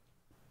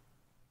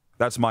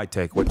 That's my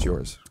take. What's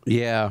yours?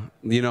 Yeah,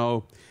 you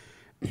know,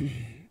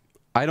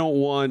 I don't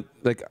want,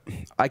 like,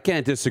 I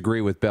can't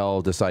disagree with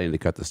Bell deciding to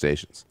cut the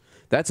stations.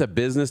 That's a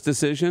business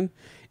decision.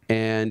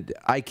 And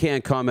I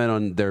can't comment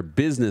on their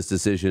business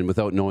decision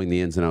without knowing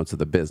the ins and outs of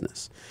the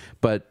business.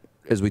 But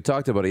as we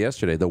talked about it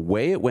yesterday, the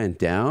way it went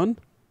down,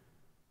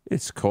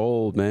 it's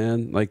cold,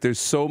 man. Like, there's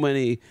so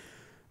many.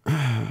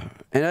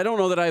 And I don't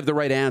know that I have the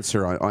right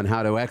answer on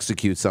how to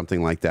execute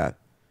something like that,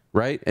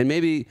 right? And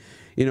maybe,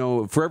 you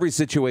know, for every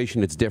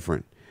situation, it's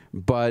different.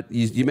 But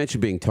you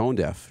mentioned being tone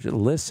deaf. Just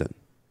listen.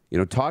 You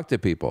know, talk to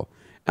people.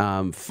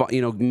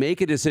 You know,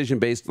 make a decision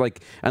based,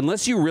 like,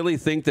 unless you really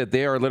think that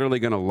they are literally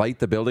going to light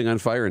the building on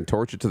fire and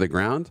torch it to the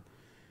ground,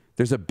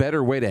 there's a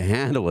better way to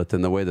handle it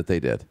than the way that they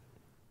did.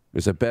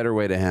 There's a better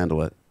way to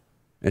handle it.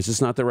 It's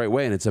just not the right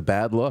way, and it's a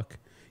bad look.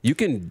 You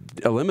can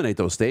eliminate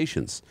those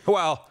stations.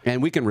 Well,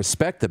 and we can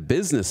respect the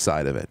business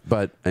side of it,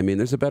 but, I mean,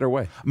 there's a better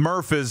way.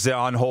 Murph is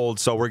on hold,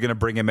 so we're going to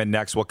bring him in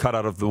next. We'll cut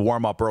out of the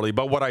warm-up early.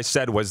 But what I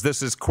said was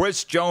this is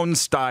Chris Jones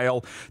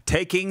style,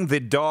 taking the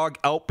dog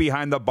out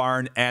behind the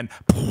barn and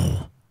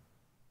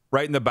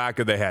right in the back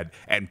of the head.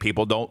 And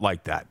people don't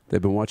like that.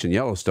 They've been watching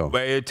Yellowstone.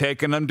 They're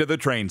taking them to the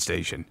train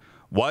station.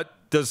 What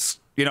does,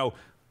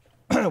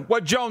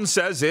 what Jones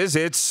says is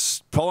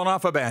it's pulling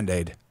off a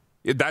Band-Aid.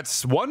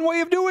 That's one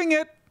way of doing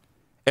it.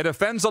 It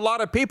offends a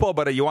lot of people,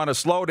 but you want a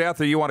slow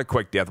death or you want a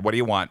quick death? What do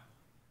you want?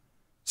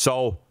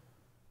 So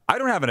I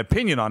don't have an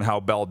opinion on how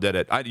Bell did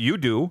it. You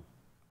do.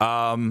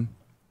 I'm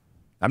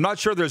not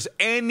sure there's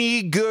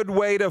any good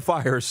way to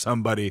fire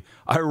somebody.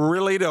 I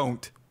really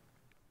don't.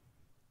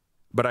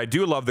 But I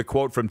do love the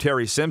quote from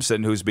Terry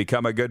Simpson, who's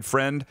become a good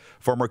friend,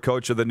 former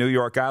coach of the New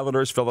York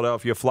Islanders,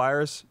 Philadelphia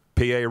Flyers,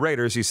 PA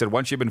Raiders. He said,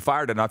 once you've been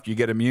fired enough, you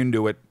get immune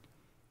to it.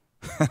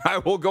 I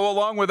will go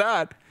along with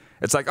that.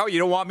 It's like, oh, you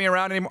don't want me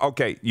around anymore?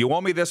 Okay, you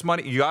owe me this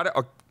money. You got it?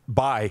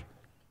 Bye.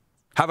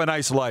 Have a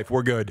nice life.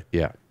 We're good.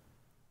 Yeah.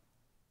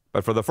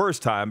 But for the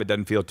first time, it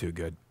doesn't feel too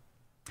good.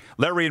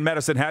 Larry in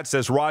Medicine Hat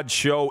says Rod's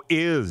show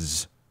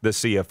is the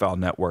CFL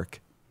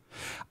network.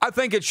 I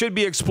think it should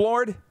be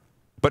explored,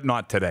 but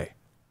not today.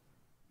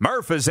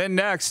 Murph is in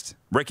next.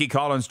 Ricky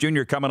Collins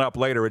Jr. coming up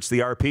later. It's the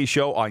RP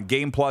Show on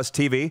Game Plus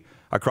TV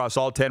across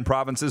all 10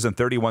 provinces and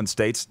 31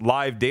 states.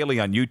 Live daily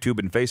on YouTube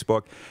and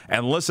Facebook.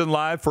 And listen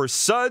live for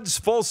Suds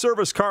Full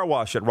Service Car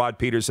Wash at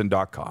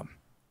rodpedersen.com.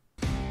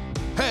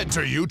 Head to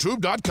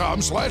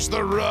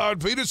youtube.com/The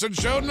Rod Pedersen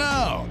Show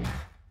now.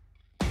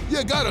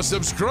 You gotta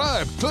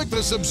subscribe. Click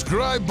the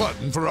subscribe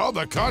button for all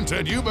the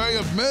content you may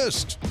have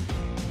missed.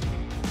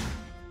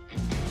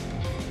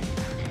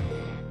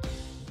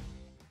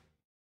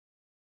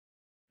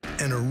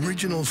 An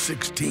original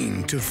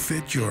 16 to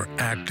fit your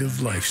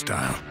active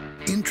lifestyle.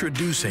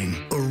 Introducing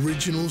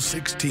Original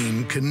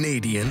 16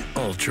 Canadian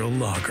Ultra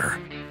Lager.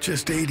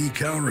 Just 80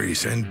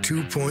 calories and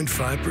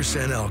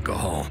 2.5%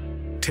 alcohol.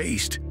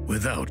 Taste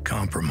without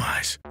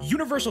compromise.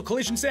 Universal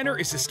Collision Center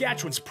is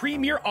Saskatchewan's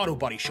premier auto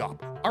body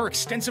shop. Our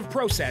extensive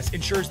process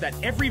ensures that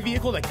every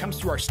vehicle that comes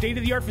through our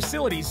state-of-the-art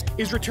facilities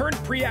is returned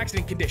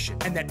pre-accident condition,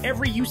 and that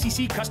every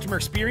UCC customer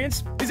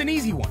experience is an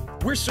easy one.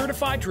 We're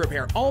certified to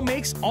repair all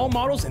makes, all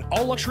models, and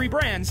all luxury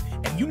brands,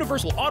 and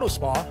Universal Auto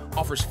Spa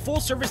offers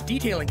full-service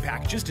detailing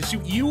packages to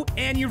suit you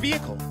and your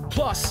vehicle.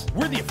 Plus,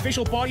 we're the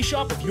official body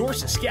shop of your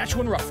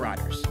Saskatchewan Rough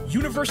Riders.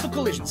 Universal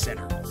Collision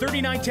Center,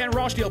 3910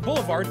 Rochdale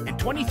Boulevard and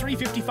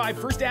 2355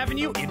 First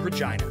Avenue in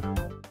Regina.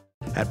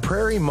 At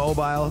Prairie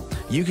Mobile,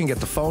 you can get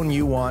the phone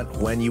you want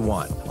when you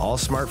want. All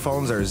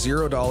smartphones are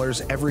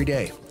 $0 every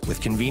day.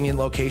 With convenient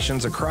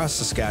locations across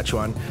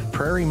Saskatchewan,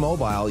 Prairie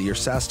Mobile, your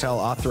SaskTel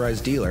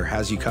authorized dealer,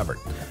 has you covered.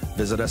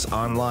 Visit us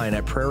online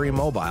at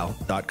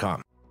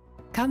prairiemobile.com.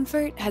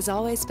 Comfort has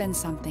always been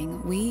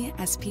something we,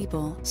 as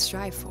people,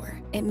 strive for.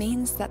 It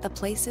means that the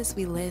places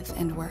we live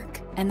and work,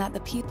 and that the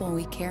people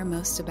we care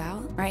most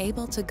about, are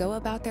able to go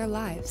about their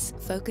lives,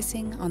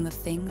 focusing on the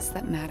things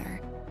that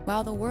matter.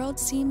 While the world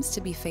seems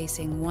to be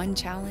facing one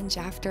challenge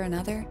after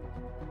another,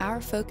 our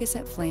focus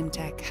at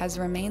FlameTech has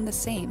remained the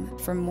same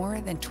for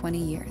more than 20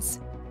 years.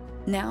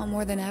 Now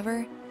more than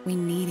ever, we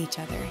need each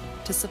other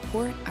to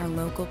support our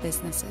local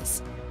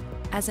businesses.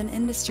 As an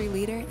industry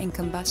leader in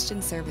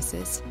combustion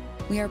services,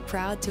 we are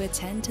proud to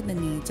attend to the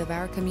needs of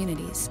our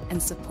communities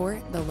and support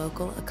the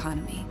local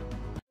economy.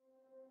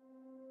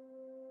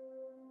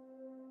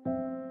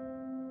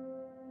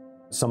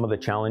 Some of the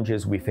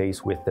challenges we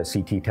face with the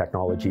CT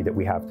technology that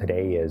we have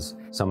today is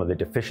some of the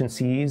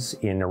deficiencies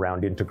in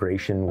around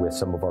integration with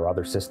some of our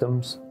other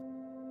systems.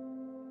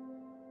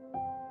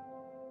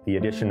 The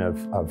addition of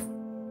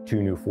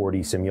 2 new 4D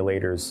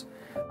simulators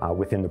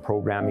within the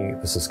programming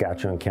of the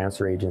Saskatchewan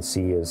Cancer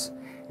Agency is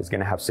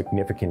going to have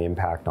significant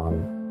impact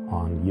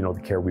on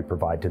the care we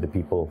provide to the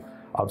people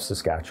of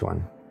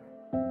Saskatchewan.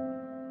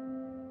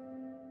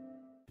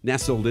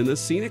 Nestled in the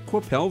scenic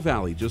Qu'Appelle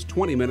Valley, just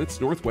 20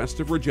 minutes northwest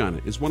of Regina,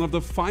 is one of the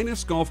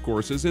finest golf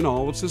courses in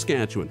all of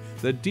Saskatchewan,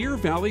 the Deer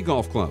Valley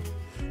Golf Club.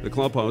 The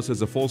clubhouse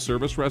has a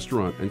full-service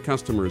restaurant, and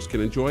customers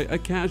can enjoy a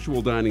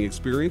casual dining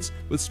experience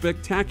with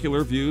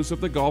spectacular views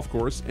of the golf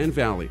course and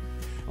valley.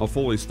 A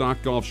fully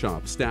stocked golf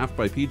shop, staffed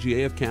by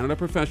PGA of Canada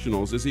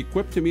professionals, is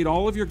equipped to meet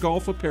all of your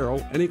golf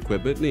apparel and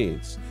equipment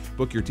needs.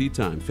 Book your tee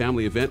time,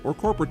 family event, or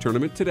corporate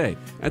tournament today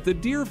at the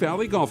Deer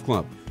Valley Golf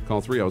Club. Call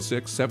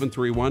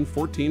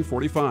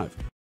 306-731-1445.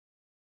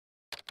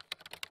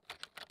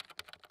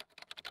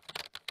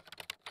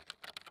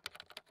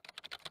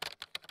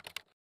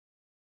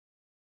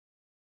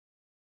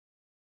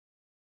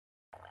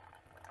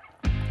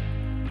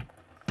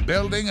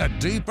 Building a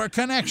deeper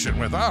connection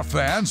with our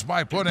fans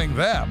by putting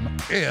them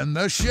in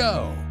the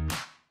show.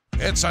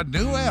 It's a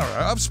new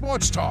era of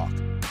sports talk.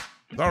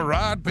 The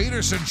Rod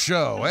Pedersen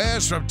Show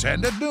airs from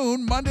 10 to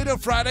noon, Monday to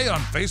Friday on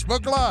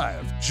Facebook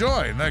Live.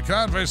 Join the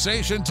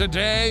conversation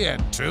today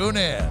and tune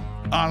in.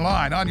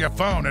 Online, on your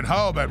phone, at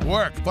home, at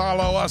work.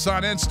 Follow us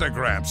on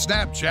Instagram,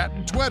 Snapchat,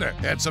 and Twitter.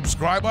 And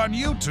subscribe on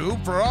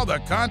YouTube for all the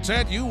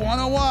content you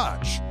want to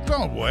watch.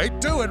 Don't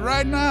wait, do it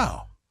right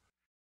now.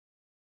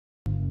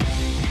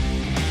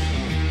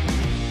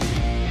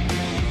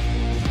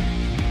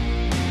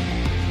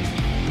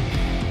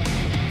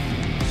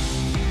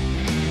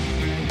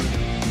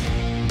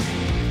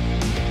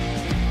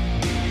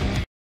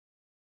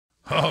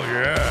 Oh,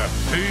 yeah,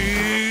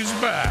 he's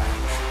back.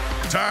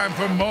 Time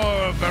for more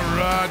of the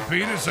Rod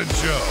Pedersen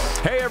Show.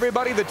 Hey,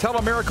 everybody, the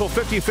Telemiracle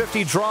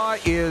 50-50 draw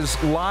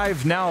is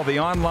live now. The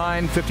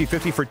online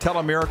 50-50 for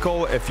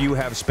Telemiracle. If you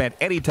have spent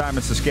any time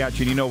in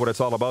Saskatchewan, you know what it's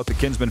all about. The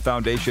Kinsman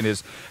Foundation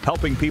is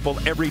helping people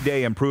every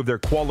day improve their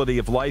quality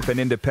of life and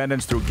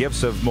independence through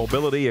gifts of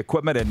mobility,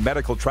 equipment, and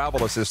medical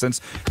travel assistance.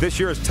 This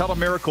year is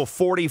Telemiracle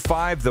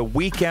 45, the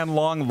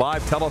weekend-long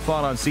live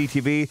telethon on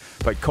CTV.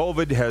 But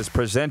COVID has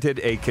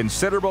presented a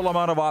considerable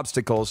amount of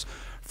obstacles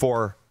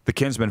for the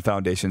Kinsman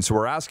Foundation. So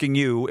we're asking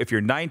you, if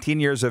you're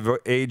 19 years of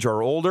age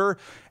or older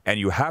and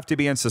you have to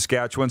be in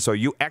Saskatchewan, so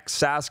you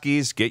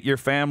ex-Saskies, get your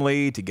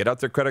family to get out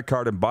their credit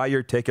card and buy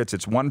your tickets.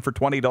 It's 1 for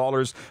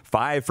 $20,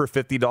 5 for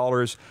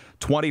 $50,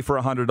 20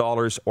 for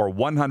 $100, or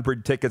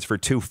 100 tickets for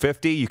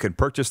 $250. You can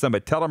purchase them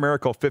at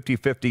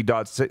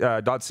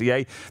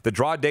telemiracle5050.ca. The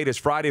draw date is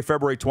Friday,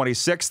 February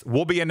 26th.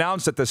 Will be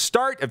announced at the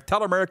start of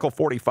Telemiracle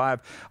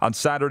 45 on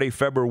Saturday,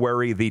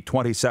 February the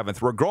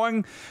 27th. We're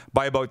growing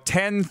by about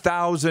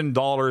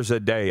 $10,000 a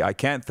day. I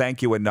can't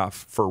thank you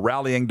enough for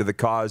rallying to the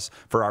cause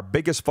for our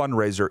biggest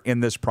fundraiser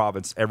in this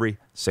province every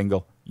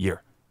single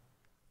year.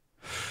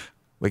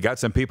 We got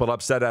some people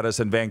upset at us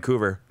in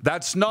Vancouver.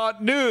 That's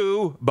not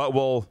new, but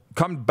we'll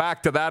come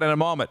back to that in a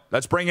moment.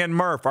 Let's bring in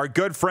Murph, our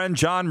good friend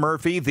John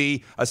Murphy,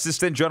 the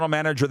Assistant General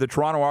Manager of the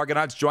Toronto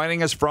Argonauts,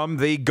 joining us from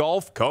the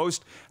Gulf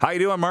Coast. How you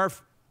doing,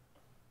 Murph?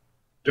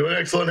 Doing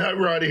excellent. Hi,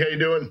 Roddy. How you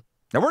doing?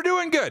 And we're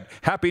doing good.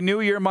 Happy New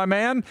Year, my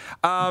man.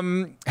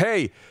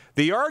 Hey,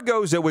 the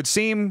Argos, it would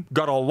seem,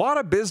 got a lot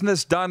of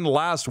business done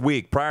last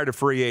week prior to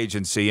free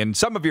agency. And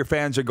some of your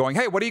fans are going,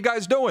 hey, what are you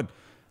guys doing?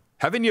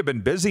 Haven't you been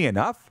busy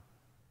enough?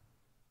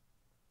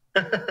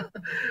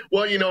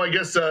 Well, I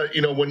guess,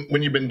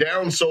 when you've been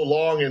down so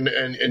long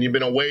and you've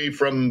been away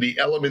from the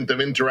element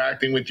of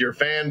interacting with your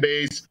fan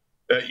base,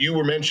 you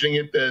were mentioning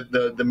it,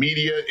 the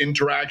media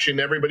interaction,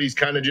 everybody's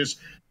kind of just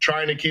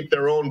trying to keep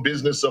their own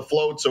business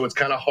afloat. So it's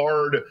kind of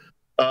hard,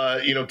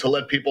 to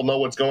let people know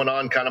what's going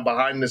on kind of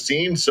behind the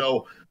scenes.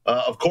 So,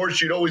 of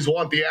course, you'd always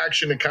want the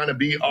action to kind of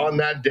be on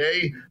that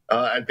day.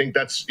 I think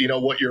that's,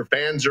 what your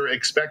fans are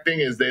expecting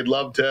is they'd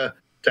love to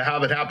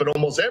have it happen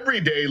almost every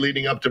day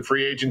leading up to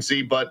free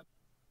agency. But,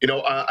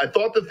 I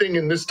thought the thing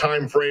in this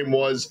time frame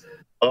was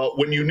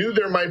when you knew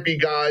there might be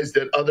guys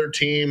that other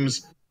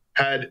teams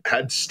had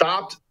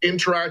stopped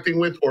interacting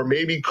with or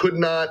maybe could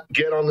not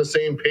get on the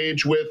same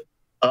page with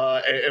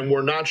and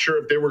were not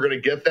sure if they were going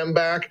to get them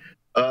back,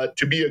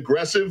 to be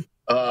aggressive,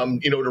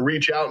 to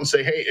reach out and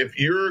say, hey, if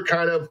you're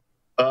kind of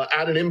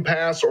at an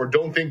impasse or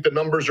don't think the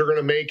numbers are going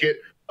to make it,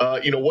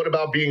 what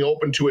about being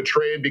open to a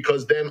trade?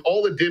 Because then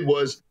all it did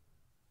was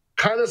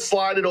kind of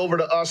slide it over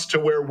to us to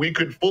where we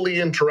could fully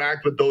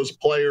interact with those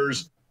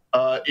players,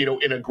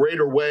 in a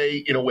greater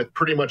way, with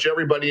pretty much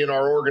everybody in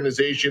our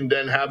organization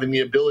then having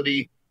the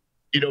ability,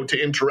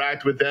 to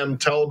interact with them,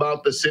 tell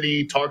about the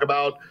city, talk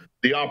about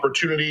the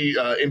opportunity,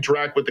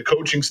 interact with the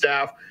coaching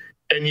staff.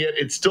 And yet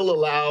it still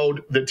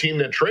allowed the team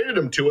that traded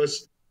them to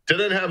us to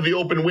then have the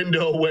open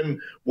window when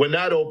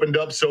that opened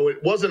up. So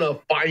it wasn't a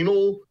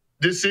final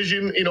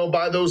decision,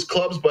 by those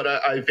clubs, but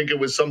I think it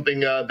was something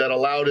that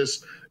allowed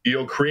us,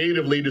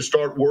 creatively to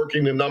start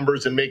working the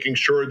numbers and making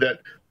sure that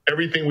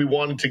everything we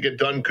wanted to get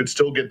done could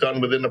still get done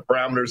within the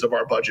parameters of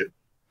our budget.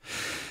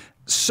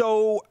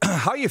 So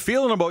how are you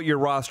feeling about your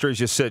roster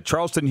as you sit?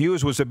 Charleston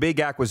Hughes was a big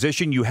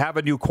acquisition. You have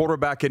a new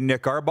quarterback in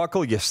Nick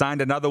Arbuckle. You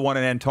signed another one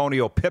in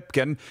Antonio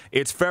Pipkin.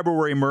 It's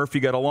February, Murph.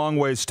 You got a long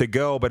ways to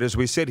go. But as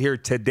we sit here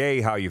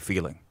today, how are you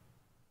feeling?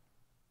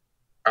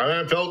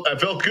 I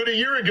felt good a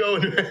year ago,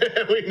 and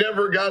we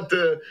never got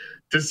to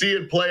see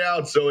it play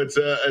out. So it's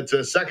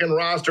a second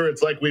roster.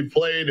 It's like we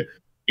played,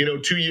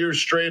 2 years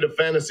straight of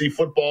fantasy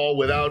football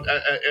without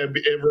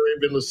ever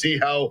able to see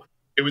how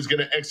it was going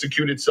to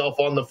execute itself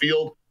on the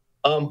field.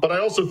 But I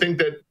also think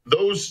that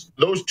those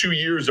 2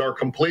 years are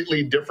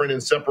completely different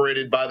and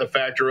separated by the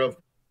factor of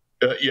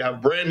you have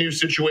brand new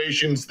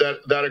situations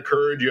that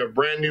occurred. You have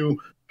brand new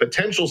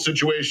potential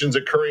situations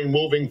occurring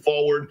moving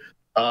forward.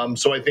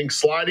 So I think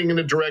sliding in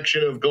the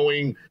direction of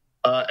going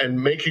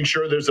and making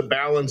sure there's a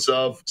balance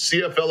of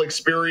CFL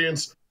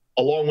experience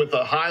along with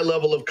a high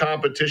level of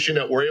competition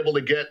that we're able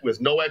to get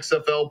with no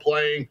XFL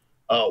playing,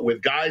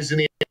 with guys in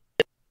the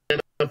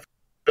NFL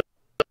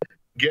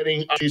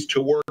getting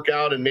to work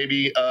out and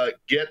maybe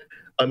get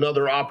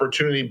another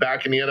opportunity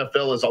back in the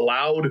NFL has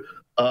allowed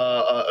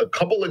a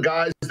couple of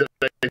guys that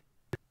I think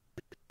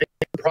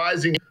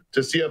surprising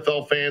to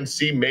CFL fans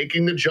see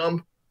making the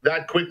jump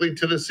that quickly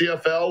to the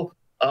CFL.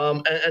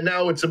 And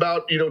now it's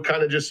about,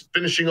 kind of just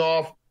finishing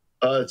off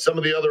some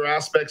of the other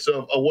aspects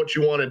of what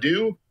you want to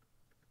do.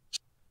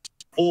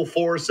 Full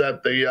force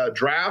at the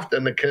draft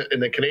and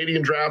the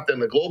Canadian draft and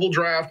the global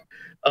draft.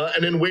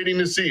 And then waiting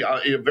to see.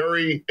 I'm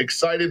very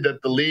excited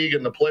that the league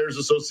and the Players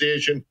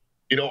Association,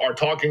 are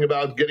talking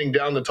about getting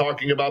down to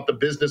talking about the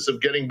business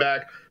of getting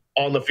back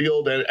on the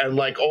field. And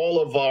like all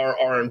of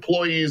our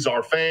employees,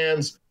 our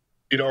fans,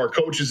 our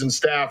coaches and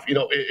staff,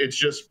 it's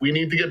just we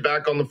need to get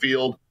back on the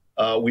field.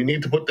 We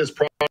need to put this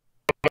product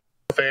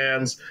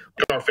fans.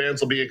 Our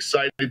fans will be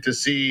excited to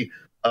see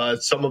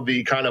some of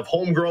the kind of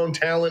homegrown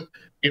talent,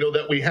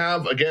 that we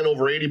have. Again,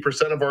 over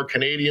 80% of our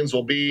Canadians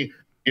will be,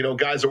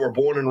 guys that were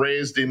born and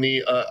raised in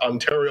the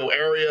Ontario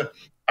area.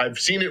 I've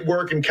seen it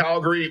work in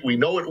Calgary. We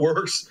know it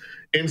works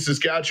in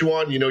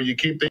Saskatchewan. You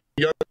keep the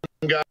young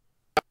guys,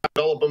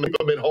 develop them, and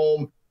put them at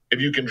home. If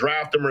you can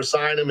draft them or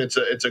sign them, it's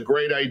a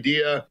great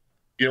idea,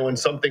 and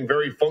something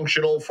very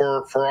functional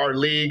for our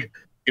league,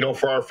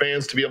 for our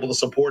fans to be able to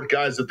support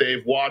guys that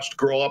they've watched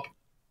grow up,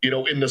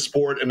 in the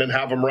sport and then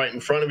have them right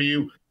in front of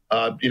you.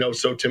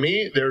 So to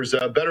me, there's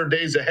better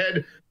days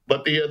ahead.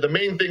 But the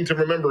main thing to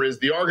remember is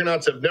the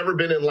Argonauts have never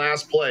been in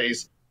last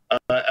place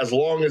as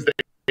long as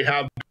they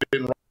have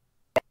been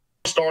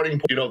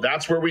starting.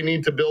 That's where we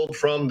need to build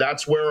from.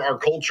 That's where our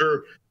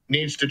culture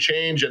needs to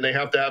change, and they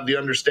have to have the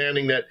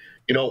understanding that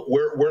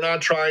we're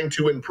not trying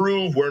to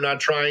improve. We're not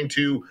trying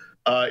to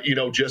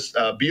just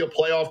be a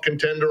playoff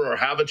contender or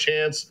have a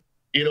chance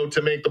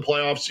to make the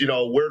playoffs.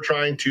 We're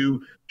trying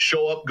to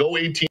show up, go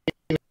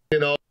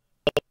 18-0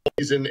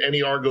 in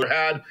any Argo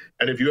had,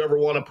 and if you ever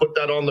want to put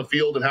that on the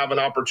field and have an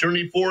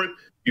opportunity for it,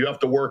 you have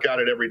to work at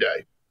it every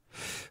day.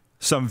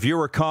 Some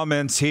viewer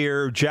comments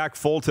here. Jack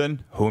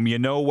Fulton, whom you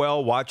know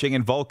well, watching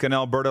in Vulcan,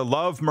 Alberta.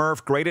 Love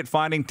Murph, great at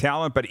finding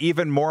talent, but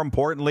even more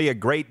importantly, a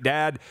great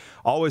dad.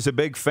 Always a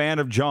big fan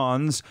of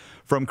John's.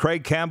 From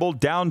Craig Campbell,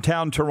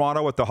 downtown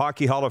Toronto at the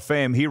Hockey Hall of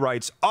Fame, he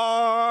writes,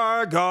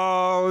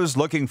 Argos!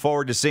 Looking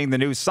forward to seeing the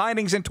new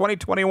signings in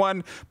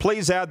 2021.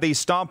 Please add the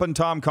Stompin'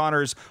 Tom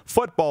Connors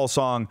football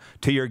song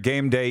to your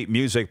game day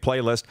music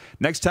playlist.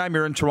 Next time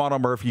you're in Toronto,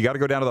 Murph, you got to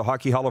go down to the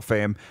Hockey Hall of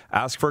Fame.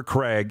 Ask for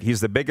Craig.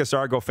 He's the biggest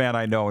Argo fan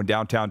I know in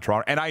downtown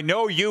Toronto. And I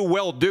know you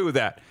will do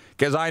that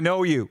because I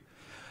know you.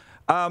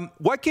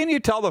 What can you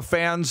tell the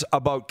fans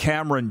about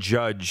Cameron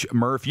Judge,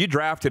 Murph? You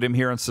drafted him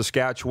here in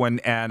Saskatchewan,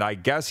 and I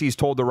guess he's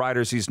told the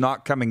Riders he's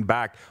not coming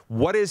back.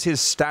 What is his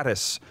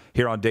status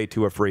here on day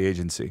 2 of free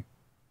agency?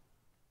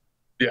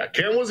 Yeah,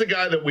 Cam was a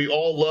guy that we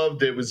all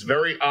loved. It was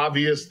very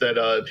obvious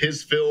that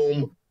his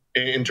film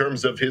in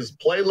terms of his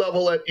play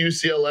level at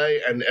UCLA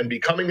and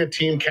becoming a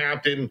team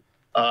captain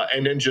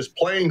and then just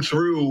playing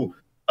through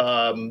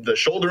the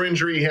shoulder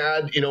injury he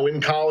had,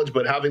 in college,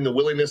 but having the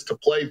willingness to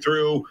play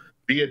through,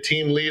 be a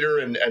team leader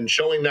and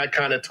showing that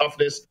kind of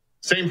toughness.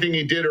 Same thing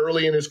he did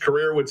early in his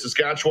career with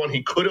Saskatchewan.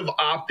 He could have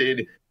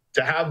opted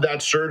to have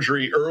that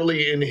surgery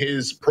early in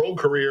his pro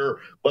career,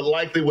 but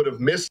likely would have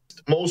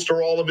missed most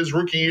or all of his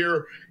rookie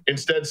year.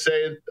 Instead,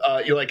 say,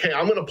 you're like, hey,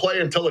 I'm going to play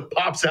until it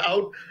pops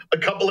out a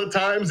couple of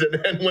times. And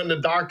then when the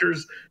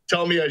doctors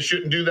tell me I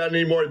shouldn't do that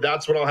anymore,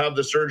 that's when I'll have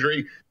the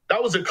surgery.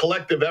 That was a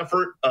collective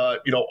effort.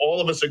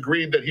 All of us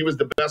agreed that he was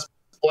the best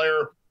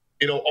player,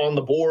 on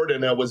the board,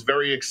 and that was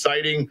very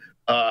exciting.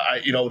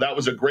 That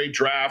was a great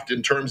draft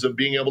in terms of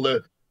being able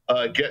to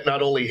get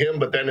not only him,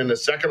 but then in the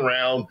second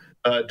round,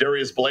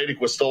 Darius Bladick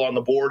was still on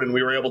the board, and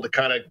we were able to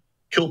kind of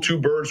kill 2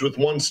 birds with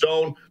 1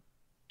 stone.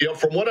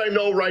 From what I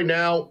know right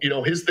now,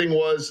 his thing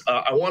was,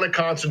 I want to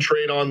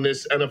concentrate on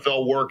this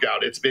NFL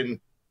workout. It's been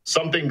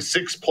something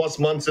 6+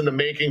 months in the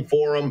making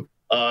for him.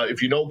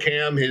 If you know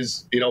Cam,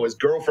 his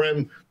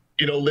girlfriend,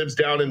 lives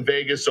down in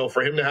Vegas. So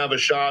for him to have a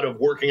shot of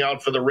working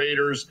out for the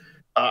Raiders,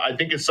 I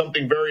think it's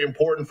something very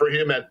important for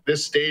him at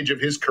this stage of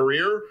his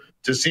career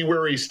to see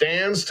where he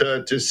stands,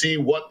 to see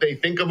what they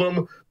think of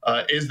him.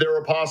 Is there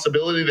a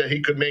possibility that he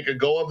could make a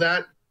go of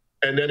that?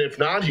 And then if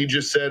not, he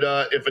just said,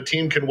 if a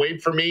team can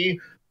wait for me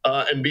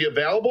and be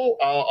available,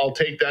 I'll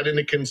take that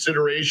into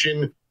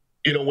consideration,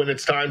 when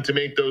it's time to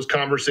make those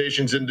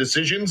conversations and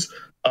decisions.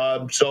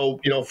 So,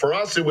 for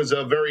us, it was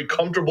a very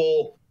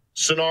comfortable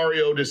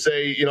scenario to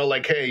say,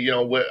 hey,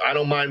 I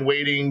don't mind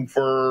waiting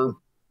for,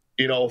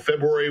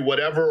 February,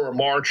 whatever, or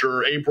March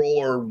or April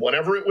or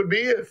whatever it would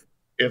be.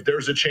 If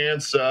there's a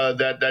chance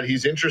that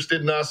he's interested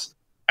in us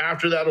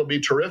after that, it'll be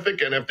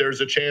terrific. And if there's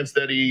a chance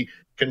that he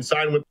can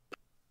sign with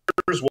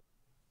us,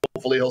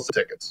 hopefully he'll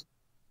sell tickets.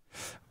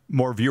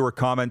 More viewer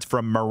comments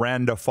from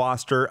Miranda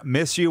Foster.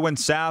 Miss you and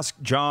Sask,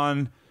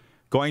 John.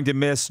 Going to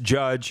miss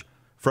Judge.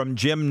 From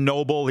Jim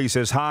Noble, he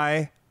says,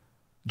 hi.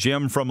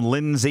 Jim from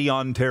Lindsay,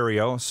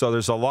 Ontario. So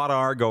there's a lot of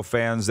Argo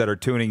fans that are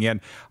tuning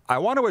in. I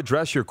want to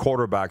address your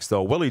quarterbacks,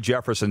 though. Willie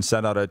Jefferson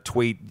sent out a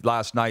tweet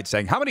last night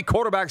saying, how many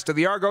quarterbacks do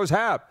the Argos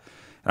have?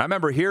 And I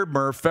remember here,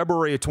 Murph,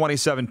 February of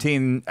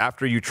 2017,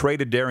 after you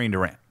traded Darian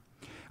Durant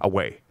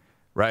away,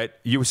 right?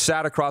 You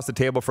sat across the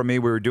table from me.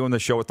 We were doing the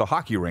show at the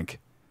hockey rink.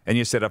 And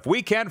you said, if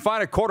we can't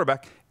find a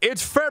quarterback,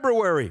 it's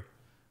February.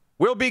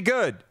 We'll be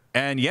good.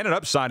 And you ended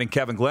up signing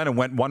Kevin Glenn and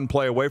went 1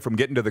 play away from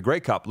getting to the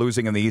Grey Cup,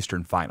 losing in the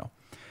Eastern Final.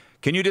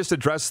 Can you just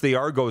address the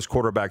Argos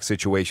quarterback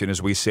situation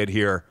as we sit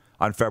here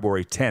on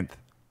February 10th?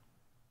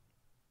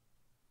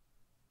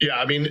 Yeah,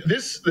 I mean,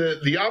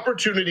 the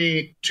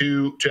opportunity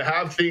to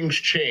have things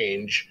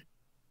change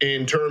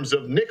in terms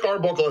of Nick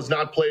Arbuckle has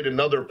not played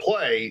another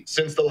play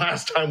since the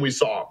last time we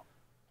saw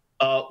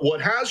him.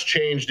 What has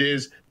changed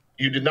is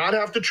you did not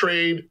have to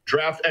trade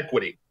draft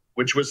equity,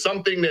 which was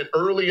something that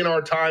early in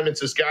our time in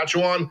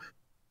Saskatchewan,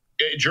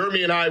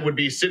 Jeremy and I would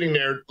be sitting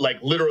there like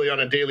literally on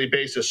a daily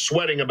basis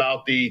sweating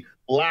about the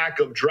lack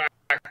of draft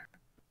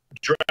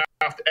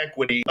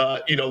equity,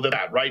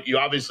 right? You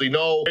obviously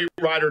know great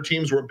rider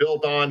teams were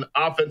built on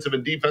offensive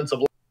and defensive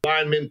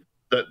linemen.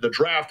 The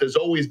draft has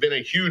always been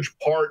a huge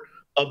part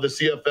of the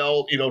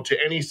CFL, to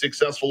any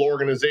successful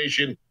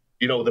organization.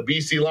 The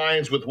BC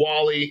Lions with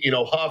Wally,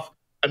 Huff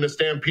and the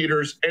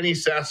Stampeders, any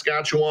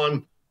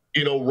Saskatchewan,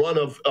 run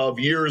of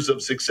years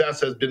of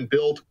success has been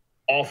built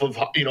off of,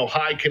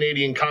 high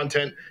Canadian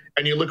content.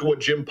 And you look at what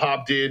Jim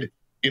Pop did,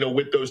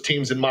 with those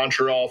teams in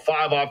Montreal,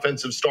 5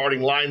 offensive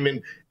starting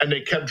linemen, and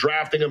they kept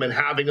drafting them and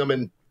having them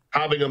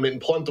in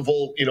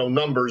plentiful,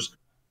 numbers.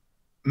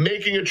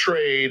 Making a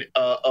trade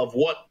of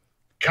what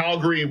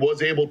Calgary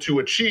was able to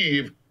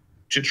achieve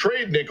to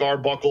trade Nick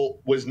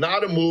Arbuckle was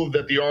not a move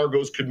that the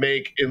Argos could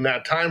make in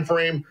that time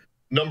frame.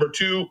 Number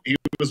 2, he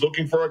was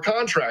looking for a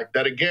contract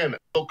that, again,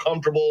 feel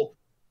comfortable.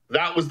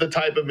 That was the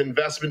type of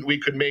investment we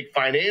could make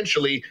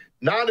financially,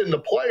 not in the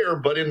player,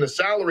 but in the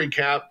salary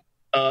cap,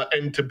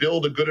 and to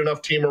build a good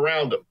enough team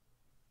around him.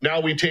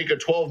 Now we take a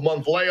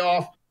 12-month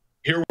layoff.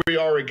 Here we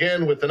are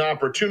again with an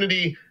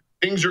opportunity.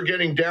 Things are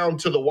getting down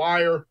to the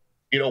wire.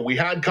 We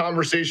had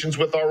conversations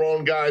with our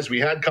own guys. We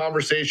had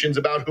conversations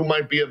about who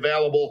might be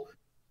available.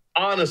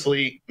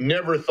 Honestly,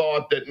 never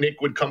thought that Nick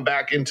would come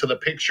back into the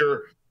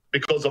picture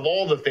because of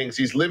all the things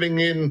he's living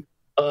in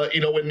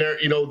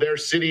their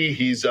city.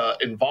 He's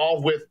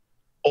involved with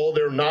all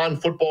their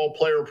non-football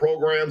player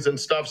programs and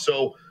stuff.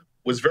 So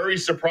was very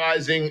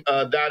surprising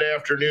that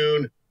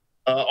afternoon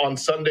on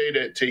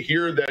Sunday to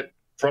hear that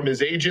from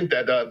his agent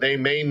that they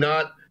may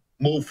not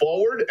move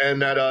forward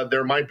and that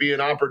there might be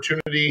an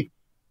opportunity,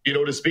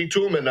 to speak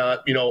to him. And,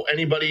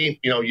 anybody,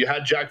 you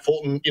had Jack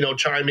Fulton,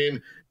 chime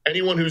in.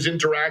 Anyone who's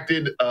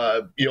interacted,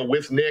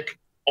 with Nick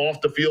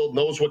off the field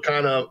knows what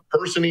kind of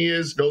person he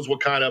is, knows what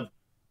kind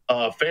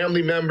of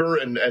family member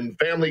and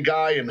family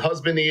guy and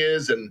husband he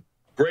is, and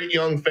great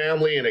young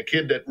family and a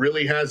kid that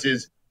really has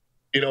his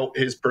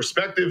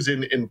perspectives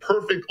in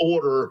perfect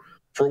order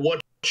for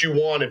what you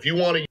want. If you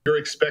want to, you're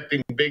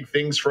expecting big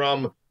things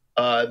from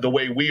the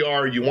way we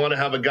are. You want to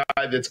have a guy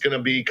that's going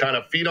to be kind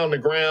of feet on the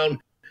ground,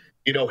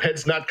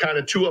 head's not kind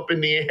of too up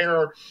in the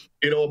air,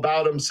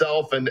 about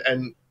himself.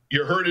 And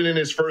you heard it in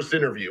his first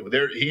interview.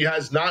 He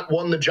has not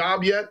won the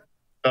job yet.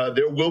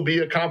 There will be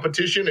a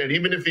competition. And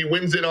even if he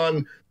wins it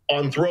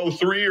on throw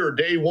 3 or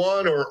day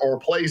 1 or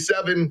play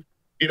 7,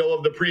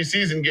 of the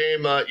preseason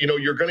game,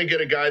 you're going to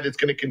get a guy that's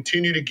going to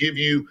continue to give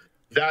you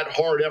that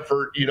hard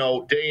effort,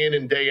 day in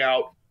and day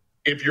out.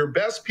 If your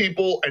best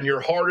people and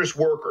your hardest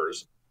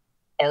workers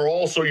are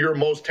also your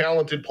most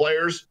talented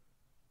players,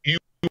 you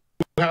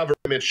have a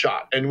legitimate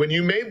shot. And when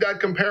you made that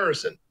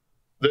comparison,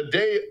 the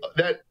day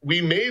that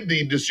we made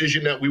the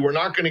decision that we were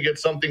not going to get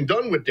something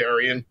done with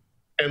Darian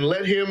and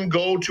let him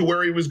go to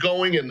where he was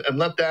going and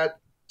let that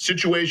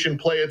situation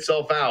play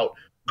itself out,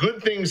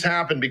 good things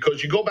happen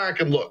because you go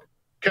back and look.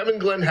 Kevin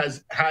Glenn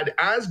has had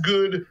as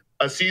good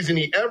a season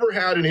he ever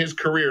had in his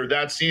career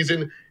that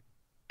season.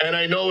 And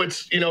I know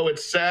it's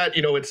sad,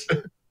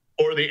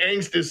 or the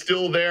angst is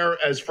still there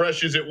as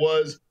fresh as it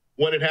was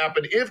when it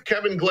happened. If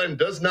Kevin Glenn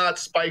does not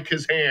spike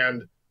his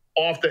hand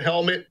off the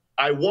helmet,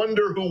 I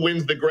wonder who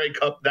wins the Grey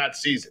Cup that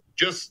season.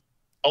 Just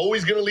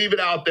always going to leave it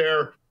out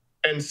there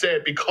and say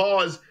it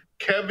because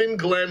Kevin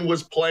Glenn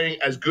was playing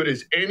as good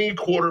as any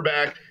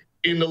quarterback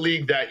in the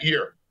league that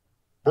year.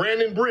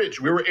 Brandon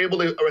Bridge, we were able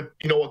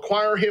to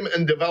acquire him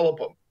and develop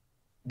him.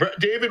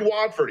 David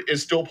Watford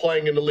is still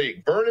playing in the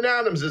league. Vernon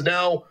Adams is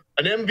now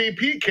an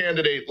MVP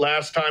candidate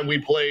last time we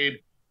played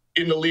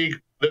in the league.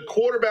 The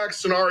quarterback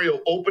scenario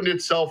opened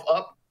itself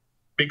up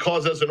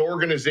because as an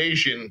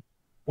organization,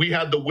 we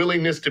had the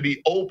willingness to be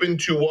open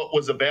to what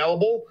was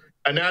available.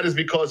 And that is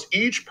because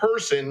each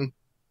person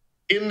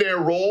in their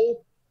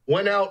role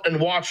went out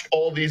and watched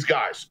all these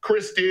guys.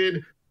 Chris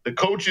did, the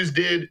coaches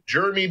did,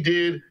 Jeremy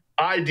did,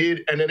 I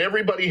did, and then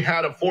everybody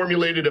had a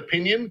formulated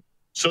opinion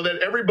so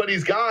that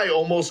everybody's guy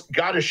almost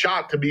got a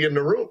shot to be in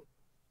the room.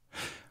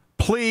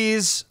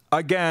 Please,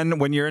 again,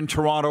 when you're in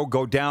Toronto,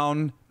 go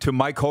down to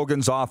Mike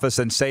Hogan's office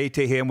and say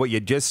to him what you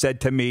just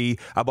said to me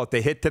about the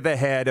hit to the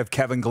head of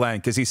Kevin Glenn,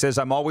 because he says,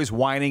 I'm always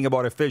whining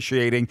about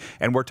officiating,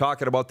 and we're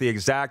talking about the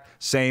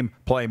exact same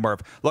play,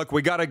 Murph. Look,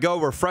 we got to go.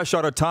 We're fresh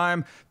out of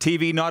time.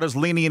 TV not as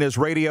lenient as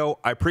radio.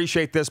 I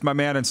appreciate this, my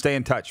man, and stay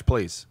in touch,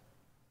 please.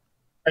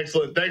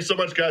 Excellent. Thanks so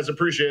much, guys.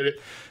 Appreciate it.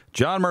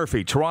 John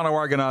Murphy, Toronto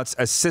Argonauts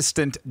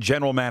Assistant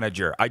General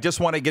Manager. I just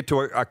want to get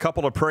to a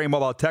couple of Prairie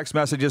Mobile text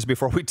messages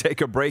before we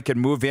take a break and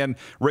move in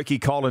Ricky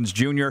Collins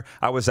Jr.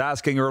 I was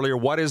asking earlier,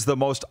 what is the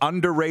most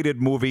underrated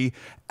movie?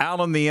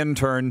 Alan the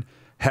Intern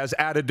has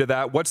added to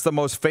that. What's the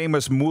most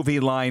famous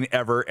movie line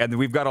ever? And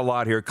we've got a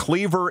lot here.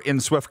 Cleaver in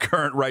Swift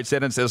Current writes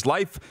in and says,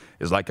 life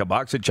is like a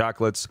box of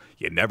chocolates.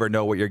 You never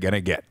know what you're going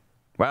to get.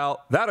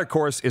 Well, that, of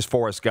course, is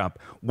Forrest Gump.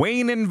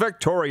 Wayne in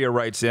Victoria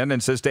writes in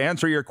and says, to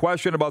answer your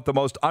question about the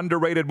most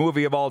underrated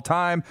movie of all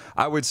time,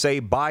 I would say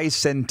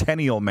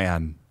Bicentennial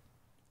Man.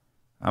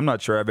 I'm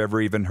not sure I've ever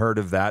even heard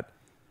of that.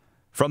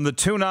 From the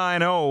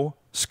 290,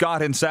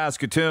 Scott in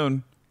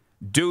Saskatoon,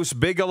 Deuce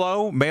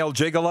Bigelow, male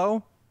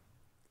gigolo.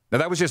 Now,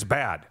 that was just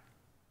bad.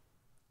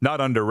 Not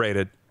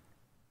underrated.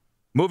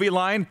 Movie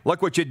line,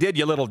 look what you did,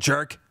 you little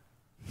jerk.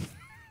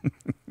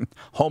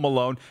 Home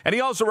Alone. And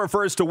he also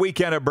refers to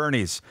Weekend at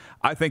Bernie's.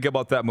 I think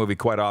about that movie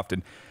quite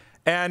often.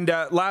 And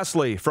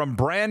lastly, from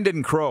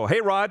Brandon Crow.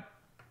 Hey, Rod.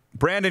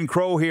 Brandon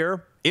Crow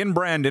here in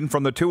Brandon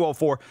from the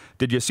 204.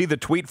 Did you see the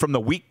tweet from the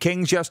Wheat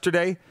Kings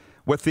yesterday?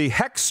 With the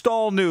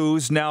Hextall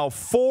news, now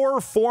 4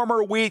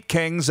 former Wheat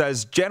Kings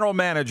as general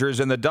managers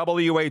in the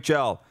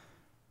WHL.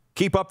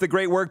 Keep up the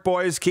great work,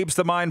 boys. Keeps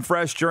the mind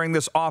fresh during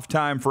this off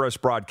time for us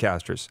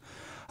broadcasters.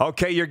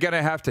 Okay, you're going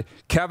to have to...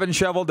 Kevin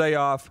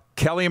Cheveldayoff,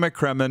 Kelly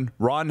McCrimmon,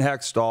 Ron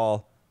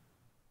Hextall.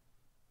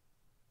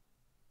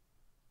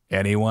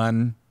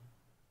 Anyone?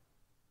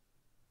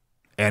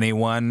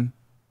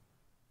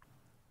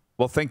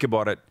 Well, think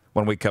about it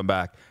when we come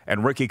back.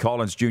 And Ricky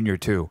Collins Jr.,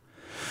 too.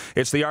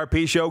 It's the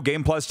RP Show,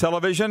 Game Plus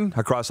Television,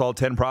 across all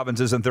 10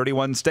 provinces and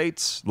 31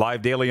 states.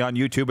 Live daily on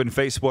YouTube and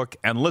Facebook.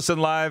 And listen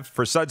live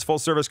for Suds Full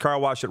Service Car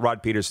Wash at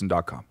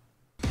rodpedersen.com.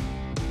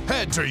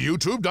 Head to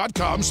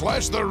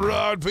youtube.com/The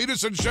Rod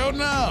Pedersen Show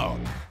now.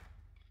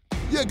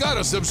 You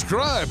gotta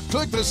subscribe.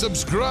 Click the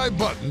subscribe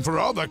button for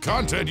all the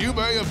content you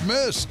may have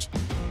missed.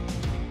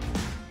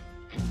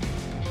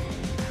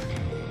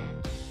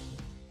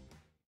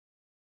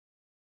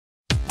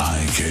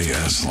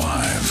 IKS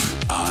Live.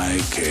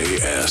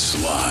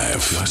 IKS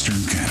Live.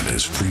 Western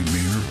Canada's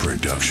premier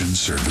production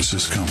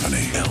services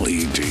company.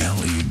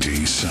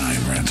 LED sign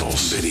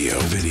rentals.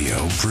 Video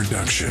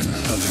production.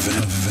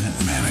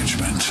 Event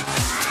management.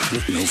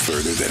 Look no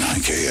further than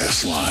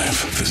IKS Live.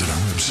 Visit our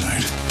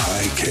website.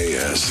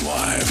 IKS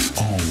Live.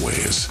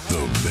 Always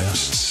the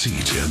best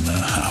seat in the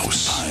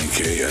house.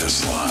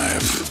 IKS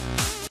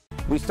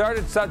Live. We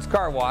started Suds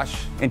Car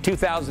Wash in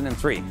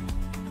 2003.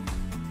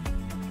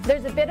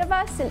 There's a bit of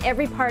us in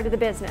every part of the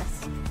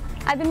business.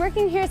 I've been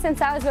working here since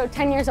I was about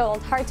 10 years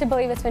old. Hard to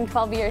believe it's been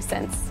 12 years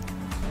since.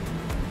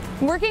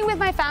 Working with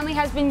my family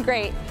has been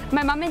great.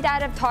 My mom and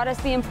dad have taught us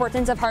the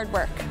importance of hard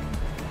work.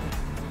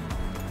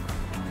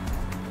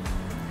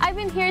 I've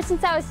been here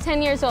since I was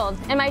 10 years old,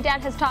 and my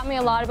dad has taught me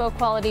a lot about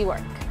quality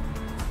work.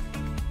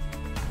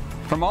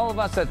 From all of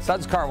us at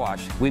Suds Car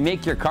Wash, we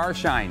make your car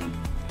shine.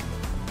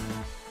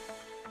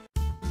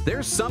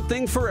 There's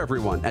something for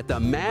everyone at the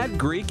Mad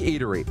Greek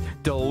Eatery.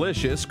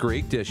 Delicious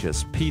Greek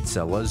dishes, pizza,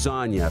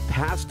 lasagna,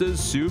 pastas,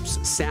 soups,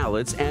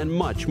 salads, and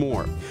much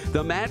more.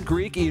 The Mad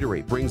Greek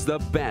Eatery brings the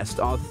best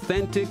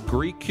authentic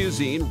Greek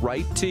cuisine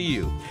right to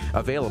you.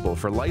 Available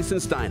for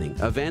licensed dining,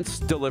 events,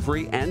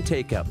 delivery, and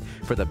takeout.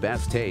 For the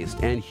best taste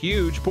and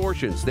huge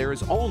portions, there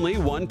is only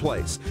one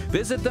place.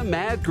 Visit the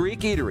Mad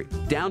Greek Eatery,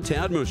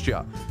 downtown Moose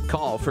Jaw.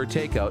 Call for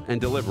takeout and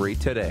delivery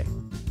today.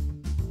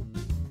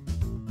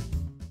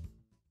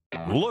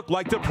 Look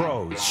like the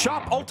pros.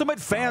 Shop Ultimate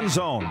Fan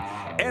Zone.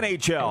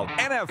 NHL,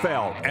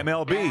 NFL,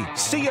 MLB,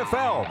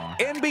 CFL,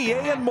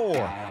 NBA, and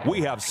more.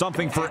 We have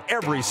something for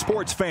every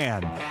sports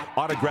fan.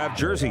 Autographed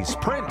jerseys,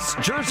 prints,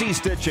 jersey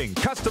stitching,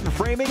 custom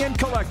framing, and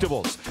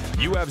collectibles.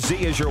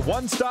 UFZ is your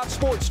one-stop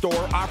sports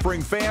store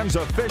offering fans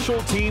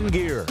official team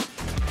gear.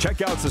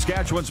 Check out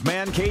Saskatchewan's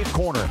Man Cave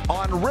Corner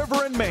on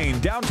River and Main,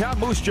 downtown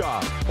Moose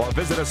Jaw, or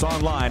visit us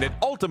online at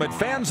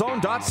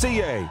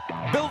ultimatefanzone.ca.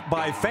 Built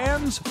by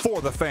fans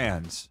for the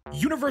fans.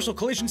 Universal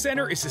Collision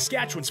Center is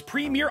Saskatchewan's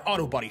premier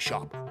auto body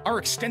shop. Our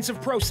extensive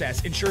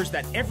process ensures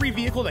that every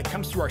vehicle that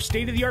comes through our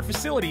state-of-the-art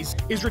facilities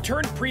is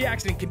returned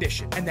pre-accident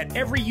condition, and that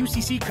every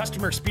UCC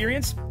customer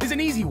experience is an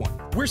easy one.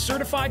 We're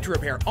certified to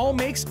repair all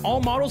makes,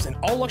 all models, and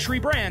all luxury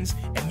brands,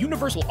 and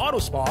Universal Auto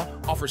Spa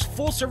offers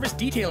full-service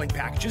detailing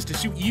packages to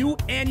suit you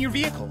and your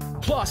vehicle.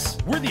 Plus,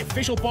 we're the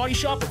official body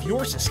shop of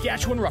your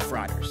Saskatchewan Rough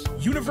Riders.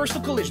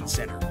 Universal Collision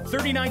Center,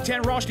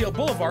 3910 Rochdale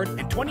Boulevard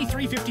and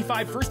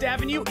 2355 First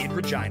Avenue in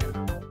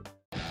Regina.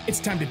 It's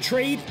time to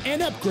trade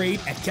and upgrade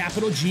at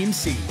Capital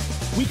GMC.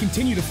 We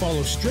continue to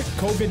follow strict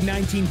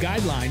COVID-19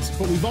 guidelines,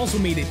 but we've also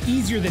made it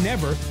easier than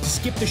ever to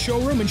skip the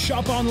showroom and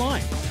shop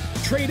online.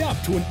 Trade up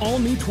to an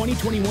all-new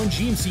 2021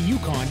 GMC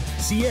Yukon,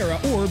 Sierra,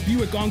 or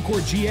Buick Encore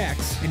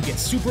GX and get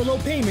super low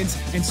payments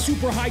and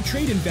super high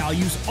trade-in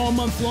values all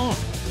month long.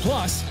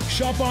 Plus,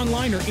 shop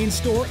online or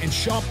in-store and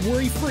shop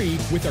worry-free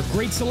with our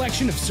great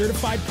selection of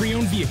certified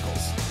pre-owned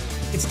vehicles.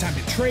 It's time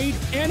to trade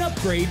and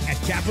upgrade at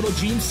Capital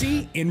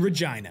GMC in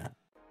Regina.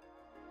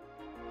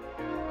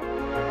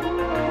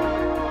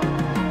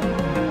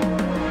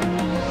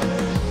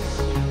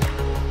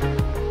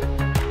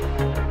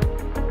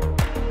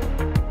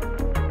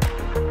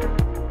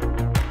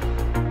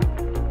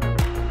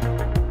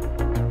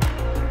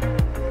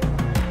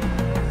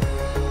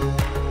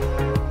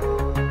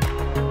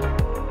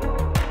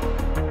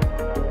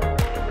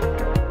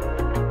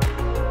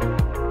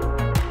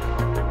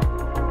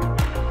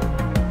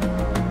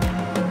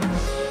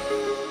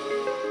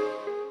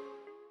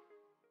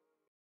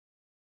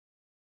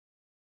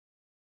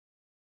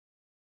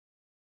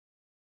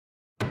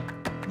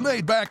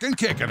 Laid back and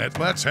kicking it,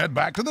 let's head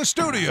back to the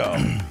studio.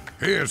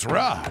 Here's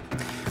Rod.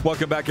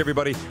 Welcome back,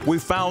 everybody. We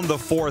found the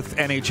fourth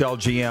NHL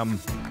GM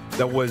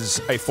that was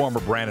a former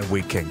Brandon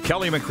Wheat King.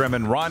 Kelly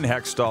McCrimmon, Ron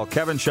Hextall,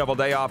 Kevin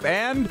Shoveldayoff,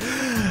 and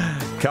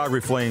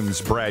Calgary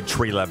Flames' Brad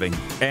Treleving.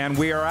 And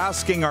we are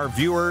asking our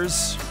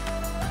viewers,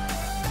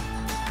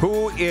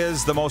 who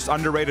is the most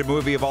underrated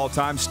movie of all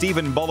time?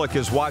 Stephen Bullock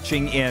is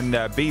watching in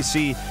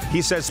BC.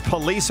 He says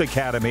Police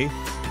Academy.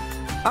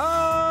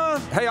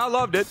 Hey, I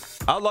loved it.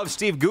 I love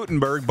Steve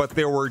Guttenberg, but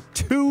there were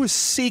 2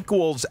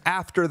 sequels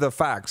after the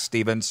fact,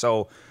 Stephen,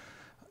 so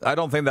I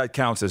don't think that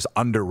counts as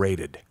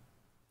underrated.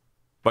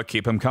 But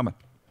keep him coming.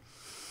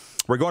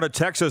 We're going to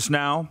Texas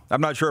now. I'm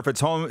not sure if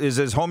it's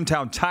his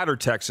hometown, Tyler,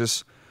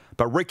 Texas,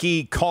 but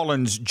Ricky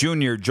Collins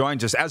Jr.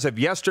 joins us. As of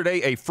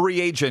yesterday, a free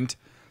agent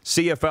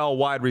CFL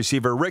wide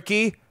receiver.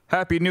 Ricky,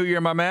 Happy New Year,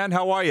 my man.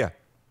 How are you?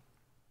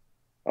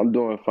 I'm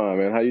doing fine,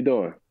 man. How you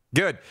doing?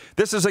 Good.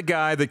 This is a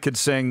guy that could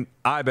sing,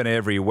 I've been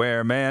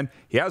everywhere, man.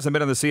 He hasn't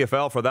been in the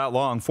CFL for that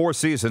long, 4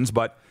 seasons,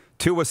 but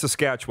 2 with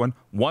Saskatchewan,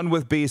 1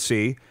 with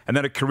BC, and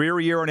then a career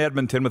year in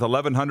Edmonton with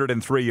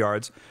 1,103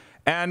 yards,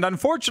 and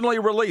unfortunately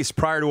released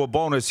prior to a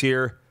bonus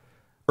here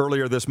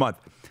earlier this month.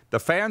 The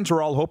fans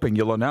are all hoping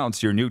you'll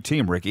announce your new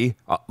team, Ricky,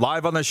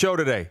 live on the show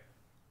today.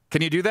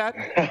 Can you do that?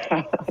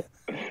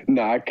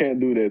 No, I can't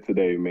do that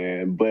today,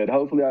 man. But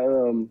hopefully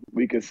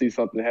we can see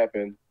something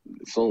happen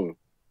soon.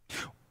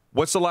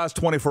 What's the last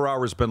 24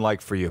 hours been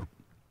like for you?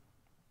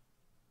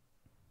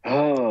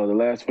 Oh, the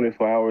last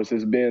 24 hours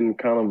has been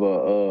kind of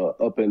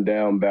a up and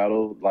down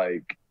battle,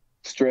 like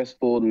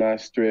stressful, not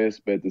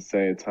stressed, but at the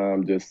same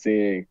time, just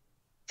seeing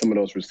some of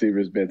those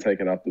receivers been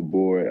taken off the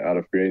board out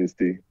of free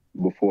agency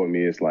before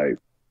me. It's like,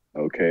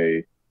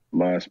 okay,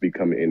 mine should be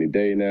coming any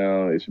day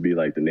now. It should be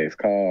like the next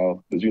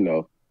call.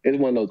 Because, it's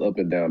one of those up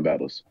and down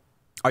battles.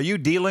 Are you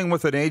dealing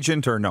with an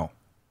agent or no?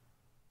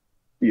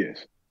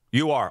 Yes.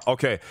 You are?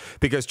 Okay.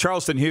 Because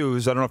Charleston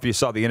Hughes, I don't know if you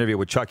saw the interview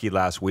with Chucky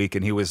last week,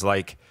 and he was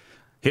like,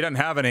 he doesn't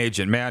have an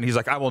agent, man. He's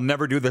like, I will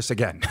never do this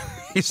again.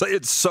 He's like,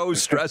 it's so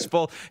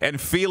stressful, and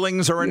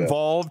feelings are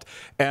involved,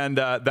 and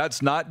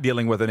that's not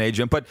dealing with an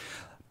agent. But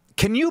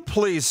can you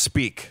please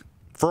speak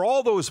for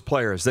all those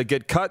players that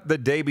get cut the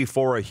day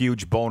before a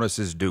huge bonus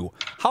is due?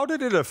 How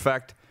did it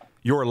affect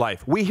your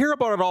life? We hear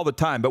about it all the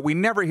time, but we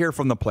never hear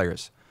from the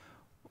players.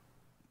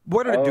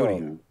 What did it do to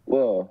you?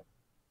 Well,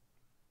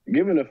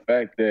 given the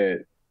fact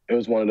that it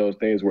was one of those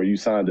things where you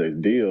signed a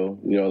deal,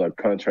 like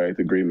contract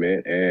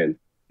agreement, and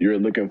you're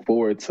looking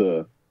forward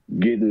to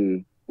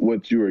getting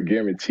what you were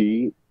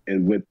guaranteed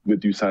and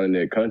with you signing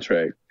that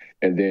contract,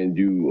 and then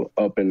you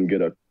up and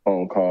get a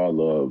phone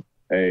call of,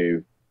 hey,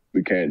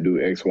 we can't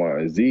do X, Y,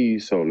 and Z,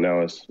 so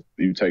now it's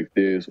you take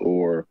this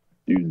or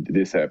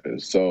this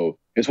happens. So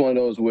it's one of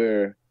those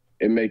where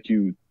it make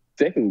you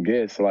second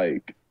guess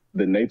like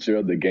the nature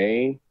of the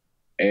game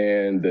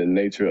and the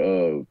nature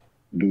of,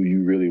 do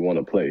you really want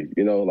to play?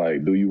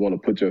 Do you want to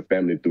put your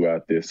family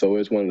throughout this? So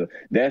it's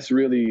that's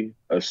really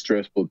a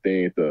stressful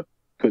thing to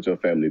put your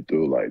family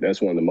through. Like,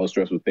 that's one of the most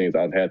stressful things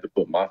I've had to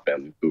put my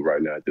family through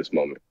right now at this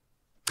moment.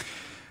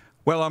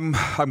 Well, I'm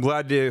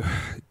glad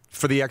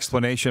for the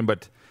explanation,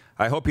 but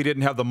I hope you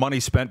didn't have the money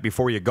spent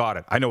before you got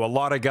it. I know a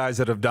lot of guys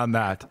that have done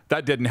that.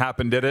 That didn't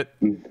happen, did it?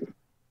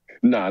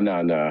 Nah.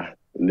 That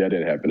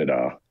didn't happen at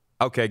all.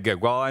 Okay, good.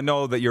 Well, I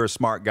know that you're a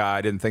smart guy.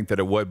 I didn't think that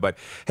it would, but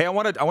hey, I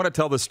want to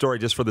tell this story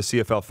just for the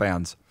CFL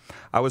fans.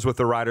 I was with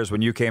the Riders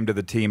when you came to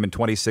the team in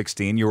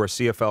 2016. You were a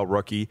CFL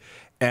rookie,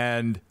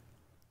 and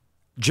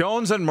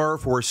Jones and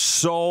Murph were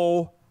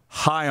so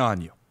high on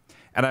you.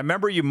 And I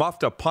remember you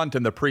muffed a punt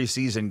in the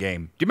preseason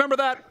game. Do you remember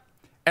that?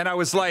 And I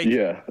was like,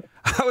 yeah.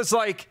 I was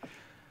like,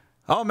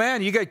 oh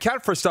man, you get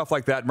cut for stuff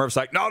like that. And Murph's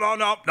like,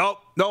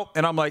 no.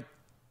 And I'm like,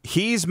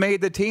 he's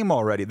made the team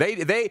already.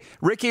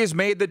 Ricky has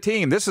made the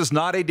team. This is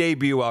not a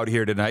debut out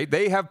here tonight.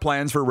 They have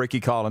plans for Ricky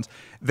Collins.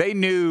 They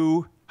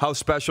knew how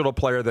special a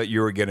player that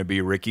you were going to be,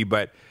 Ricky.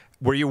 But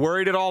were you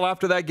worried at all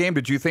after that game?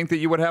 Did you think that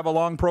you would have a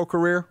long pro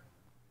career?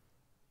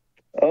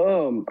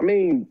 I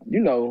mean,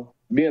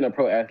 being a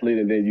pro athlete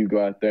and then you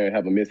go out there and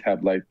have a mishap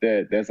like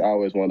that, that's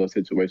always one of those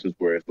situations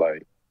where it's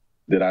like,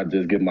 did I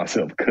just get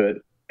myself cut?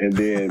 And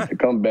then to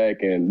come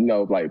back and,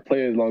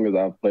 play as long as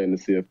I've played in the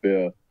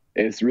CFL,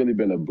 it's really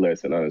been a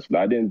blessing, honestly.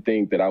 I didn't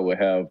think that I would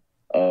have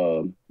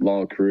a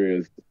career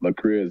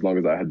as long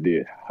as I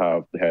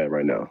have had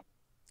right now.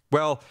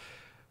 Well,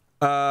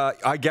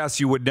 I guess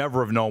you would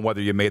never have known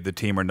whether you made the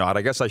team or not.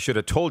 I guess I should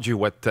have told you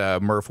what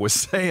Murph was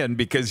saying,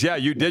 because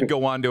you did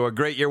go on to a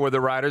great year with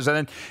the Riders,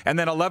 and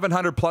then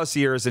 1,100 plus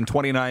years in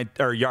 29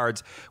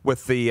 yards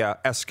with the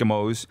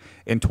Eskimos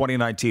in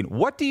 2019.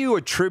 What do you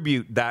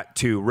attribute that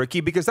to,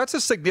 Ricky? Because that's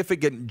a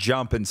significant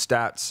jump in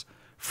stats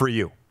for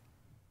you.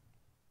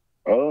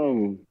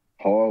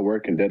 Hard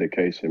work and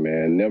dedication,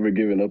 man. Never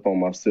giving up on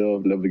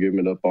myself, never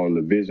giving up on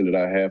the vision that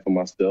I have for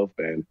myself,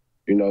 and,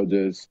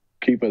 just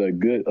keeping a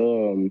good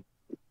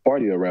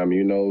party around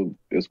me,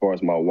 as far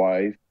as my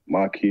wife,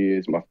 my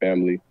kids, my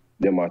family,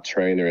 then my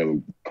trainer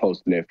and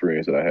close-knit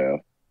friends that I have.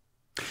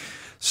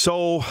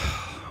 So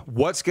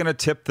what's going to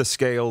tip the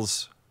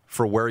scales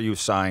for where you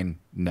sign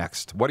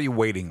next? What are you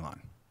waiting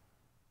on?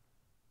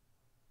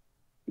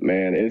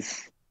 Man,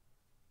 it's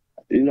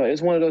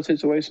it's one of those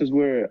situations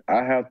where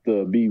I have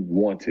to be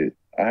wanted.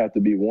 I have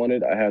to be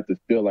wanted. I have to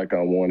feel like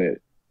I'm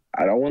wanted.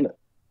 I don't want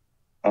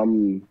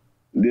to.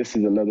 This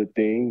is another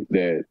thing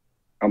that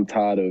I'm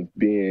tired of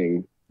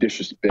being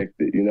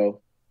disrespected,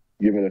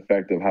 given the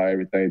fact of how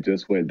everything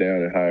just went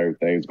down and how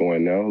everything's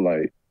going now.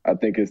 Like, I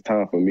think it's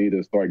time for me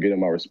to start getting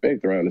my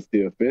respect around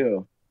the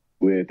CFL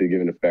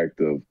given the fact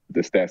of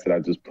the stats that I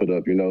just put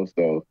up,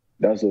 So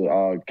that's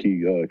all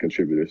key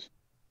contributors.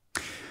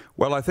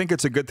 Well, I think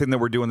it's a good thing that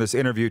we're doing this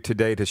interview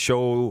today to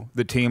show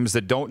the teams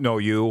that don't know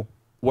you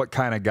what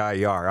kind of guy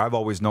you are. I've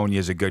always known you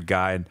as a good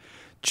guy. And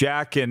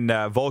Jack in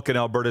Vulcan,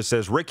 Alberta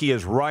says, Ricky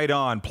is right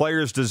on.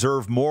 Players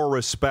deserve more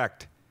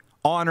respect.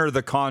 Honor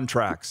the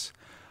contracts.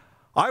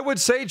 I would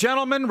say,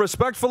 gentlemen,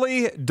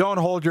 respectfully, don't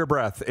hold your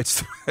breath.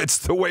 It's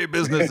the way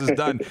business is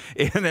done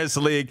in this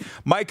league.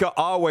 Micah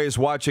always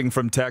watching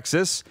from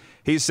Texas.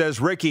 He says,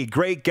 Ricky,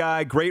 great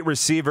guy, great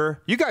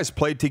receiver. You guys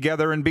played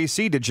together in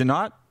BC, did you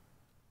not?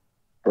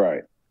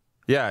 Right.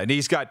 Yeah, and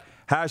he's got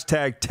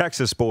hashtag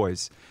Texas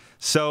boys.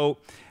 So,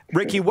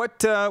 Ricky,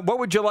 what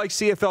would you like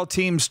CFL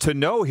teams to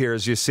know here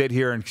as you sit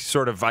here and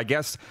sort of, I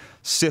guess,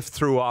 sift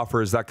through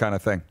offers, that kind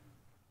of thing?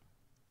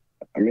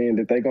 I mean,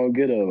 that they're going to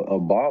get a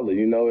baller.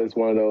 It's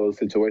one of those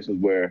situations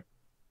where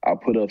I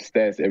put up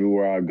stats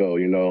everywhere I go,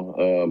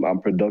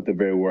 I'm productive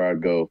everywhere I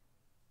go.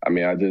 I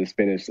mean, I just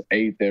finished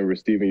 8th in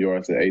receiving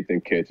yards and 8th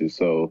in catches.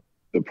 So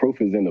the proof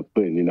is in the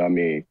pudding, what I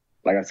mean?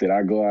 Like I said,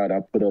 I go out,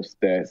 I put up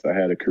stats. I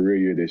had a career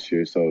year this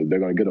year, so they're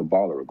going to get a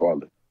baller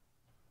regardless.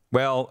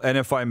 Well, and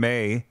if I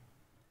may,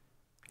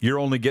 you're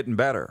only getting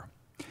better.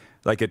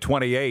 Like at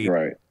 28,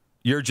 right,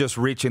 you're just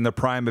reaching the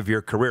prime of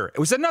your career. It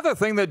was another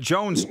thing that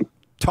Jones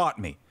taught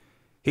me.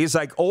 He's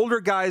like, older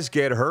guys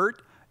get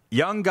hurt,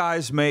 young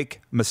guys make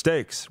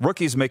mistakes.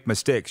 Rookies make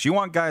mistakes. You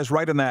want guys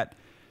right in that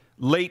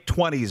late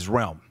 20s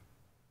realm,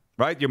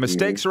 right? Your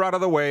mistakes are out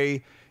of the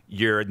way.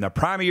 You're in the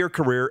prime of your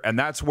career, and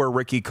that's where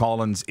Ricky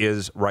Collins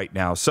is right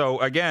now. So,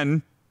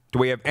 again, do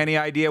we have any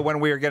idea when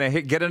we are going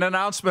to get an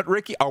announcement,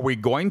 Ricky? Are we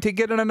going to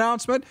get an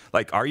announcement?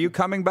 Like, are you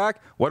coming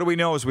back? What do we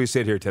know as we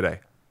sit here today?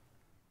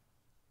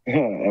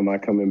 Am I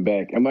coming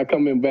back? Am I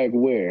coming back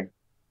where?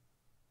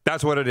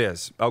 That's what it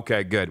is.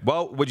 Okay, good.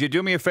 Well, would you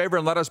do me a favor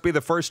and let us be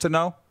the first to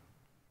know?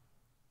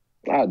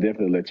 I'll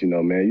definitely let you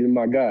know, man. You're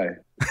my guy.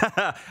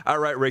 All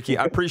right, Ricky.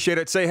 I appreciate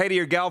it. Say hey to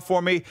your gal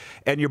for me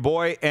and your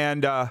boy,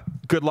 and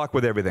good luck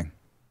with everything.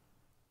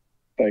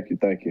 Thank you.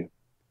 Thank you.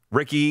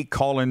 Ricky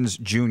Collins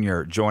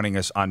Jr. joining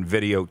us on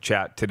video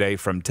chat today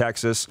from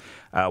Texas.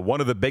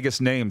 One of the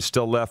biggest names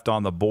still left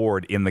on the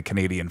board in the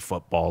Canadian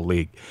Football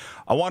League.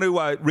 I want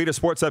to read a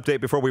sports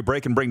update before we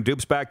break and bring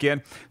Dupes back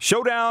in.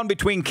 Showdown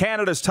between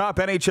Canada's top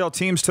NHL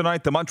teams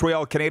tonight. The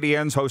Montreal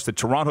Canadiens host the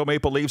Toronto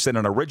Maple Leafs in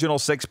an Original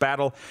Six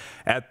battle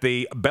at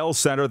the Bell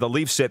Centre. The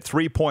Leafs sit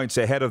 3 points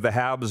ahead of the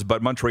Habs,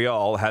 but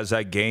Montreal has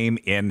a game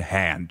in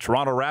hand.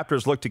 Toronto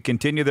Raptors look to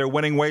continue their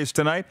winning ways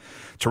tonight.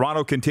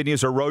 Toronto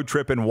continues a road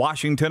trip in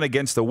Washington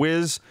against the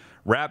Wiz.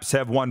 Raps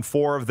have won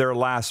 4 of their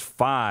last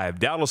 5.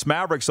 Dallas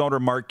Mavericks owner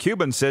Mark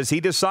Cuban says he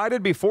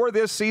decided before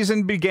this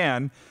season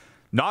began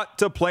not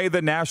to play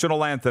the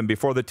national anthem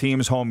before the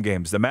team's home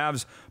games. The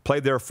Mavs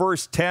played their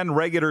first 10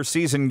 regular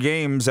season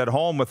games at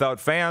home without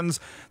fans.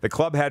 The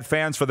club had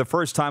fans for the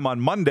first time on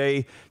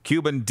Monday.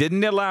 Cuban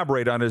didn't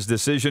elaborate on his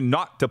decision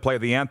not to play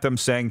the anthem,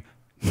 saying,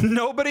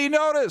 "Nobody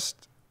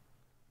noticed."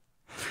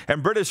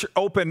 And British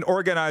Open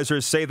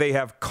organizers say they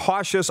have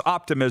cautious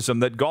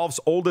optimism that golf's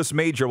oldest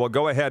major will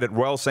go ahead at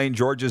Royal St.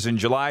 George's in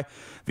July.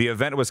 The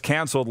event was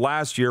canceled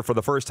last year for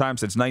the first time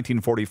since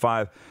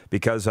 1945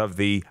 because of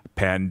the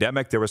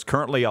pandemic. There is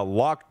currently a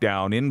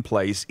lockdown in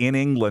place in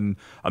England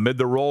amid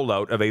the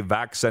rollout of a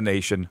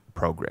vaccination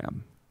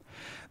program.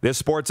 This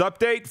sports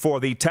update for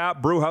the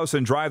Tap Brewhouse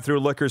and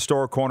Drive-Thru Liquor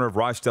Store corner of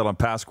Rochdale and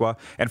Pasqua,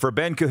 and for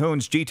Ben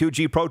Cahoon's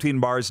G2G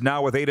protein bars,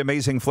 now with 8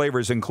 amazing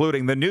flavors,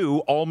 including the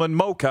new Almond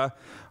Mocha.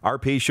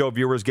 RP Show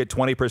viewers get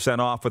 20%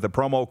 off with the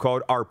promo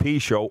code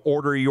RP Show.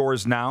 Order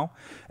yours now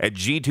at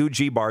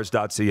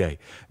g2gbars.ca.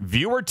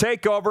 Viewer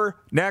takeover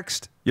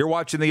next. You're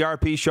watching the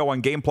RP Show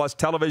on Game Plus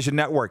Television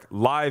Network,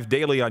 live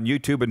daily on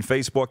YouTube and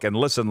Facebook, and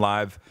listen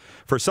live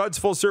for Suds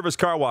Full Service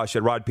Car Wash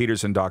at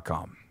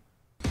rodpedersen.com.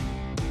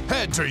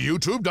 Head to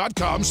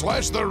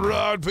youtube.com/The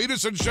Rod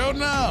Pedersen Show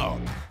now.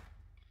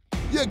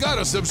 You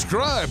gotta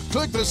subscribe.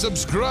 Click the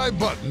subscribe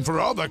button for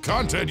all the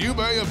content you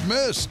may have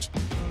missed.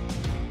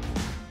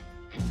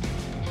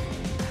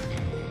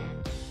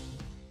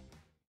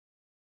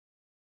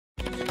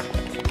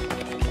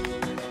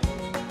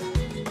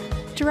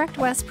 Direct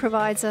West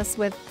provides us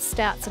with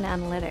stats and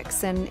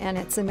analytics, and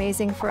it's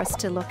amazing for us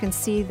to look and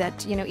see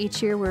that,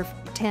 each year we're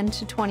 10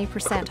 to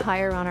 20%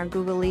 higher on our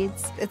Google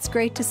leads. It's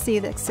great to see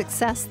the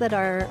success that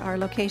our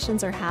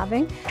locations are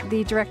having.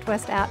 The Direct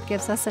West app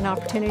gives us an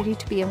opportunity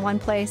to be in one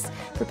place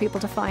for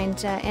people to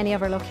find any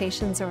of our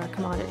locations or our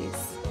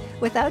commodities.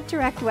 Without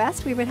Direct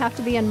West, we would have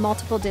to be in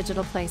multiple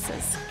digital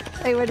places.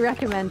 I would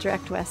recommend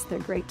Direct West. They're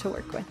great to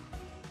work with.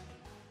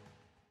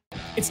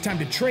 It's time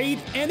to trade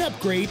and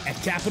upgrade at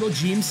Capital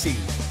GMC.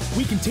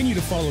 We continue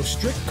to follow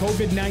strict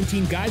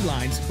COVID-19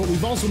 guidelines, but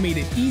we've also made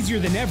it easier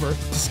than ever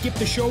to skip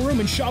the showroom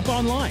and shop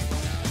online.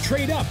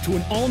 Trade up to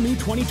an all-new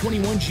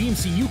 2021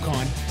 GMC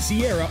Yukon,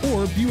 Sierra,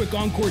 or Buick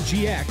Encore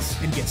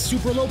GX and get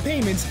super low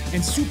payments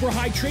and super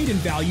high trade-in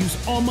values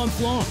all month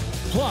long.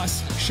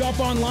 Plus, shop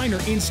online or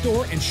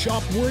in-store and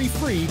shop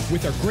worry-free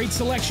with our great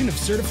selection of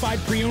certified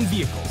pre-owned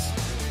vehicles.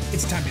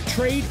 It's time to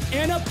trade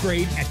and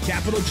upgrade at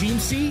Capital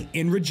GMC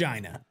in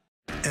Regina.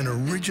 An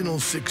original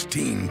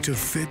 16 to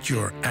fit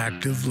your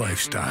active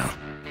lifestyle.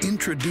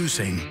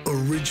 Introducing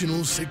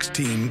Original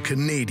 16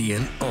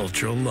 Canadian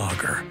Ultra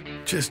Lager.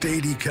 Just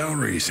 80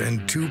 calories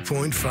and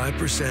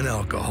 2.5%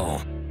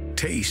 alcohol.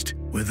 Taste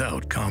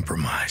without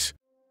compromise.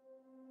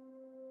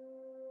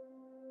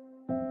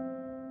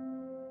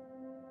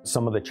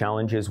 Some of the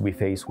challenges we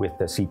face with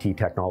the CT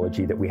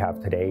technology that we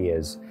have today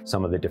is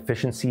some of the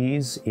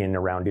deficiencies in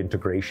around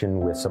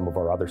integration with some of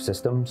our other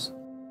systems.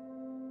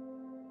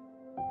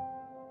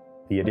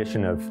 The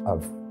addition of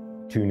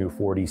 2 new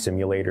 4D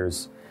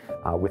simulators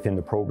within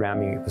the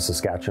programming, the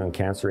Saskatchewan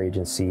Cancer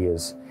Agency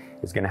is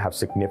going to have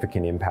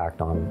significant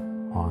impact on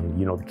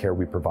the care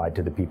we provide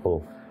to the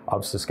people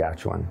of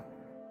Saskatchewan.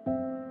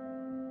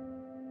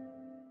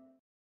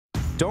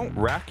 Don't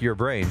rack your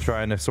brain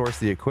trying to source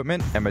the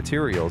equipment and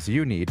materials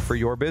you need for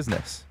your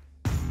business.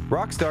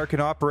 Rockstar can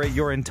operate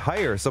your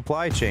entire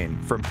supply chain,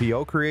 from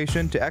PO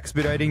creation to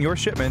expediting your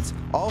shipments,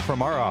 all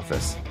from our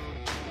office.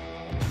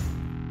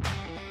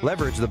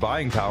 Leverage the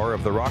buying power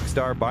of the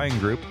Rockstar buying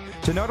group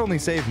to not only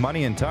save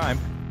money and time,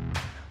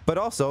 but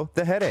also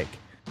the headache.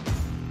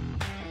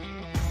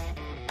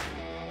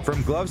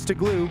 From gloves to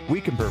glue, we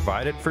can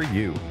provide it for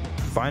you.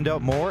 Find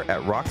out more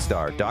at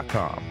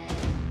rockstar.com.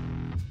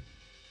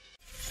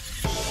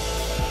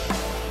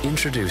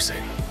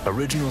 Introducing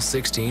Original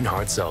 16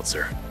 Hard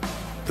Seltzer.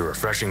 The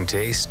refreshing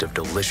taste of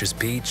delicious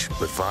peach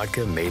with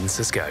vodka made in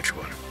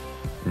Saskatchewan.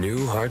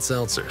 New hard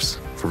seltzers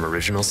from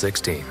Original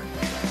 16.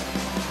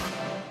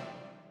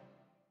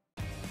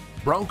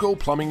 Bronco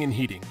Plumbing and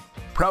Heating,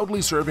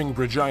 proudly serving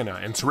Regina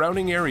and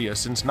surrounding areas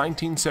since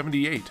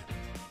 1978.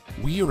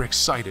 We are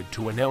excited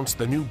to announce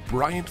the new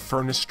Bryant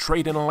Furnace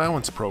Trade-in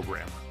Allowance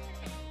Program.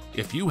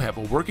 If you have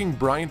a working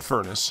Bryant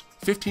furnace,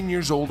 15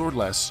 years old or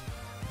less,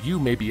 you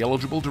may be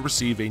eligible to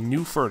receive a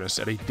new furnace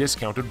at a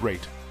discounted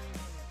rate.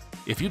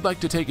 If you'd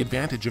like to take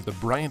advantage of the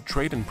Bryant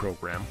Trade-in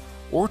Program,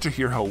 or to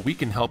hear how we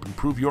can help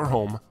improve your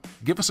home,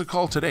 give us a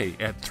call today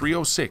at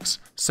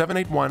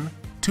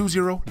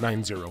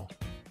 306-781-2090.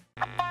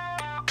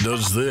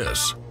 Does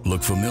this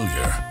look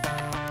familiar?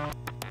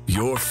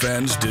 Your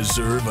fans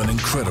deserve an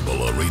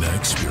incredible arena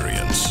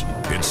experience.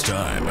 It's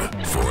time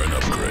for an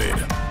upgrade.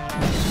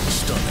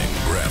 Stunning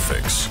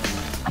graphics.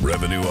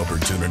 Revenue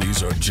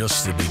opportunities are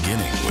just the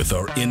beginning with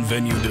our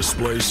in-venue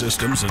display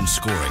systems and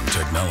scoring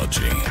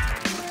technology.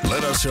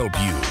 Let us help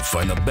you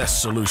find the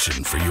best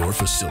solution for your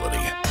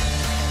facility.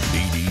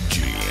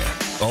 DDG,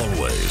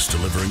 always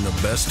delivering the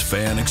best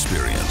fan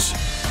experience.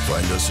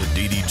 Find us at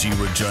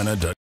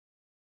ddgregina.com.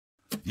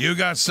 You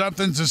got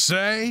something to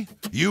say?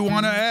 You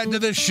want to add to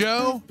the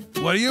show?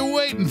 What are you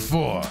waiting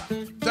for?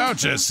 Don't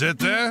just sit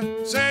there.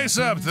 Say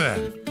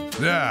something.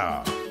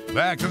 Now,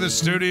 back to the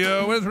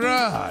studio with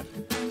Rod.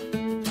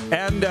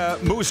 And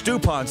Moose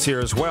DuPont's here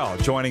as well,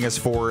 joining us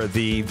for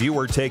the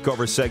viewer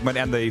takeover segment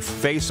and the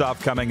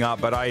face-off coming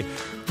up. But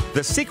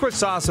the secret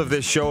sauce of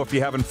this show, if you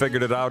haven't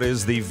figured it out,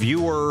 is the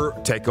viewer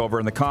takeover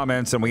in the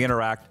comments, and we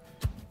interact.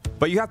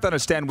 But you have to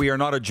understand, we are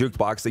not a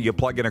jukebox that you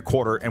plug in a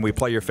quarter and we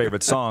play your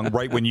favorite song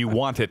right when you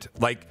want it.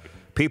 Like,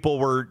 people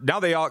were, now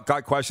they all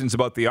got questions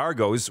about the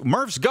Argos.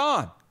 Murph's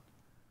gone.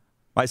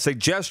 My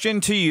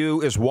suggestion to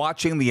you is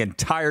watching the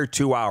entire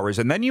 2 hours,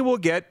 and then you will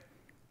get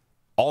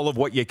all of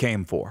what you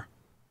came for,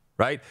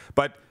 right?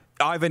 But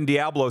Ivan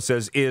Diablo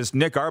says, is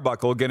Nick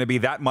Arbuckle going to be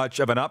that much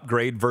of an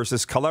upgrade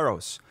versus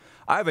Caleros?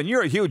 Ivan,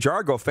 you're a huge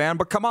Argo fan,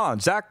 but come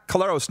on. Zach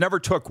Caleros never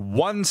took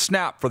one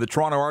snap for the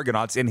Toronto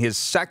Argonauts in his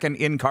second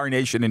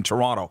incarnation in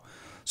Toronto.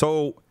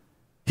 So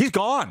he's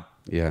gone.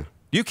 Yeah.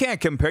 You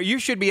can't compare. You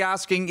should be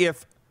asking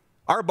if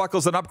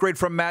Arbuckle's an upgrade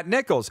from Matt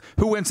Nichols,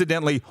 who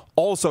incidentally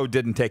also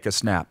didn't take a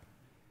snap.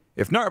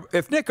 If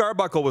Nick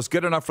Arbuckle was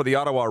good enough for the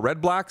Ottawa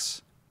Red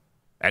Blacks,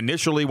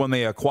 initially when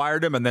they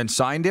acquired him and then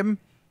signed him,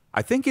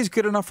 I think he's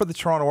good enough for the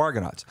Toronto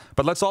Argonauts.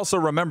 But let's also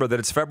remember that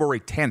it's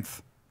February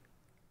 10th.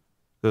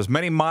 There's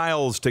many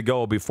miles to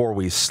go before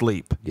we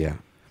sleep. Yeah.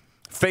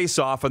 Face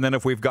off, and then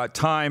if we've got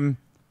time,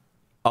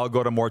 I'll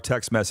go to more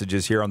text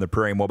messages here on the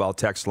Prairie Mobile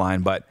text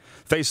line. But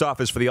face off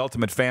is for the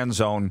Ultimate Fan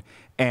Zone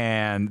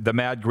and the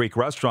Mad Greek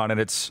Restaurant, and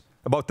it's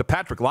about the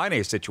Patrick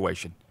Laine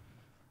situation.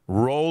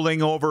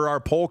 Rolling over our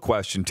poll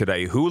question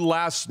today. Who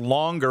lasts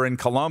longer in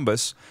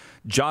Columbus,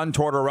 John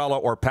Tortorella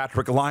or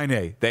Patrick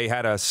Laine? They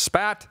had a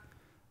spat.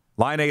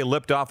 Laine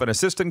lipped off an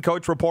assistant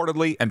coach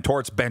reportedly, and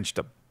Torts benched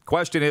him.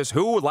 Question is,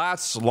 who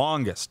lasts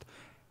longest?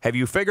 Have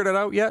you figured it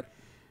out yet?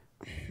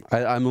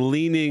 I'm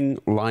leaning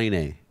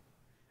Laine.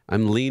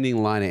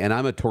 And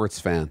I'm a Torts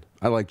fan.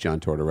 I like John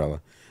Tortorella.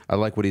 I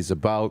like what he's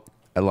about.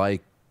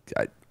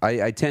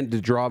 I tend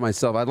to draw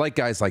myself. I like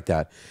guys like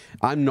that.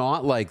 I'm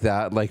not like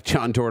that, like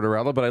John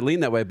Tortorella, but I lean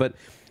that way. But,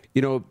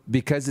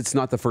 because it's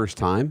not the first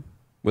time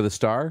with a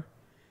star,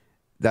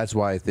 that's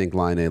why I think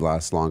Laine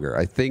lasts longer.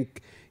 I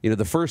think,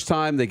 the first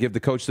time they give the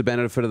coach the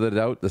benefit of the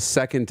doubt. The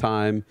second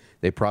time,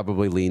 they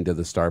probably lean to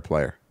the star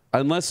player.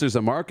 Unless there's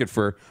a market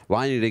for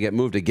Laine to get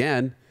moved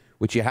again,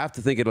 which you have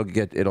to think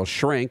it'll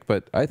shrink,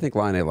 but I think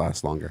Laine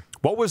lasts longer.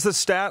 What was the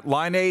stat?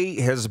 Laine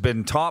has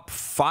been top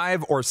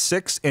 5 or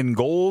 6 in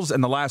goals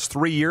in the last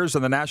 3 years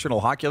in the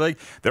National Hockey League.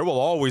 There will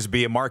always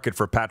be a market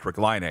for Patrick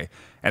Laine.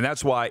 And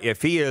that's why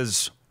if he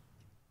is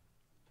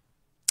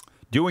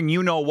doing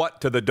you-know-what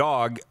to the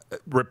dog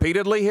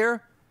repeatedly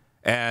here,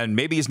 and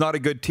maybe he's not a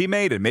good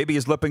teammate, and maybe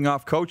he's lipping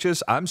off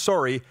coaches, I'm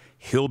sorry,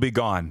 he'll be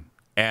gone.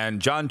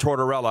 And John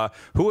Tortorella,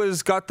 who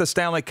has got the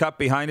Stanley Cup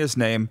behind his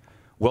name,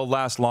 will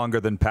last longer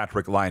than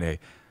Patrick Laine.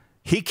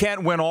 He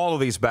can't win all of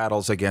these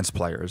battles against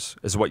players,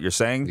 is what you're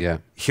saying. Yeah.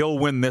 He'll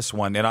win this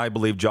one, and I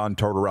believe John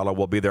Tortorella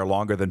will be there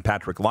longer than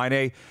Patrick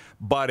Laine,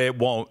 but it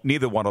won't.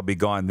 Neither one will be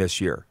gone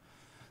this year.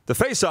 The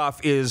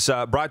Face-Off is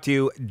brought to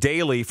you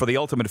daily for the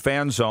Ultimate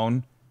Fan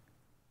Zone.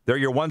 They're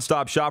your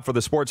one-stop shop for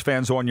the sports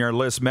fans on your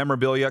list.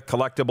 Memorabilia,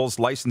 collectibles,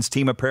 licensed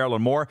team apparel,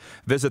 and more.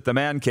 Visit the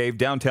Man Cave,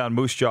 downtown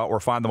Moose Jaw, or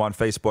find them on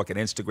Facebook and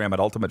Instagram at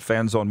Ultimate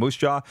Fan Zone Moose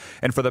Jaw.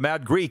 And for the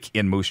Mad Greek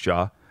in Moose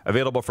Jaw,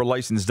 available for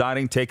licensed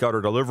dining, takeout, or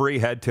delivery,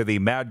 head to the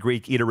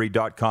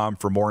madgreekeatery.com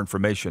for more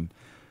information.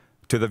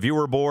 To the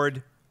viewer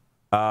board,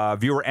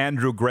 viewer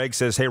Andrew Gregg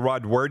says, hey,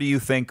 Rod, where do you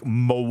think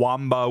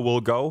Mwamba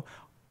will go?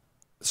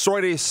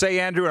 Sorry to say,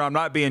 Andrew, and I'm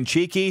not being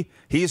cheeky,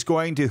 he's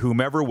going to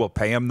whomever will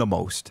pay him the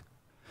most.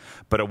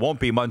 But it won't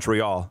be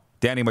Montreal.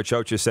 Danny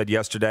Machocha said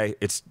yesterday,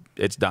 it's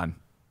done.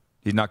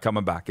 He's not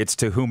coming back. It's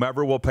to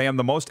whomever will pay him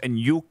the most, and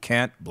you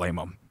can't blame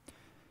him.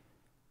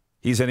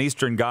 He's an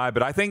Eastern guy,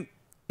 but I think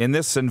in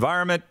this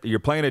environment, you're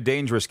playing a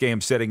dangerous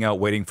game sitting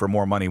out waiting for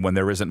more money when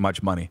there isn't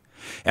much money.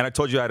 And I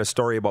told you I had a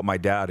story about my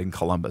dad in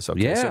Columbus.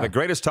 Okay? Yeah. So the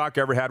greatest talk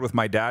I ever had with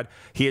my dad,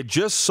 he had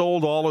just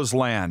sold all his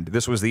land.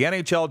 This was the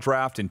NHL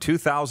draft in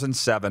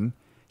 2007.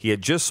 He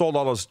had just sold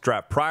all his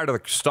draft prior to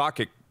the stock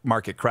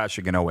market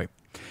crashing in 08.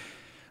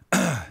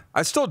 I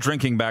was still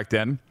drinking back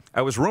then.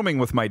 I was rooming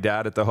with my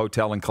dad at the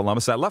hotel in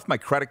Columbus. I left my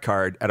credit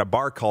card at a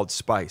bar called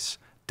Spice.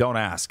 Don't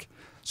ask.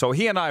 So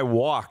he and I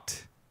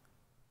walked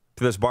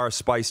to this bar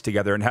Spice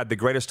together and had the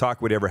greatest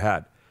talk we'd ever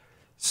had.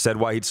 Said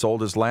why he'd sold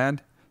his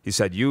land. He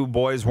said, you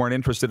boys weren't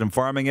interested in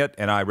farming it,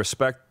 and I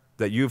respect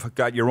that you've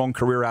got your own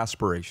career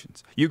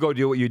aspirations. You go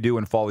do what you do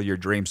and follow your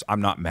dreams. I'm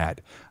not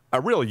mad.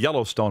 A real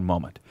Yellowstone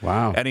moment.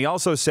 Wow. And he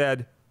also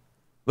said,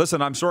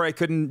 listen, I'm sorry I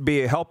couldn't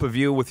be a help of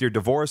you with your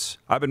divorce.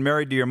 I've been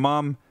married to your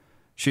mom.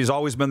 She's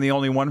always been the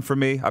only one for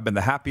me. I've been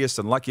the happiest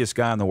and luckiest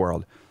guy in the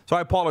world. So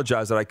I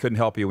apologize that I couldn't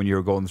help you when you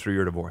were going through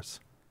your divorce.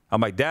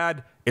 I'm like,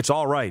 Dad, it's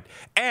all right.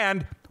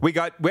 And we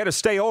had to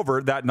stay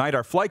over that night.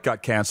 Our flight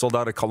got canceled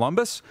out of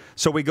Columbus.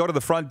 So we go to the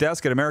front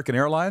desk at American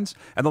Airlines,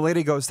 and the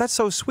lady goes, that's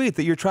so sweet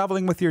that you're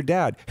traveling with your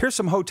dad. Here's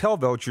some hotel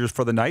vouchers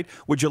for the night.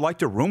 Would you like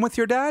to room with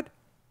your dad?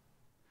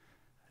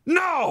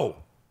 No!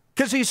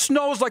 Because he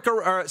snores like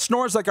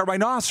a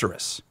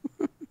rhinoceros.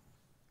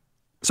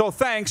 So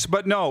thanks,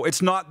 but no,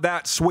 it's not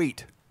that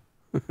sweet.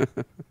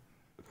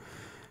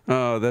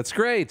 Oh, that's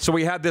great. So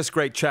we had this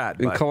great chat.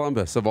 In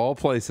Columbus, of all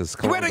places.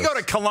 We had to go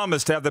to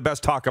Columbus to have the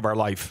best talk of our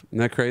life. Isn't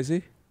that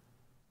crazy?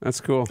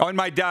 That's cool. Oh, and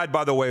my dad,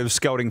 by the way, was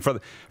scouting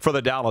for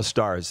the Dallas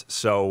Stars.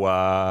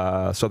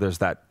 So there's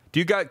that.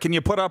 Can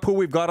you put up who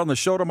we've got on the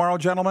show tomorrow,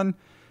 gentlemen?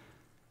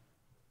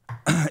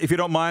 If you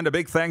don't mind, a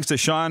big thanks to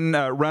Sean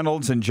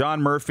Reynolds and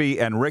John Murphy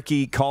and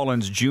Ricky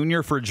Collins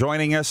Jr. for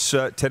joining us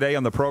today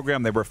on the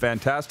program. They were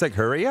fantastic.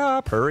 Hurry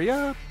up, hurry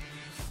up.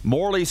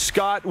 Morley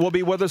Scott will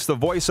be with us, the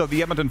voice of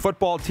the Edmonton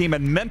football team,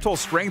 and mental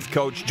strength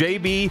coach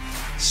J.B.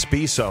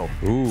 Spiso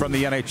from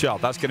the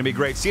NHL. That's going to be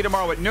great. See you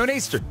tomorrow at noon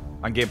Eastern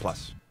on Game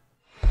Plus.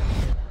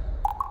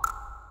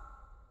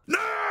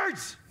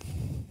 Nerds!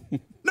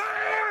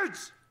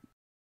 Nerds!